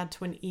works out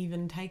to an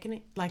even taking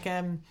it. Like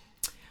I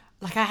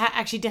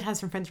actually did have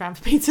some friends around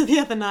for pizza the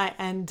other night,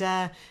 and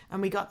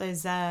we got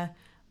those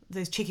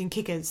chicken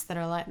kickers that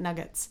are like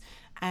nuggets,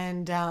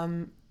 and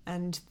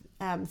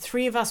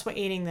 3 of us were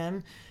eating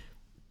them.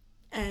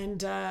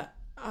 And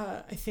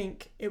I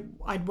think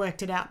I'd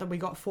worked it out that we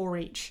got 4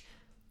 each.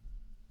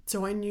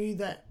 So I knew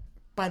that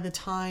by the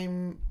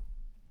time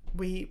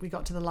we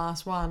got to the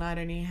last one, I'd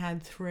only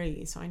had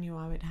 3. So I knew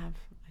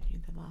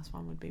the last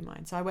one would be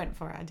mine. So I went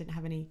for it. I didn't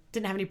have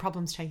any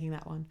problems taking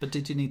that one. But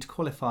did you need to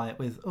qualify it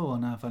with, oh,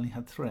 no, I've only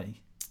had 3?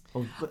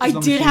 Or, I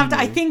did have to.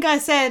 I think I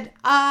said,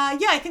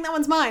 yeah, I think that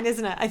one's mine,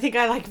 isn't it? I think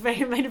I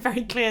made it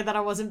very clear that I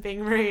wasn't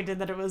being rude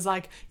and that it was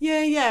like,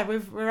 yeah,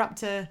 we're up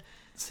to...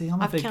 See,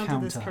 I'm a big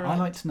counter. I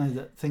like to know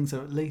that things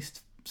are at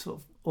least sort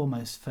of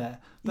almost fair.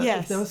 But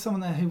Yes. if there was someone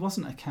there who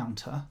wasn't a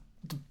counter,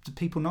 do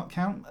people not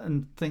count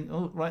and think,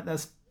 oh, right,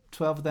 there's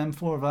 12 of them,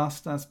 4 of us,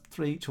 that's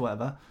 3 each or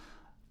whatever?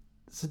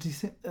 So do you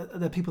think, are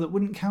there people that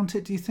wouldn't count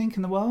it, do you think,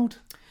 in the world?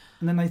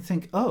 And then they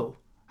think, oh,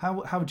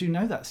 how would you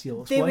know that's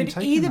yours? There Why are you would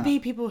taking either that? be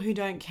people who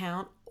don't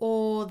count,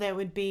 or there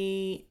would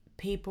be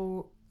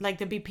people... Like,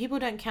 there'd be people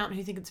who don't count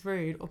who think it's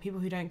rude, or people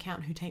who don't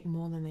count who take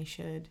more than they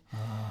should.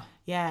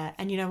 Yeah,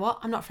 and you know what?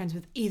 I'm not friends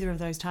with either of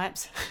those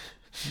types.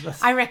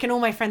 I reckon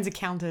all my friends are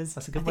counters.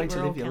 That's a good I way think to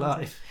we're all live your counters.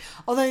 life.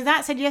 Although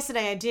that said,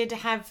 yesterday I did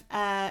have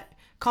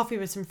coffee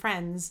with some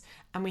friends,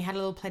 and we had a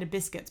little plate of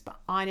biscuits, but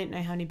I didn't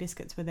know how many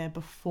biscuits were there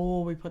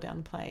before we put down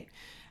the plate.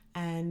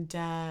 And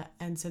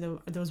so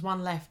there was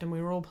one left, and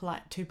we were all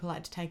too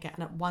polite to take it.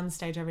 And at one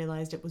stage I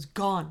realised it was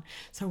gone.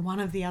 So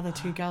one of the other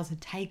 2 girls had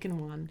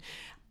taken one.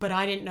 But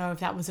I didn't know if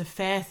that was a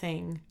fair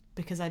thing,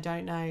 because I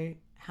don't know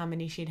how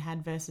many she'd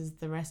had versus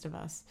the rest of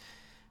us,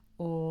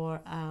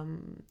 or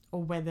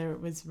whether it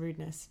was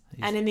rudeness.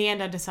 And in the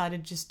end, I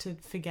decided just to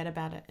forget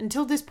about it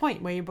until this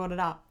point where you brought it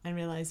up, and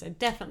realised I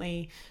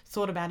definitely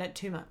thought about it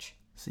too much.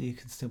 So you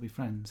can still be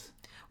friends.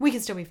 We can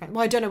still be friends.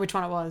 Well, I don't know which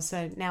one it was,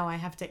 so now I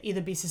have to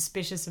either be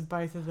suspicious of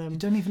both of them. You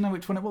don't even know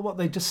which one it was. What,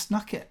 they just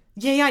snuck it?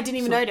 Yeah, I didn't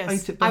even Sort of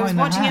notice. ate it I was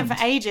behind their watching it for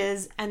hand.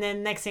 ages, and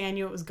then next thing I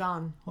knew it was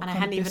gone, What and I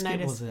kind hadn't of even biscuit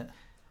noticed. was it?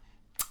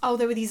 Oh,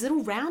 there were these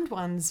little round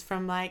ones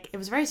from it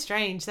was very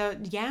strange. They were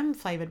yam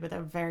flavoured, but they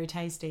were very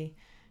tasty.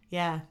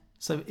 Yeah.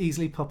 So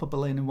easily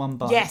poppable in one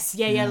bite. Yes,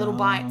 yeah, little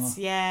bites.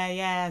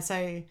 Yeah. So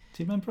do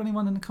you remember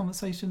anyone in the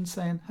conversation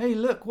saying, "Hey,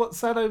 look, what's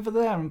that over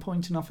there?" and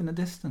pointing off in the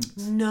distance?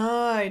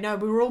 no,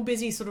 we were all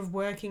busy sort of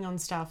working on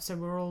stuff, so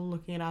we were all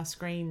looking at our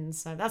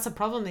screens. So that's a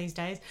problem these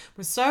days.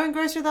 We're so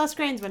engrossed with our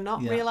screens, we're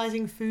not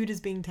realising food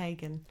is being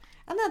taken.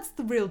 And that's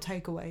the real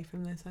takeaway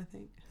from this, I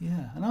think.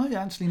 Yeah, and I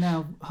actually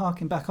now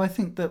harking back, I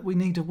think that we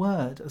need a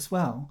word as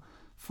well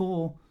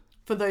for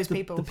those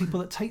people. The people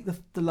that take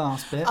the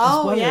last bit as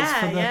Oh, well yeah, as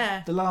for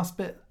yeah. the last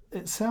bit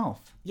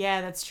itself.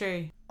 Yeah, that's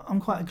true.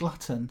 I'm quite a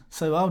glutton,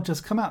 so I'll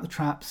just come out the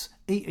traps,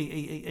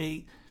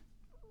 eat.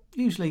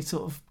 Usually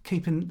sort of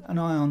keeping an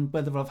eye on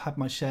whether I've had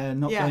my share,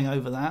 not going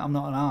over that. I'm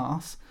not an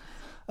arse.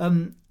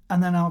 And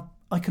then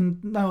I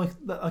can know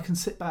that I can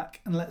sit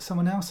back and let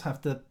someone else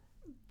have the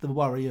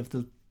worry of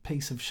the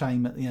piece of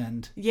shame at the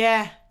end.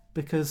 Yeah.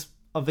 Because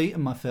I've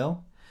eaten my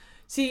fill.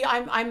 See,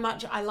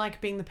 I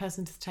like being the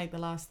person to take the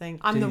last thing.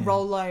 I'm the you?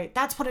 Rolo.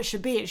 That's what it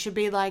should be. It should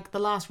be like the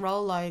last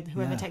Rolo.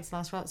 Whoever takes the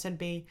last Rolo should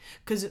be,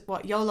 because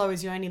what YOLO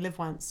is, you only live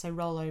once. So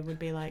Rolo would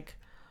be like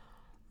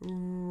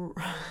Real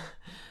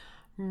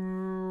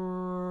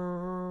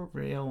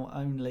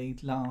only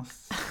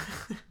lasts.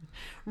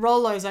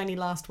 Rolo's only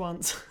last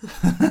once.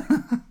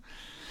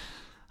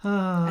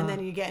 And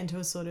then you get into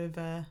a sort of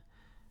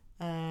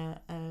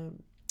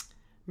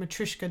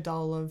Matryoshka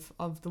doll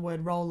of the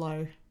word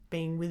Rolo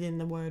being within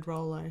the word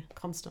Rolo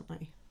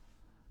constantly.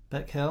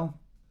 Beck Hill,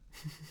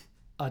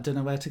 I don't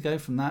know where to go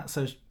from that,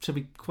 so should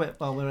we quit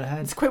while we're ahead?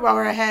 Let's quit while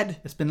we're ahead.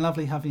 It's been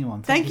lovely having you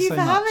on. Thank you so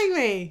for much. having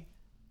me.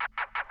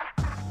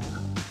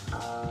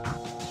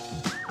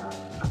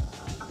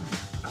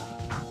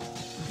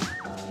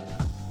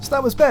 So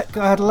that was Beck.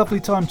 I had a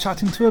lovely time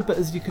chatting to her, but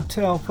as you could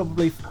tell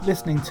probably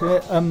listening to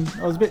it,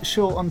 I was a bit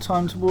short on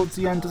time towards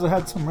the end as I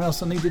had somewhere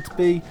else I needed to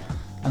be,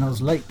 and I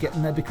was late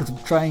getting there because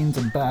of trains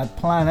and bad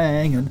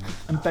planning,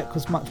 and Beck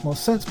was much more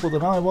sensible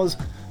than I was,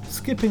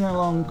 skipping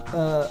along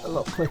a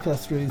lot quicker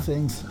through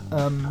things.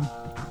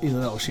 Either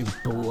that or she was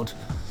bored.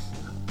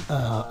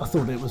 I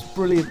thought it was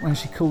brilliant when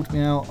she called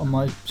me out on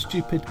my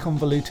stupid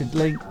convoluted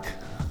link.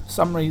 For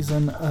some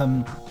reason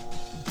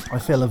I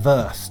feel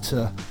averse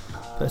to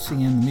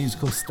putting in the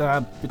musical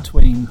stab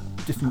between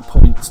different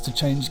points to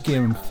change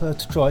gear, and prefer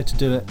to try to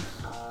do it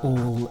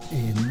all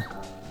in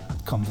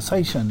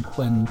conversation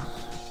when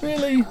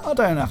really I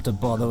don't have to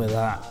bother with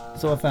that.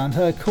 So I found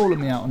her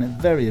calling me out on it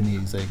very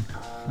amusing,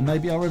 and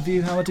maybe I'll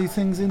review how I do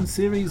things in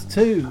series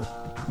 2,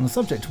 on the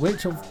subject of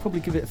which I'll probably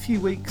give it a few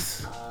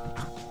weeks,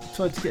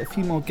 try to get a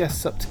few more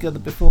guests up together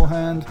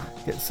beforehand,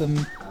 get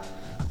some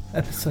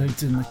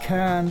episodes in the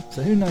can,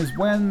 so who knows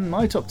when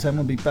my top 10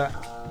 will be back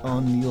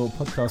on your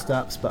podcast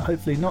apps, but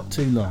hopefully not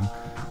too long.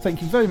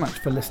 Thank you very much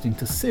for listening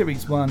to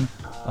Series 1.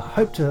 I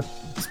hope to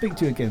speak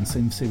to you again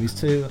soon for Series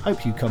 2.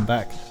 Hope you come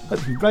back,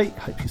 hope you rate,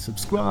 hope you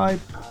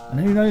subscribe, and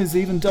who knows,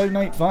 even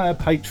donate via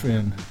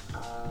Patreon.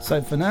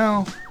 So for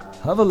now,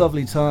 have a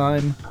lovely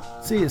time,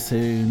 see you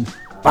soon,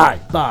 bye.